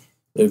thinking,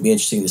 it would be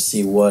interesting to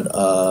see what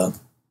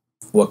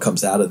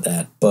comes out of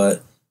that.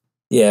 But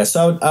yeah,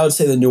 so I would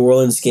say the New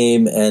Orleans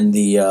game and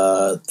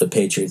the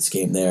Patriots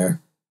game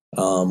there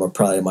are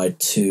probably my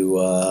two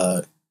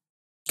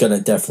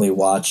gonna definitely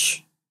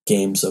watch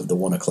games of the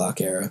 1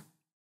 o'clock era.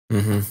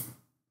 Mm-hmm.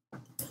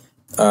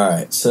 All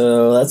right,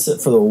 so that's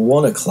it for the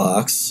 1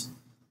 o'clocks.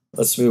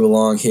 Let's move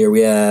along here.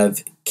 We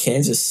have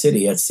Kansas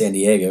City at San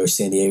Diego.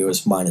 San Diego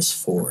is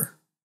 -4.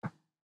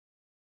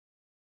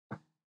 I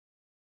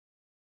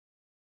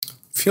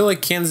feel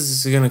like Kansas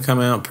is going to come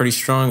out pretty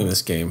strong in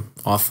this game.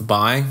 Off the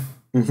bye.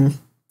 Mm-hmm.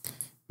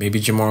 Maybe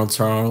Jamal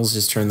Charles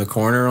just turned the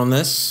corner on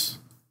this.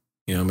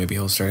 Maybe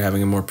he'll start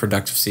having a more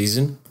productive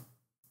season.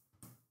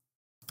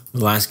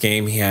 The last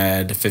game, he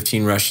had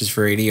 15 rushes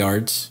for 80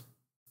 yards.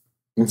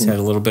 Mm-hmm. He's had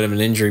a little bit of an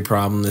injury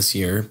problem this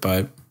year,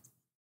 but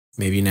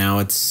maybe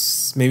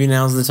now's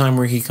the time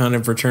where he kind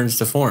of returns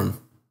to form.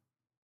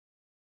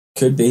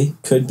 Could be.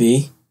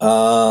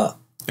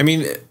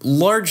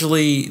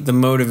 Largely the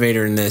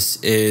motivator in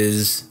this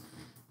is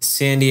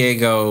San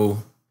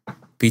Diego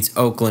beats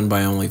Oakland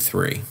by only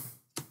 3.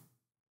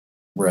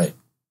 Right.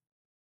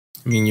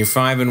 You're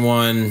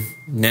 5-1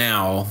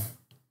 now,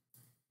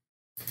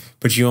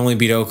 but you only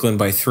beat Oakland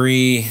by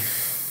 3.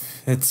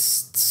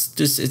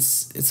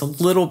 It's a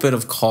little bit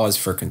of cause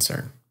for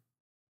concern.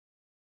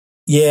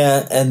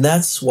 Yeah, and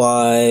that's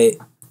why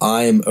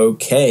I'm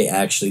okay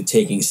actually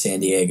taking San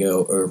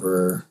Diego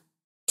over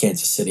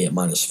Kansas City at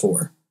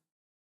 -4.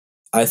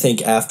 I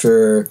think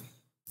after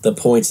the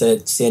points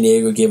that San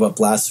Diego gave up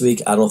last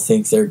week, I don't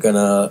think they're going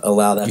to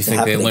allow that to happen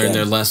again. You think they learned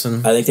their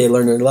lesson? I think they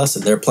learned their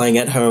lesson. They're playing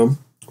at home,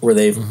 where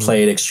they've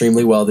played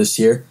extremely well this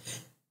year.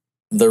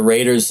 The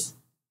Raiders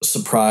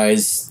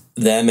surprised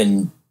them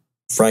and,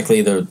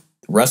 frankly, the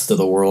rest of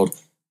the world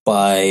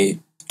by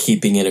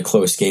keeping it a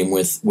close game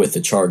with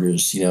the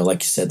Chargers.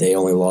 Like you said, they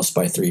only lost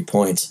by 3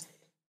 points.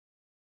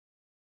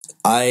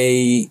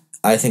 I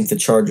think the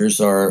Chargers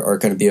are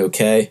going to be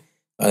okay.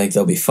 I think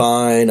they'll be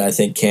fine. I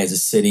think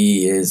Kansas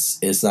City is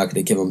not going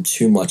to give them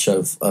too much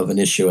of an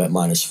issue at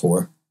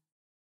 -4.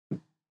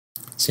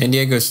 San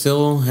Diego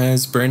still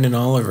has Brandon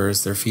Oliver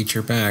as their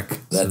feature back.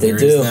 That they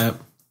do.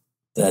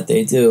 That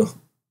they do.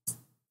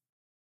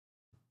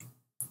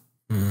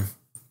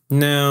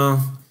 No.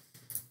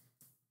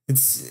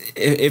 It's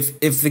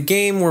if the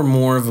game were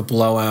more of a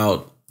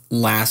blowout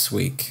last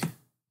week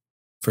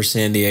for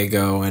San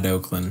Diego at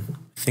Oakland,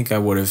 I think I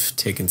would have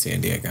taken San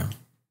Diego.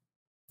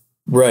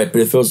 Right,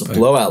 but if it was a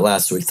blowout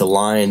last week, the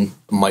line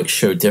might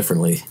show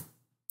differently.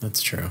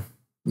 That's true.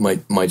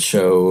 Might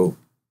show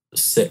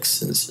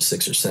 6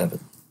 or 7.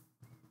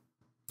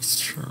 It's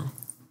true.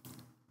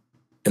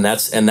 And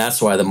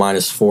that's why the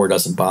 -4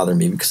 doesn't bother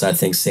me, because I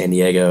think San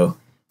Diego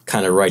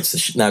kind of writes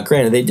the now.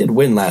 Granted, they did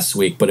win last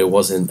week, but it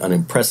wasn't an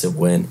impressive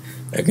win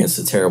against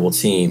a terrible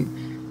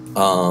team.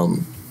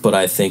 But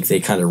I think they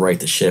kind of right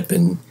the ship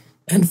and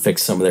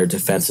fix some of their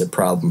defensive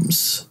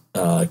problems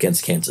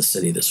against Kansas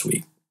City this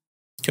week.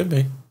 Could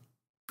be.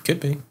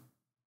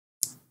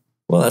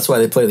 Well, that's why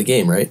they play the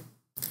game, right?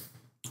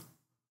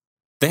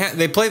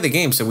 They play the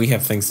game, so we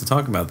have things to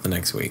talk about the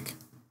next week.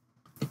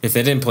 If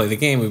they didn't play the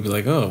game, we'd be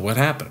like, "Oh, what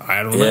happened?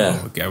 I don't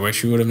know. I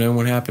wish we would have known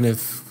what happened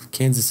if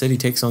Kansas City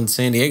takes on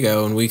San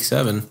Diego in Week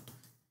 7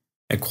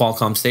 at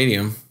Qualcomm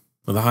Stadium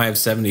with a high of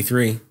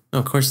 73." Oh,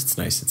 of course, it's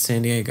nice. It's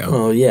San Diego.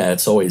 Oh yeah,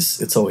 it's always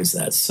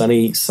that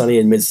sunny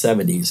in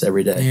mid-70s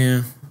every day.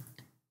 Yeah,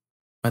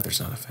 weather's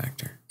not a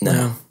factor.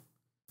 No,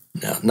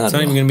 it's not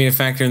even going to be a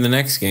factor in the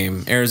next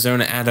game.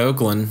 Arizona at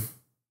Oakland.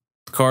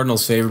 The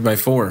Cardinals favored by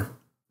 4.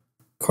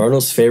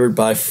 Cardinals favored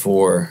by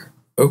 4.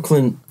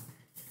 Oakland.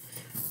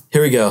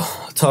 Here we go.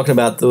 Talking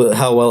about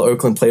how well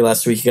Oakland played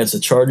last week against the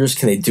Chargers.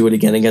 Can they do it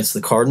again against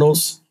the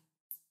Cardinals?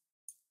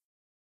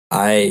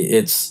 I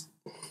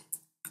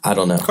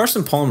don't know.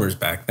 Carson Palmer's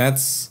back.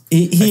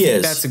 He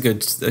is.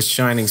 That's a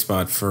shining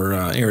spot for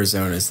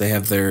Arizona. They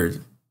have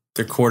their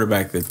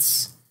quarterback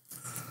that's,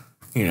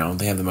 they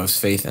have the most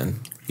faith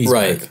in. He's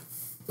back.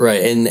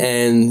 Right.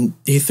 And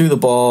he threw the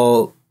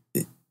ball.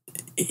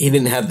 He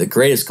didn't have the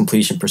greatest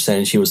completion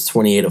percentage. He was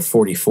 28 of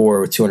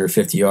 44 with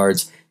 250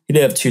 yards. He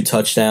did have 2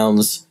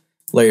 touchdowns.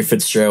 Larry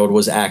Fitzgerald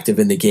was active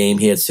in the game.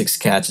 He had 6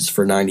 catches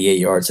for 98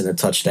 yards and a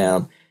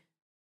touchdown.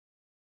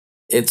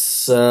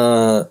 It's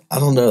I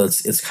don't know.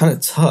 It's kind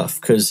of tough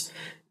because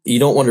you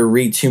don't want to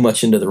read too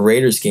much into the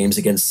Raiders game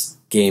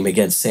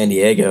against San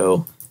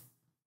Diego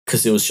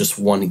because it was just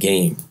one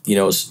game.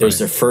 It was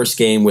their first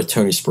game with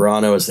Tony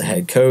Sparano as the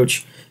head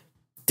coach.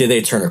 Did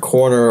they turn a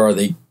corner? Are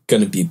they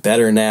going to be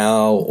better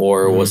now,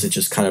 or was it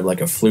just kind of like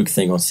a fluke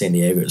thing on San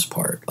Diego's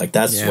part? Like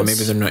that's maybe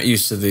they're not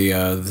used to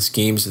the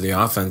schemes of the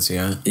offense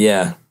yet.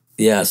 Yeah.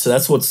 So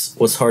that's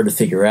what's hard to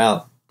figure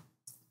out.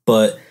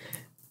 But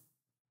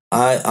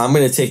I'm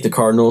going to take the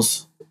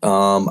Cardinals.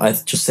 I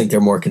just think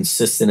they're more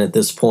consistent at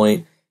this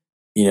point.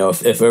 You know,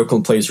 if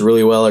Oakland plays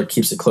really well or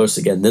keeps it close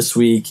again this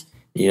week,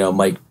 you know,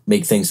 might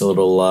make things a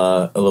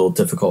little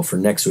difficult for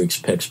next week's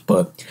picks.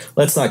 But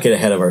let's not get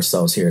ahead of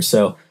ourselves here.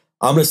 So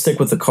I'm going to stick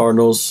with the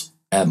Cardinals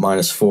at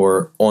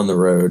 -4 on the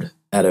road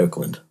at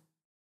Oakland.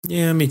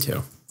 Yeah, me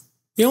too.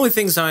 The only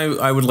things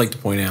I would like to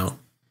point out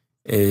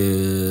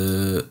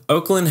is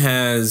Oakland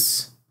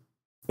has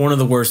one of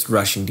the worst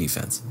rushing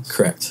defenses.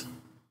 Correct.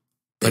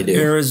 But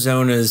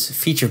Arizona's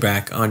feature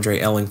back, Andre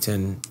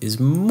Ellington, is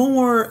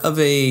more of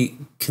a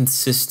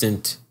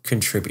consistent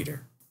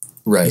contributor.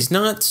 Right. He's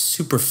not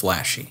super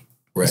flashy.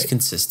 Right. He's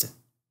consistent.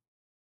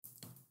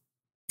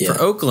 Yeah.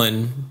 For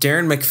Oakland,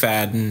 Darren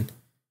McFadden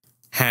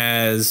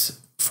has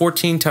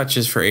 14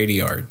 touches for 80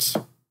 yards.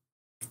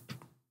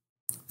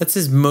 That's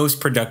his most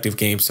productive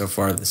game so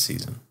far this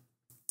season.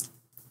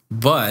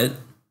 But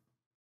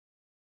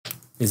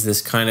is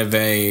this kind of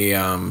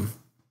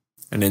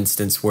an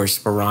instance where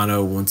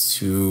Sperano wants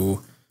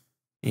to,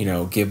 you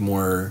know, give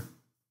more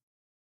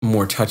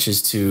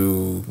touches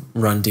to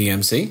run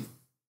DMC?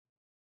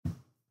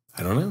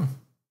 I don't know.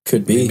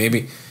 Could be.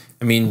 Maybe.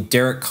 I mean,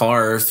 Derek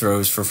Carr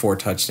throws for 4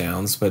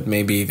 touchdowns, but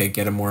maybe they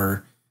get a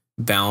more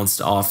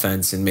balanced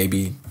offense and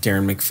maybe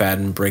Darren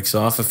McFadden breaks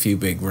off a few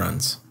big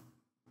runs.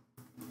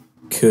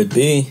 Could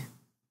be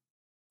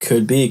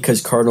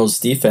because Cardinals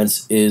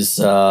defense is,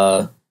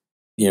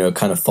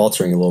 kind of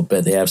faltering a little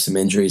bit. They have some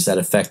injuries that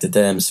affected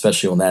them,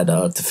 especially on that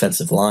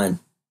defensive line.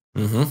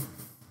 Mm-hmm.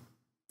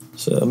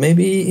 So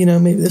maybe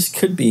this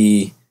could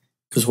be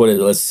because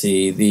let's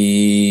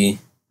see.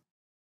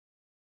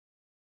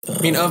 I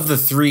mean, of the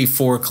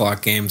 3-4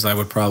 o'clock games, I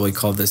would probably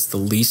call this the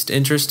least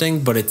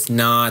interesting, but it's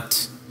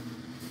not,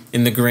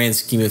 in the grand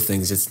scheme of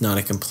things, it's not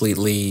a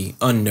completely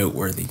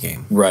unnoteworthy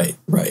game. Right.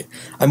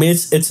 I mean,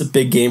 it's a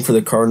big game for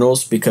the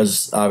Cardinals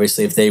because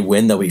obviously if they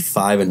win, they'll be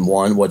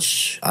 5-1,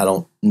 which I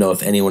don't know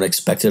if anyone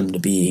expected them to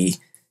be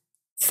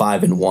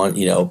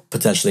 5-1,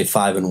 potentially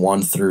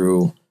 5-1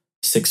 through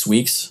 6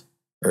 weeks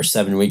or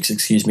 7 weeks,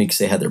 excuse me, because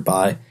they had their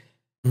bye.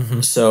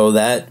 Mm-hmm. So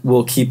that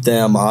will keep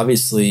them,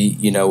 obviously,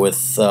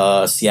 with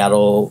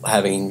Seattle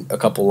having a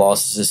couple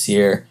losses this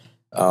year,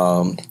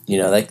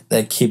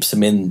 that keeps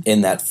them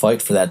in that fight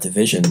for that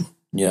division,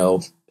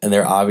 and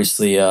they're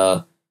obviously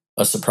a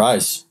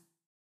surprise.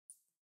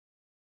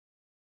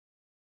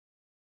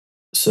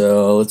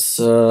 So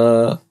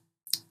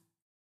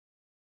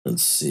let's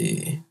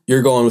see.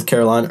 You're going with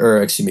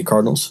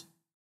Cardinals?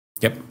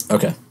 Yep.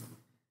 Okay.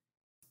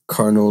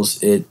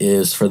 Cardinals it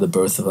is for the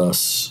both of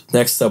us.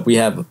 Next up, we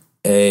have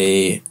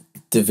a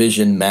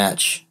division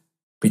match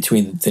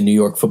between the New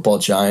York Football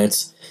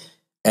Giants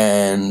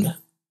and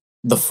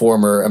the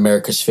former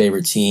America's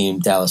favorite team,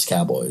 Dallas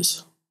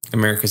Cowboys.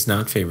 America's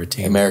not favorite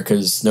team.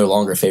 America's no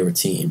longer favorite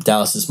team.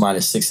 Dallas is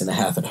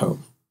 -6.5 at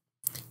home.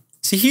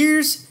 See,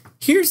 here's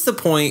the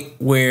point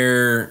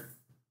where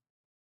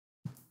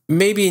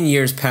maybe in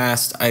years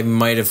past I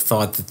might have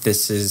thought that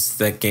this is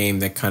that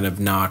game that kind of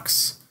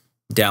knocks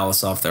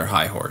Dallas off their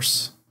high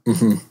horse.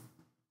 Mm-hmm.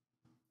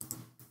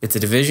 It's a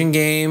division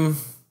game.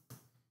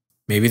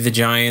 Maybe the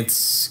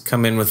Giants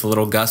come in with a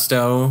little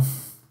gusto.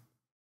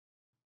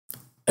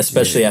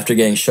 Especially after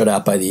getting shut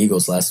out by the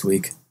Eagles last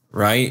week.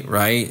 Right.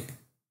 I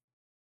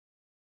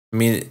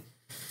mean,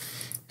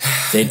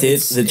 they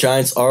did. The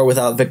Giants are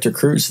without Victor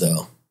Cruz,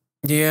 though.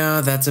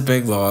 Yeah, that's a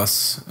big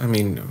loss. I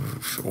mean,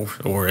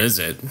 or is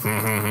it?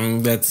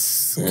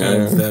 That's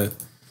kind of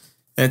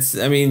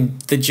I mean,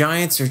 the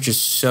Giants are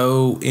just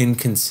so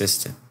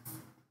inconsistent.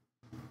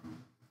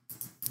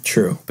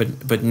 True.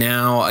 But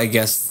now I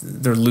guess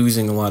they're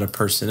losing a lot of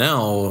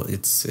personnel.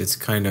 It's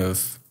kind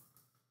of,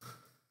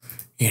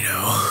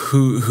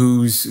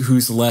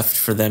 who's left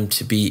for them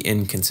to be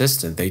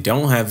inconsistent. They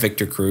don't have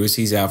Victor Cruz.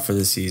 He's out for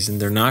the season.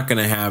 They're not going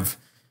to have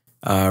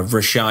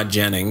Rashad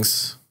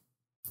Jennings.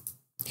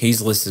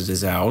 He's listed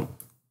as out.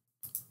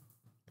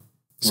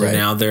 So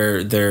now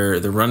their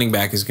running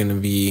back is going to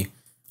be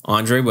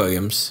Andre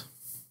Williams,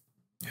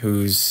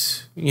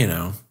 who's,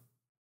 kind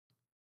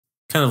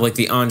of like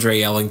the Andre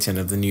Ellington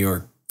of the New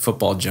York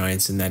Football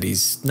Giants in that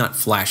he's not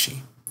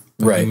flashy.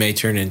 But he may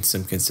turn in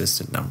some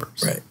consistent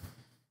numbers. Right.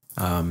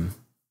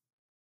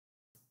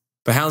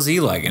 But how's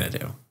Eli going to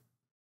do?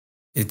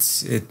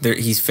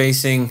 He's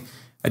facing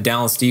a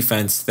Dallas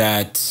defense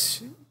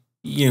that,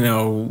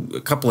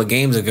 a couple of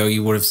games ago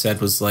you would have said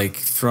was like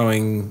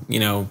throwing,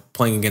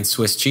 playing against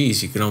Swiss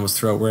cheese. You could almost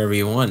throw it wherever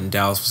you want, and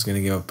Dallas was going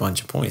to give up a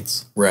bunch of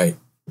points. Right.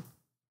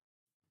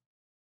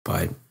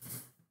 But,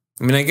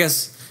 I mean, I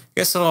guess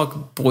it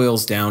all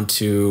boils down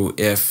to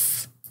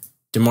if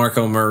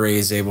DeMarco Murray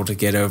is able to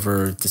get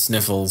over the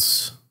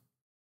sniffles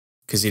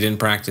because he didn't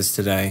practice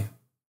today.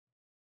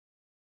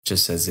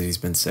 Just says that he's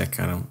been sick.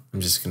 I'm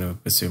just going to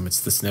assume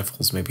it's the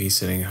sniffles. Maybe he's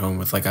sitting at home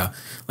with like a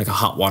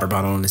hot water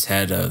bottle on his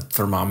head, a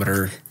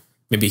thermometer,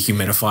 Maybe a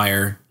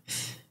humidifier,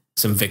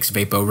 some Vicks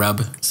Vapo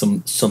Rub,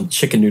 some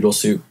chicken noodle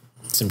soup.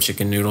 some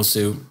chicken noodle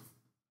soup.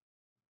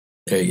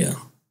 There you go.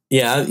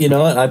 Yeah, you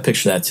know what? I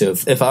picture that too.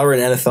 If I were an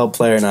NFL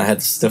player and I had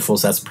the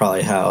sniffles, that's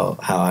probably how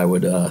I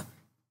would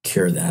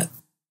cure that.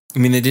 I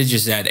mean, they did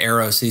just add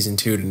Arrow season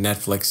 2 to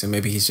Netflix, so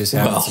maybe he's just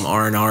having some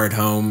R&R at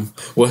home.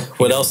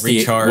 What else do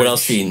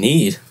you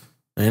need?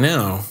 I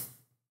know.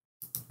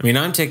 I mean,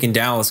 I'm taking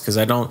Dallas because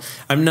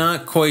I'm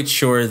not quite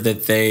sure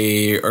that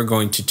they are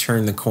going to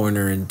turn the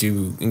corner and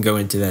go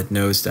into that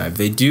nosedive.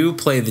 They do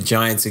play the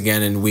Giants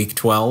again in week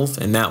 12,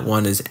 and that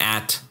one is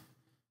at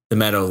the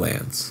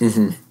Meadowlands,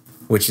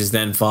 which is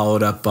then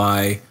followed up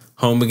by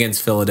home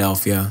against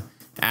Philadelphia,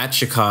 at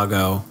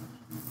Chicago,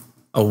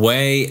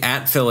 away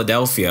at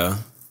Philadelphia,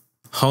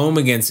 home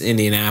against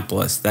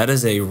Indianapolis. That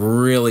is a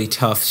really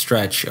tough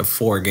stretch of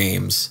 4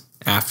 games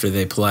after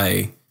they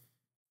play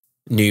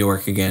New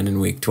York again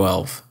in week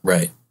 12.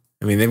 Right.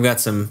 I mean, they've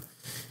got some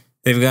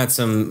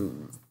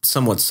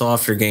somewhat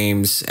softer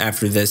games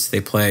after this.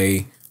 They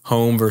play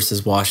home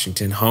versus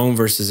Washington, home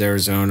versus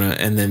Arizona,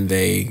 and then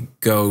they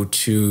go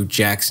to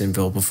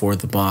Jacksonville before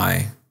the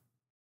bye.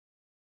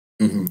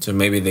 So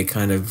maybe they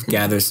kind of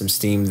gather some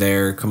steam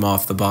there, come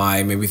off the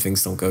bye. Maybe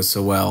things don't go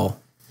so well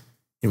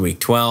in week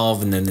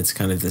 12, and then it's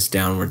kind of this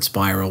downward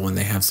spiral when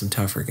they have some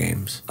tougher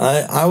games.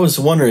 I was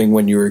wondering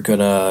when you were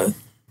gonna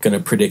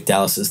predict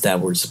Dallas's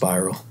downward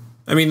spiral.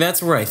 I mean,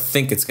 that's where I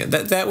think it's going.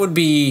 That would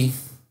be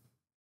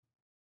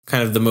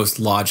kind of the most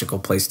logical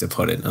place to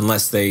put it,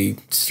 unless they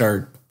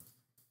start,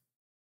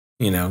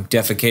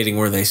 defecating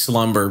where they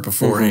slumber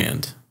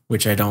beforehand,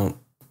 which I don't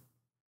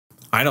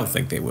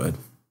think they would.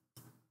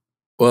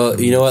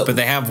 Well, you know what? But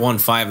they have won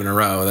 5 in a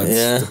row.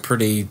 That's a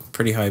pretty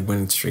high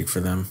winning streak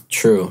for them.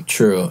 True.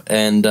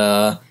 And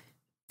I'm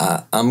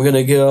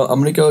gonna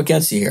go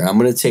against you here. I'm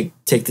gonna take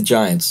the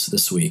Giants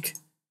this week.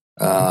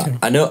 Okay.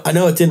 I know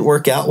it didn't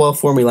work out well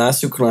for me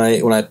last week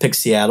when I picked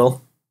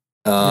Seattle.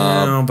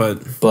 No,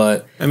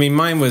 but I mean,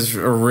 mine was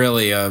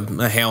really a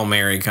Hail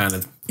Mary kind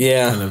of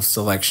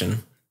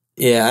selection.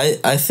 Yeah,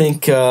 I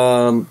think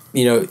they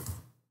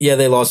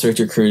lost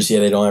Victor Cruz. Yeah,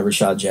 they don't have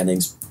Rashad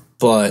Jennings,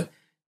 but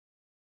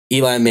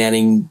Eli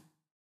Manning,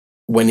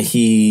 when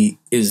he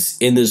is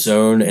in the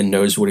zone and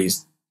knows what he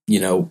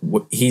knows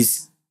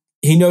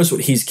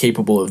what he's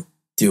capable of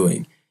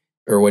doing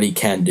or what he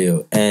can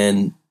do.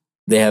 And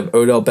they have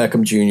Odell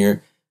Beckham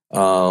Jr.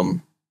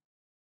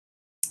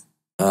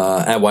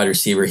 At wide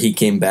receiver. He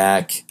came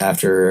back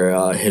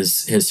after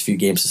his few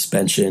game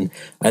suspension.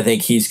 I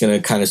think he's going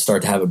to kind of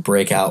start to have a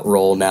breakout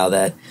role now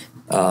that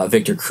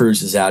Victor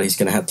Cruz is out. He's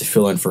going to have to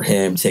fill in for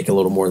him, take a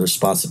little more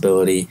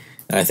responsibility.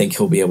 And I think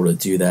he'll be able to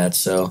do that.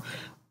 So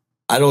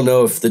I don't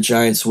know if the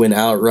Giants win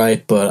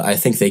outright, but I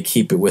think they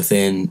keep it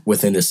within the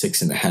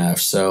 6.5.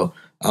 So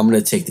I'm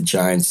going to take the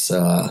Giants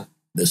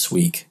this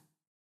week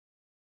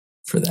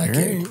for that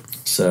game.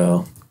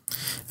 So,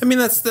 I mean,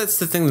 that's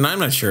the thing that I'm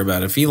not sure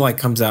about. If Eli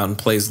comes out and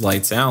plays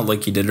lights out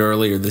like he did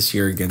earlier this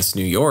year against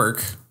New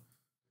York,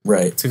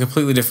 right, it's a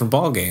completely different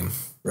ball game.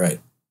 Right.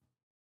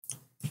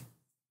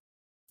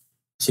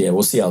 So yeah,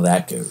 we'll see how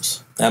that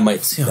goes. That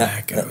might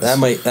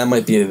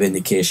be a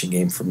vindication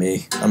game for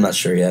me. I'm not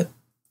sure yet.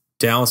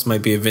 Dallas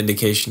might be a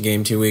vindication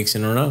game 2 weeks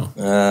in a row.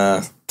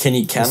 Can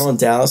you count on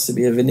Dallas to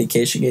be a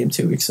vindication game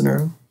 2 weeks in a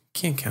row?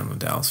 Can't count on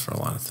Dallas for a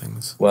lot of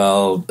things.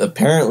 Well,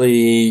 apparently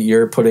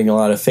you're putting a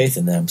lot of faith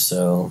in them.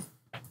 So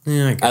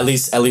yeah, at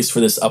least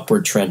for this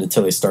upward trend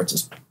until they start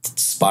to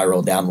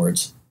spiral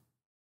downwards.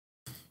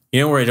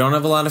 You know where I don't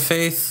have a lot of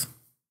faith?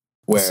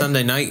 Where? The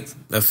Sunday night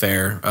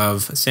affair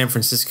of San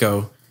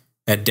Francisco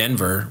at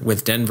Denver,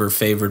 with Denver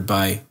favored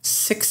by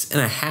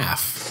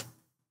 6.5.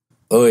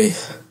 Oy.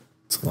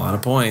 It's a lot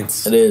of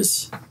points. It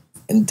is.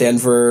 And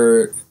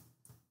Denver,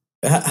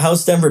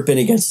 how's Denver been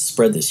against the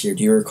spread this year?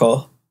 Do you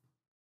recall?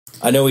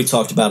 I know we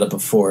talked about it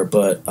before,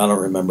 but I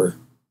don't remember.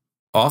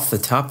 Off the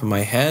top of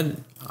my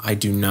head, I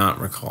do not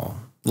recall.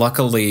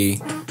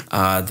 Luckily,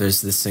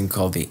 there's this thing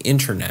called the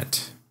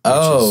internet. Which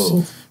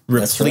is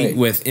replete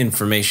with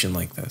information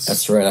like this.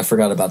 That's right. I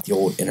forgot about the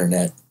old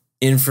internet.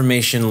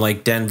 Information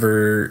like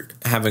Denver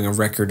having a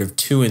record of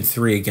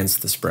 2-3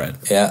 against the spread.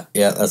 Yeah,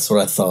 that's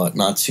what I thought.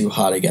 Not too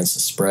hot against the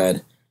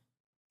spread,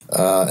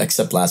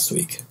 except last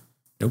week.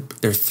 Nope.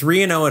 They're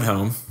 3-0 at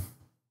home.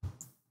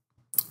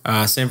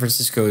 San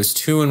Francisco is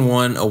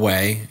 2-1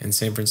 away, and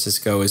San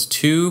Francisco is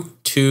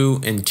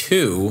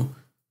 2-2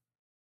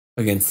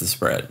 against the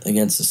spread.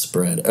 Against the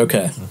spread.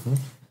 Okay.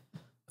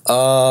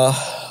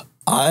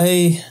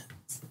 I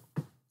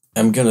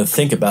am gonna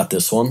think about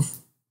this one.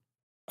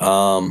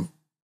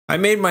 I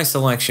made my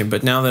selection,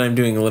 but now that I'm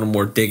doing a little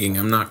more digging,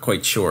 I'm not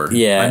quite sure.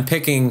 Yeah. I'm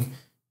picking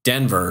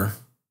Denver.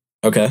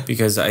 Okay.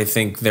 Because I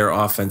think their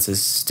offense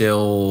is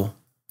still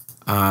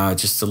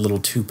just a little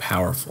too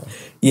powerful.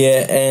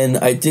 Yeah, and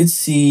I did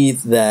see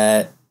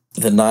that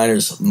the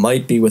Niners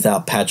might be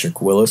without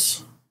Patrick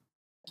Willis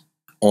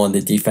on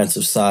the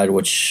defensive side,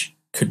 which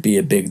could be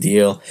a big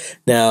deal.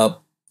 Now,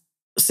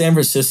 San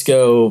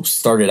Francisco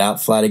started out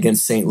flat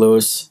against St.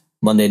 Louis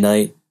Monday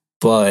night,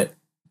 but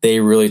they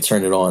really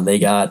turned it on. They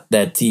got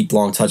that deep,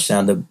 long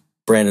touchdown to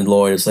Brandon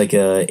Lloyd. It's like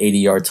a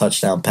 80-yard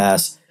touchdown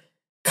pass.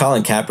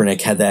 Colin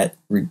Kaepernick had that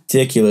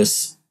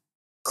ridiculous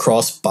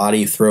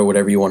cross-body throw,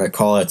 whatever you want to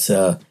call it,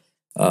 to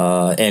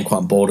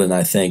Anquan Bolden,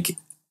 I think,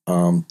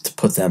 to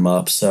put them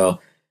up. So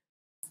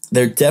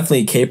they're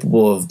definitely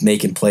capable of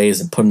making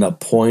plays and putting up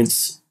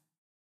points.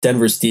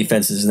 Denver's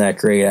defense isn't that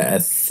great. I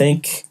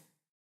think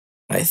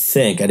I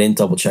didn't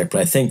double check,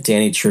 but I think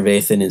Danny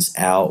Trevathan is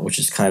out, which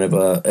is kind of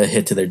a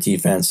hit to their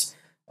defense.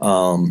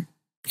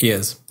 He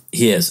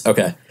is.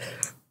 Okay.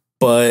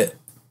 But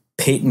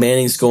Peyton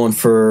Manning's going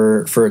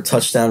for a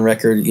touchdown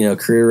record,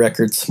 career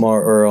record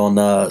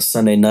on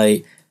Sunday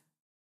night.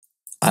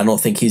 I don't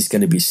think he's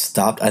going to be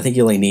stopped. I think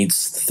he only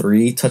needs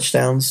 3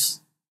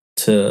 touchdowns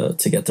to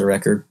get the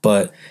record,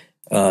 but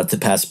to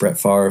pass Brett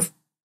Favre.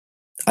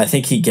 I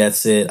think he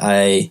gets it.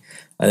 I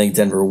think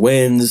Denver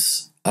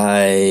wins.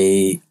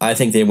 I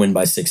think they win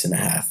by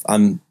 6.5.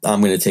 I'm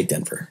going to take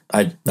Denver.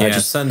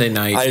 Sunday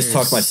night. I just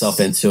talked myself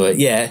into it.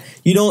 Yeah,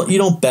 you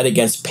don't bet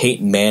against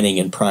Peyton Manning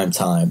in prime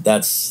time.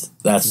 That's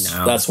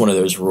one of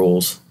those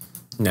rules.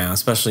 No,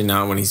 especially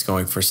not when he's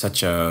going for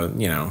such a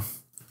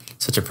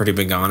pretty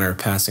big honor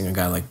passing a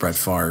guy like Brett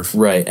Favre.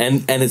 Right,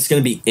 and it's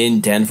going to be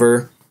in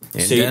Denver.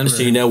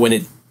 So when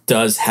it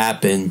does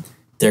happen,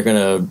 they're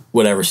going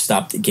to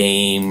stop the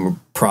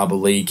game,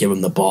 probably give him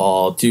the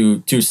ball,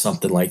 do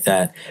something like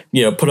that.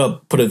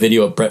 Put a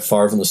video of Brett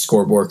Favre on the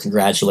scoreboard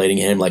congratulating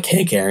him like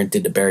Hank Aaron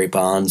did to Barry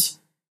Bonds.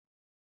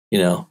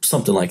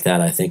 Something like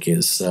that I think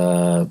is... you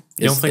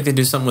don't think they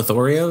do something with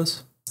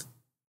Oreos?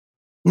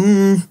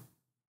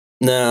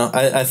 No,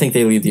 I think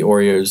they leave the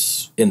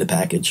Oreos in the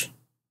package.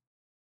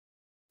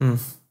 Well,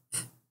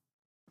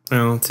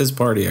 it's his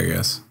party, I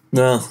guess.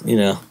 No,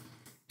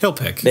 he'll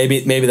pick.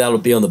 Maybe that'll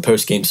be on the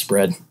post-game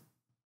spread.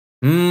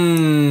 I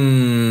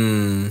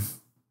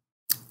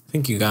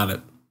think you got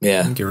it. Yeah.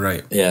 I think you're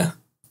right. Yeah.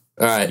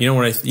 All right. You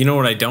know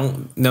what I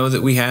don't know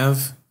that we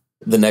have?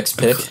 The next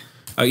pick?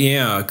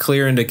 A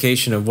clear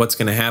indication of what's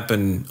going to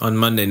happen on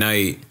Monday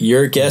night.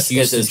 Your guess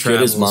is as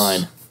good as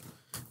mine.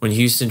 When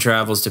Houston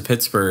travels to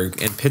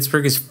Pittsburgh, and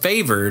Pittsburgh is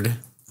favored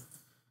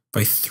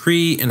by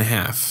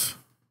 3.5.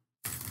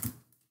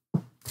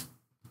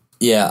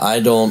 Yeah,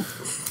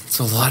 it's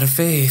a lot of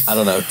faith. I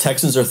don't know.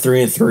 Texans are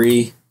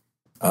 3-3.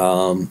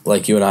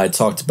 Like you and I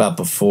talked about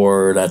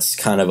before, that's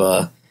kind of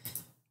a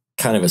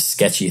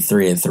sketchy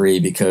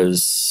 3-3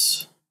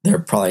 because they're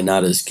probably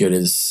not as good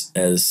as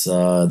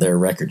their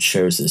record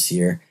shows this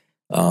year.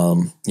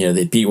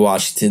 They beat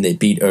Washington, they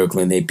beat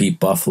Oakland, they beat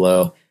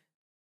Buffalo.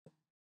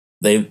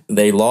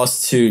 They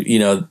lost to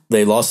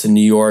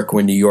New York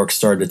when New York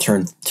started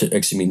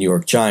to New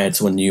York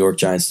Giants when New York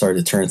Giants started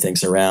to turn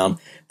things around.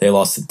 They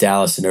lost to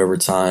Dallas in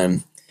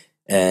overtime,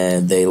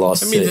 and they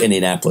lost to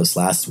Indianapolis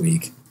last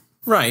week.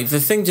 Right. The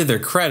thing to their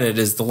credit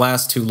is the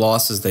last 2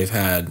 losses they've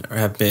had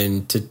have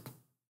been to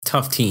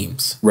tough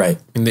teams. Right.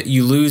 And that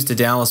you lose to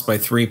Dallas by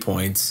 3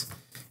 points,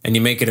 and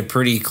you make it a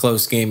pretty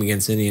close game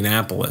against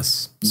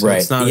Indianapolis. So right.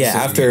 It's not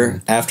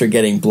after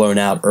getting blown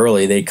out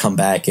early, they come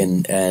back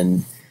and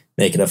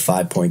make it a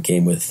 5-point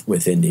game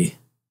with Indy.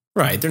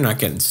 Right. They're not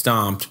getting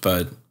stomped,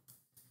 but...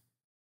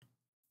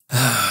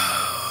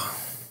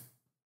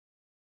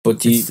 But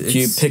do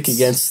you pick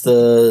against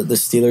the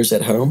Steelers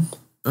at home?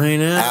 I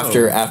know.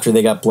 After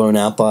they got blown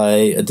out by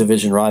a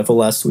division rival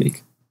last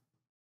week?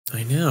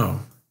 I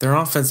know. Their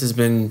offense has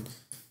been...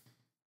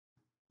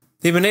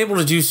 They've been able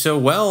to do so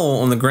well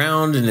on the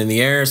ground and in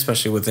the air,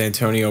 especially with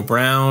Antonio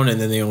Brown, and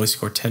then they only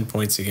scored 10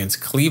 points against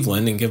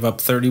Cleveland and give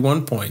up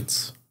 31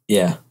 points.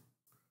 Yeah.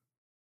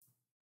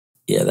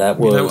 Yeah, that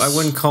was... I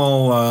wouldn't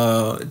call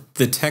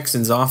the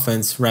Texans'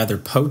 offense rather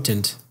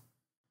potent.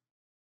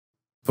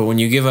 But when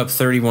you give up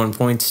 31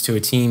 points to a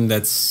team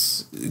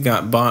that's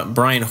got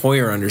Brian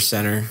Hoyer under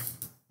center,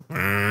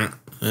 I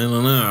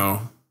don't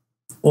know.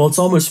 Well, it's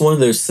almost one of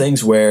those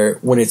things where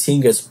when a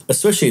team gets,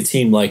 especially a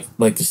team like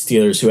the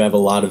Steelers who have a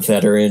lot of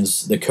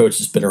veterans, the coach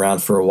has been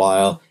around for a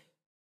while,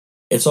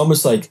 it's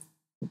almost like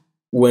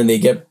when they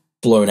get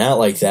blown out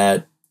like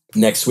that,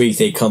 next week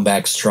they come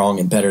back strong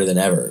and better than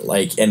ever.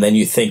 And then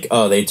you think,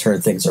 oh, they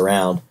turned things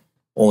around,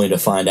 only to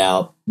find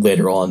out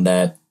later on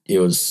that it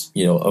was,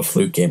 a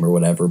fluke game or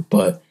whatever.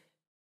 But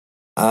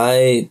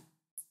I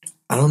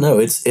don't know.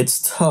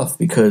 It's tough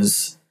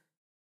because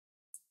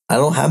I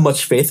don't have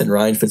much faith in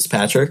Ryan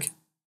Fitzpatrick.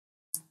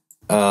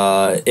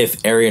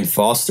 If Arian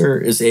Foster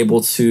is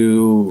able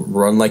to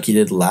run like he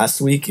did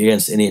last week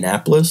against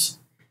Indianapolis,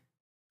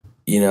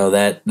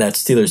 that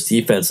Steelers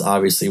defense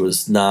obviously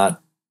was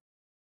not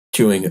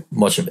doing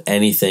much of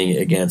anything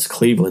against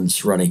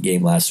Cleveland's running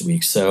game last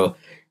week. So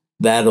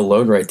that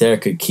alone right there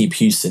could keep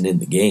Houston in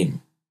the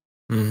game.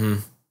 Mm-hmm.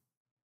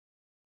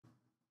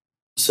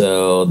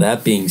 So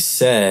that being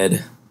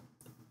said,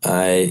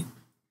 I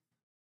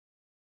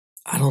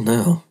don't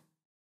know.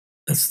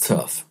 That's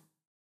tough.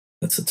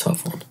 That's a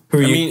tough one.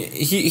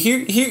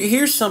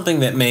 Here's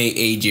something that may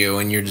aid you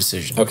in your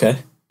decision. Okay.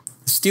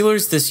 The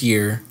Steelers this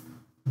year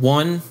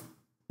won,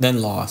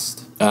 then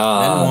lost. Then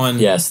won.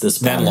 Yes,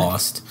 then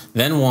lost.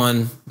 Then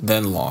won,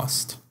 then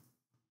lost.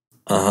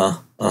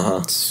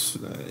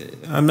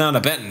 I'm not a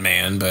betting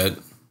man, but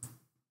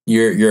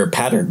you're a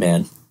pattern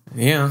man.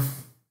 Yeah.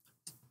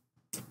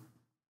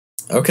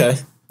 Okay.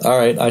 All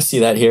right. I see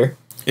that here.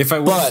 If I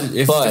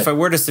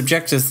were to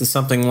subject this to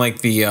something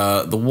like the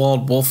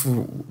Wald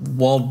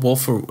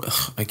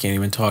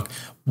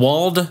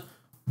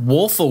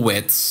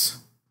Wolfowitz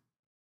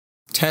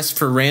test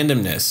for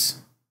randomness,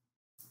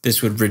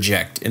 this would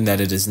reject in that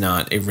it is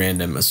not a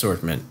random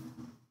assortment.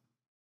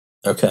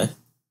 Okay.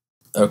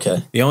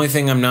 The only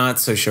thing I'm not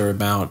so sure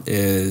about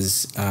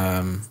is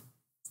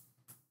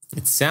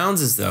it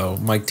sounds as though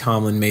Mike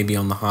Tomlin may be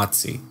on the hot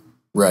seat.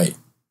 Right.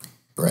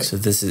 So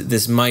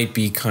this might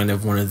be kind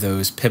of one of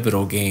those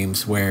pivotal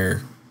games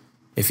where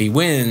if he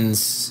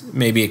wins,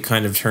 maybe it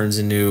kind of turns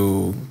a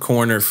new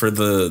corner for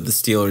the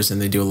Steelers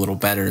and they do a little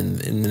better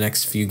in the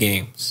next few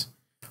games.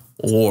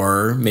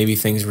 Or maybe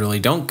things really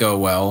don't go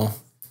well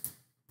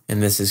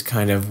and this is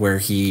kind of where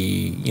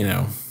he,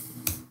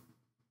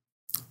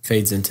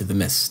 fades into the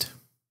mist.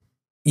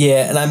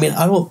 Yeah, and I mean,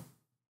 I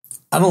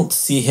don't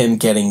see him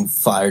getting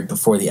fired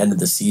before the end of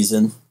the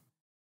season.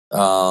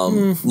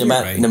 No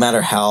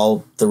matter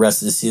how the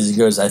rest of the season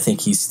goes, I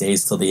think he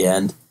stays till the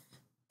end.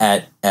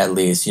 At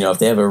least, if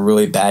they have a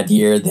really bad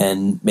year,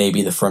 then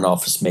maybe the front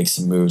office makes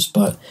some moves.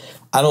 But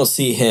I don't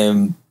see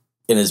him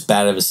in as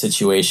bad of a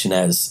situation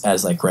as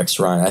like Rex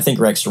Ryan. I think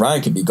Rex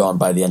Ryan could be gone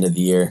by the end of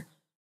the year,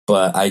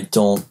 but I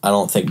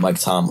don't think Mike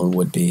Tomlin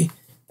would be.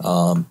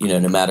 No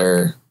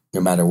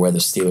matter where the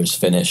Steelers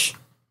finish.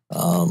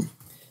 And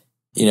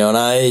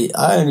I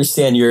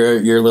understand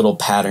your little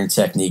pattern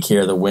technique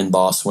here, the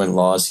win-loss,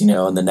 win-loss,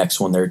 and the next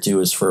one they're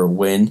due is for a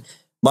win.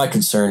 My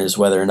concern is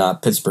whether or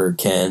not Pittsburgh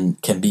can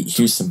beat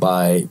Houston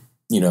by,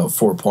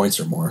 4 points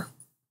or more.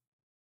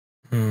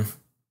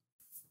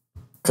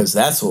 Because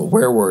that's what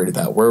we're worried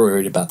about. We're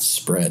worried about the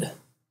spread.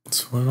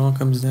 That's what it all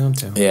comes down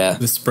to. Yeah.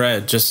 The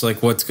spread, just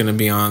like what's going to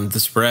be on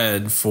the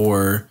spread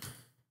for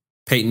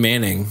Peyton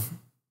Manning.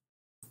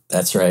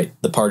 That's right.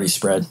 The party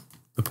spread.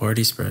 The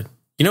party spread.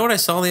 You know what I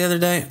saw the other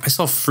day? I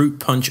saw Fruit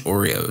Punch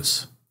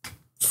Oreos.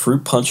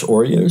 Fruit Punch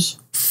Oreos?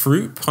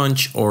 Fruit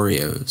Punch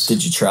Oreos.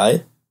 Did you try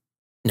it?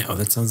 No,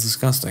 that sounds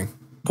disgusting.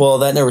 Well,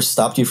 that never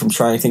stopped you from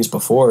trying things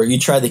before. You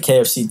tried the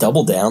KFC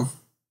Double Down.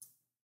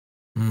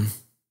 You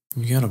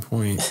got a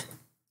point.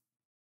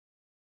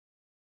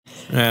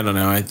 I don't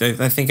know. I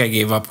think I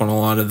gave up on a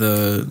lot of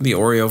the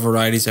Oreo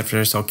varieties after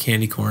I saw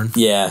candy corn.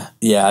 Yeah.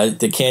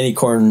 The candy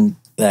corn,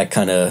 that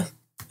kind of...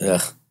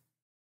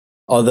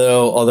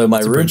 Although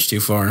my bridge too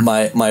far.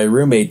 My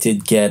roommate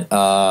did get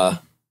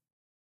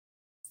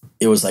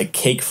it was like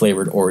cake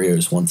flavored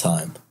Oreos one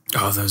time.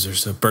 Oh, those are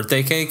so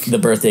birthday cake. The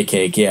birthday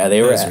cake, yeah,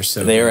 they were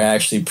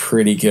actually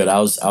pretty good. I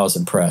was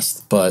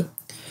impressed, but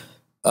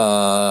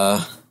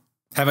have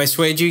I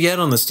swayed you yet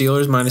on the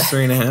Steelers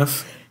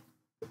 -3.5?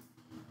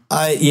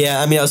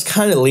 I was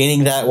kind of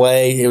leaning that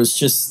way. It was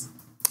just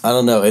I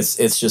don't know.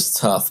 It's just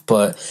tough,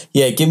 but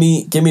yeah, give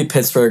me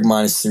Pittsburgh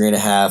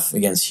 -3.5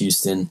 against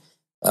Houston.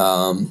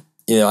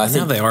 I think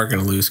now they are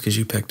going to lose because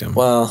you picked them.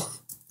 Well,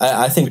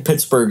 I think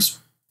Pittsburgh's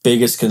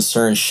biggest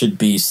concern should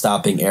be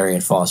stopping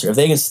Arian Foster. If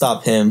they can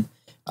stop him,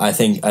 I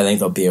think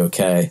they'll be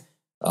okay.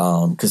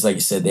 Because, like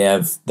you said, they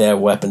have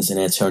weapons in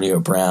Antonio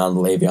Brown,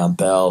 Le'Veon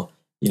Bell.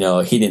 He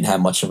didn't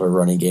have much of a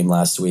running game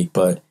last week,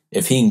 but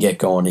if he can get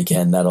going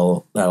again,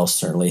 that'll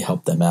certainly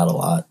help them out a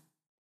lot.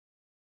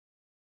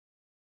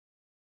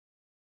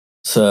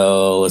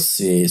 So let's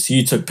see. So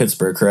you took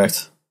Pittsburgh,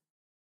 correct?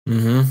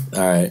 Mm-hmm.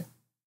 All right.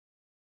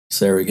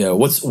 So there we go.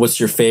 What's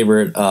your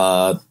favorite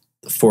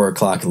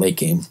 4:00 late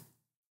game?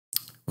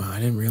 Wow, I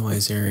didn't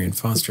realize Arian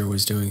Foster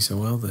was doing so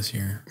well this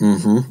year.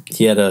 Mm-hmm.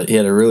 He had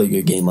a really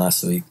good game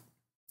last week.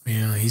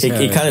 Yeah,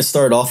 he kind of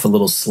started off a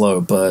little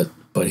slow, but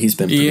he's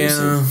been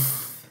producing. Yeah.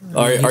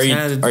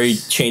 Are you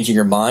changing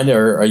your mind,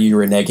 or are you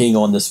reneging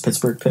on this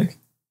Pittsburgh pick?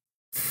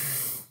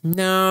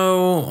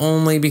 No,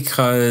 only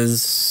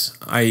because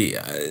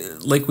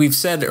like we've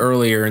said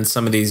earlier in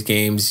some of these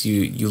games,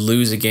 you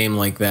lose a game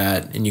like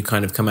that and you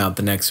kind of come out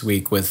the next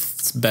week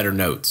with better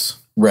notes.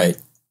 Right.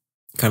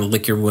 Kind of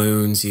lick your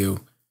wounds. You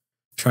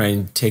try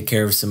and take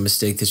care of some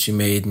mistake that you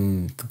made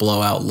in the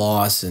blowout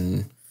loss,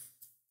 and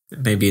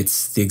maybe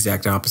it's the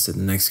exact opposite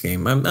in the next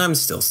game. I'm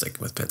still sticking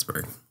with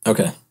Pittsburgh.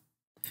 Okay.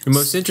 The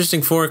most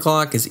interesting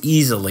 4:00 is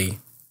easily,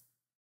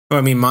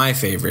 my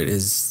favorite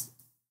is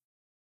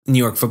New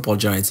York Football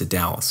Giants at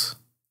Dallas.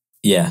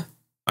 Yeah.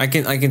 I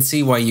can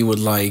see why you would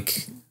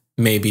like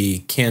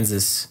maybe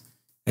Kansas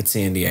at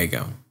San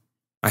Diego.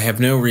 I have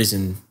no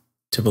reason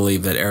to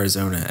believe that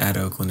Arizona at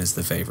Oakland is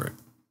the favorite.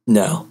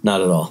 No,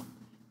 not at all.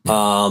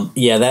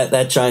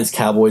 That Giants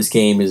Cowboys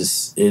game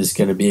is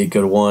going to be a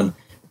good one.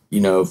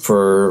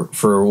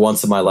 For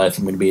once in my life,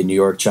 I'm going to be a New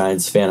York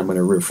Giants fan. I'm going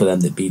to root for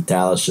them to beat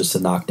Dallas just to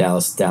knock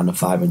Dallas down to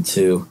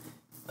 5-2.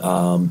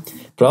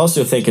 But I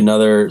also think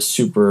another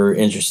super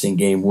interesting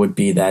game would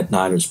be that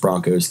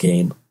Niners-Broncos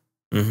game.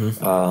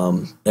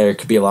 Mm-hmm. There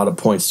could be a lot of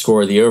points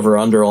scored. The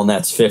over-under on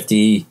that's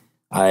 50.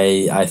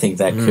 I think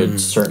that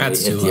could certainly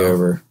hit the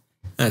over.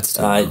 That's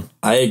too low.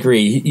 I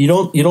agree. You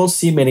don't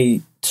see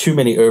many too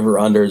many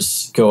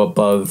over-unders go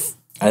above.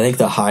 I think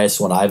the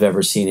highest one I've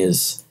ever seen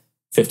is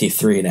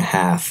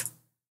 53.5.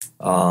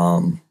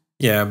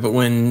 Yeah, but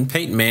when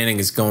Peyton Manning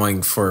is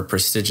going for a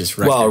prestigious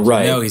record,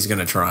 right. you know he's going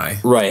to try.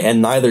 Right,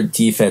 and neither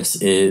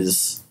defense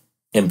is,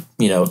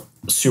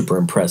 super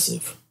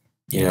impressive.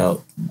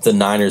 The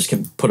Niners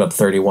can put up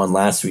 31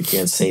 last week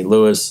against St.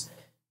 Louis.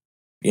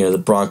 The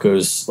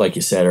Broncos, like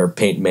you said, are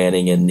Peyton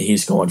Manning, and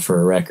he's going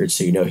for a record,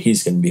 so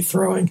he's going to be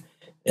throwing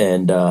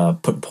and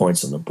putting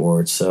points on the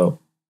board. So,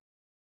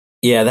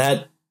 yeah,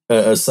 that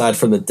aside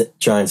from the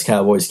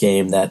Giants-Cowboys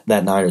game, that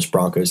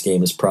Niners-Broncos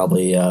game is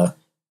probably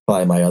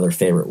my other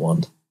favorite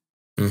one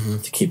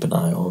to keep an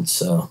eye on.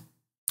 So,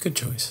 good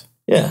choice.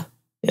 Yeah.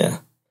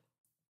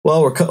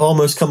 Well, we're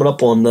almost coming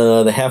up on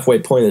the halfway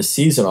point of the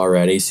season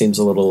already. Seems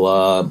a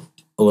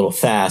little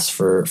fast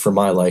for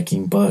my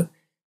liking, but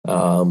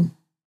some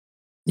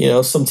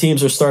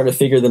teams are starting to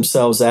figure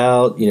themselves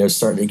out.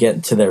 Starting to get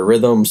into their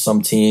rhythm.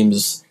 Some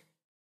teams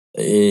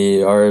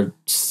are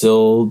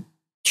still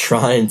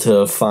trying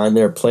to find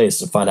their place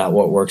and find out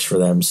what works for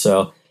them.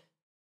 So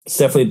it's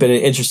definitely been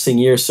an interesting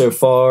year so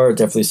far.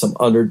 Definitely some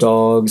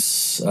underdogs.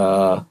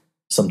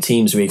 Some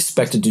teams we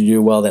expected to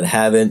do well that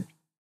haven't.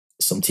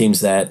 Some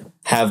teams that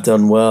have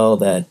done well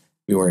that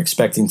we weren't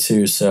expecting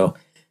to. So,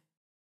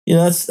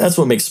 that's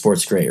what makes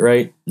sports great,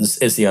 right?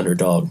 Is the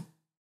underdog.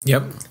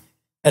 Yep.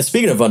 And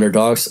speaking of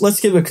underdogs, let's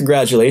give a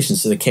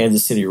congratulations to the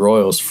Kansas City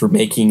Royals for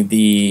making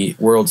the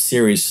World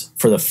Series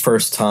for the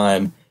first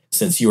time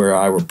since you or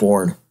I were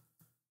born.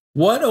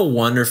 What a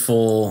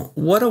wonderful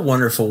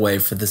way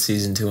for the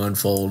season to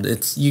unfold.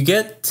 You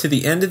get to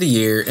the end of the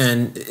year,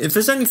 and if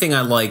there's anything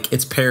I like,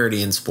 it's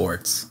parity in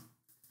sports.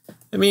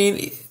 I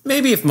mean,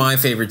 maybe if my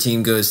favorite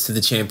team goes to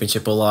the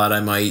championship a lot,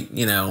 I might,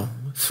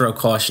 throw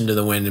caution to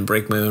the wind and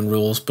break my own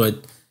rules.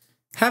 But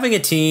having a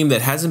team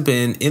that hasn't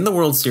been in the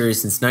World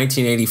Series since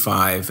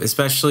 1985,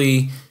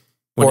 especially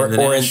when in the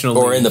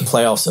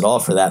playoffs at all,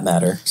 for that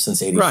matter,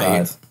 since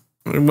 85.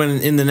 Right. When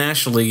in the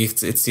National League,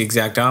 it's the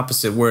exact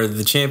opposite, where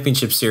the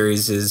championship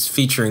series is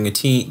featuring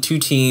two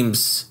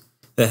teams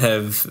that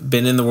have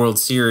been in the World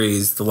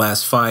Series the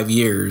last 5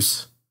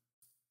 years.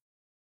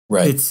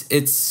 Right.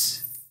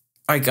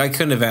 I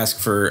couldn't have asked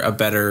for a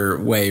better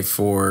way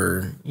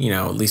for,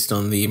 at least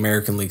on the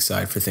American League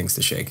side, for things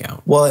to shake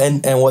out. Well,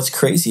 and what's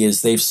crazy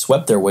is they've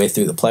swept their way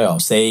through the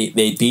playoffs. They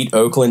beat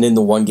Oakland in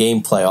the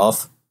one-game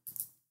playoff.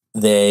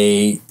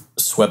 They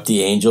swept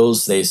the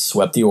Angels. They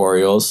swept the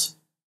Orioles.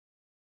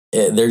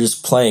 They're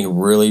just playing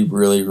really,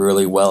 really,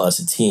 really well as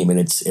a team, and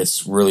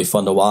it's really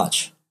fun to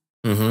watch.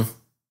 Mm-hmm.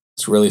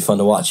 It's really fun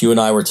to watch. You and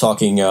I were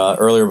talking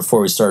earlier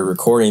before we started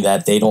recording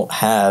that they don't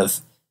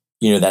have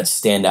that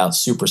standout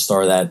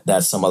superstar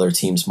that some other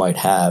teams might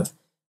have.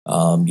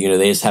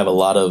 They just have a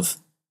lot of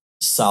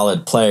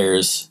solid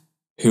players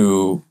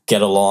who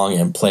get along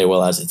and play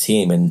well as a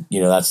team. And,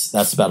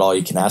 that's about all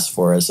you can ask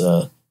for as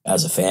a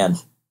fan.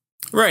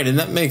 Right. And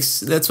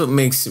that's what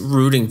makes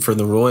rooting for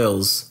the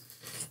Royals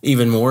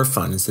even more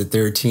fun, is that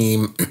they're a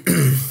team.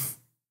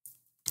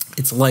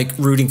 It's like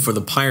rooting for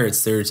the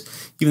Pirates.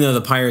 Even though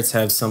the Pirates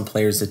have some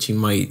players that you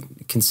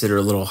might consider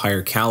a little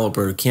higher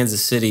caliber,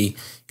 Kansas City,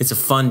 it's a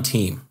fun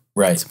team.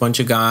 Right. It's a bunch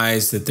of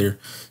guys that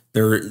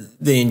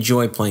they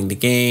enjoy playing the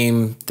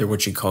game. They're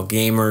what you call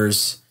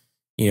gamers.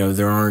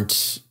 There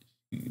aren't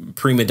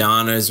prima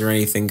donnas or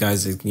anything,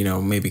 guys that,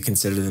 maybe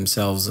consider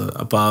themselves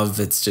above.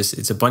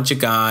 It's a bunch of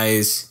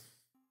guys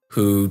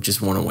who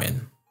just want to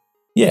win.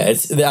 Yeah,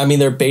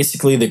 they're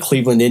basically the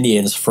Cleveland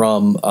Indians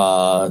from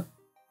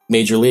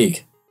Major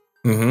League.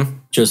 Mm-hmm.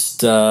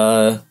 Just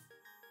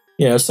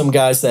some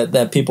guys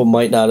that people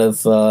might not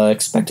have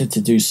expected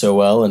to do so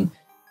well, and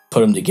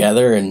put them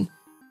together and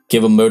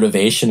give them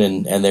motivation,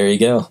 and there you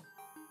go.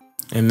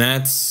 And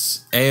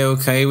that's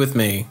A-okay with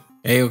me.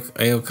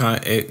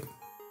 A-okay.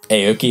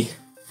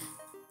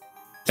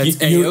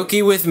 That's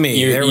A-okay with me.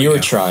 You were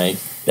trying.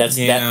 That's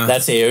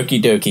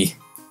A-okie dokie.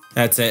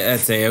 That's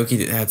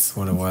A-okie. That's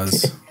what it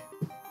was.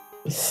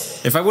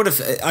 If I would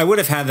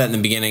have had that in the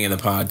beginning of the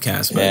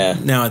podcast,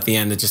 but now at the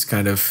end it just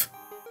kind of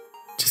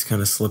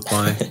slipped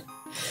by.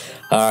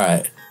 All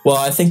right. Well,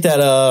 I think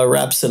that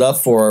wraps it up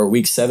for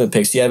Week 7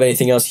 picks. Do you have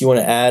anything else you want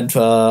to add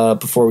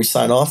before we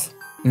sign off?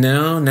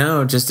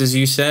 No. Just as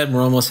you said,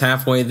 we're almost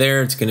halfway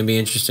there. It's going to be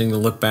interesting to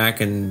look back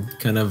and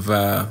kind of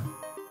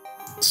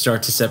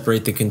start to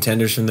separate the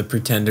contenders from the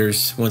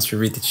pretenders once we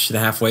reach the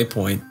halfway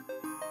point.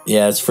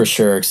 Yeah, it's for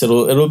sure.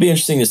 So it'll be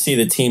interesting to see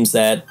the teams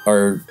that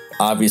are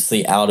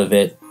obviously out of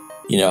it,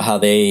 how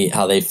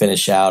they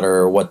finish out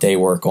or what they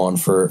work on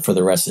for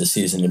the rest of the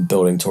season and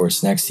building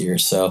towards next year.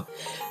 So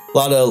a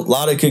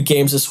lot of good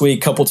games this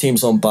week. Couple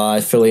teams on bye.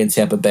 Philly and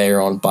Tampa Bay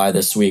are on bye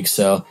this week.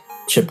 So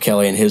Chip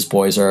Kelly and his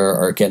boys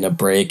are getting a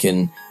break,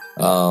 and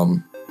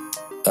Tampa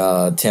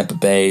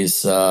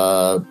Bay's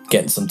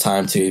getting some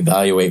time to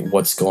evaluate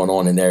what's going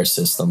on in their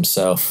system.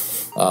 So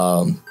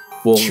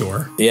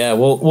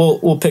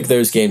we'll pick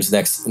those games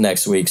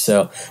next week.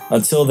 So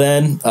until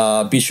then,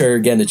 be sure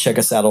again to check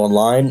us out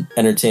online,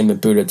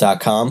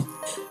 entertainmentbuddha.com.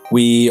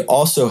 We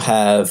also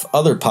have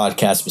other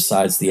podcasts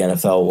besides the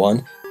NFL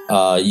one.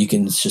 you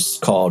can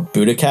just call it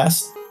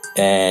Budacast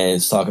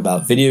and talk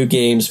about video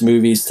games,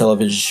 movies,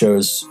 television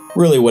shows,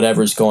 really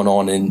whatever's going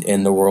on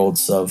in the world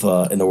of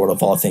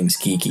all things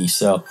geeky.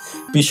 So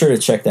be sure to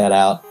check that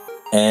out.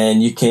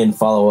 And you can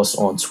follow us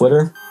on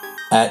Twitter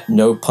at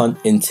No Punt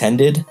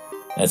Intended.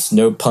 That's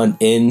No Punt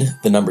in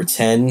the number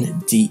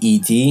 10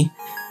 DED.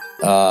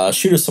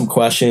 Shoot us some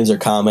questions or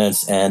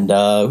comments, and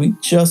we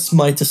just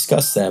might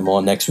discuss them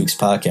on next week's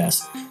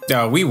podcast.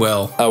 We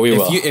will. Oh, we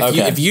will.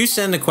 If you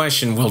send a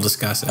question, we'll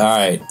discuss it. All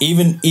right.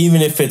 Even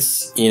if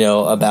it's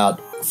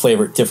about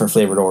different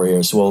flavored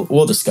Oreos,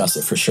 we'll discuss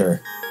it for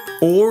sure.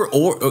 Or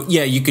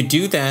yeah, you could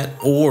do that,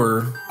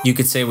 or you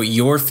could say what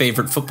your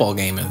favorite football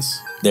game is.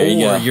 There you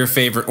go. Or your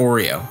favorite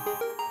Oreo.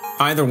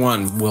 Either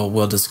one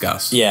we'll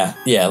discuss. Yeah.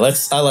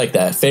 I like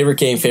that. Favorite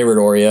game, favorite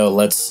Oreo.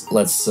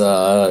 Let's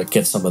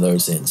get some of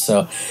those in.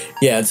 So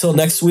yeah, until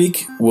next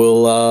week,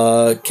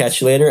 we'll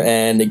catch you later.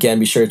 And again,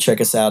 be sure to check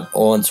us out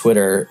on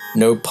Twitter.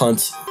 No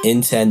Punt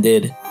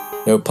Intended.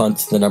 No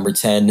Punt the number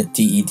 10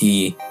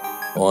 DED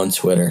on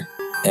Twitter.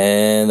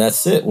 And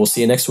that's it. We'll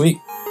see you next week.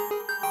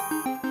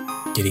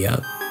 Giddy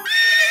up.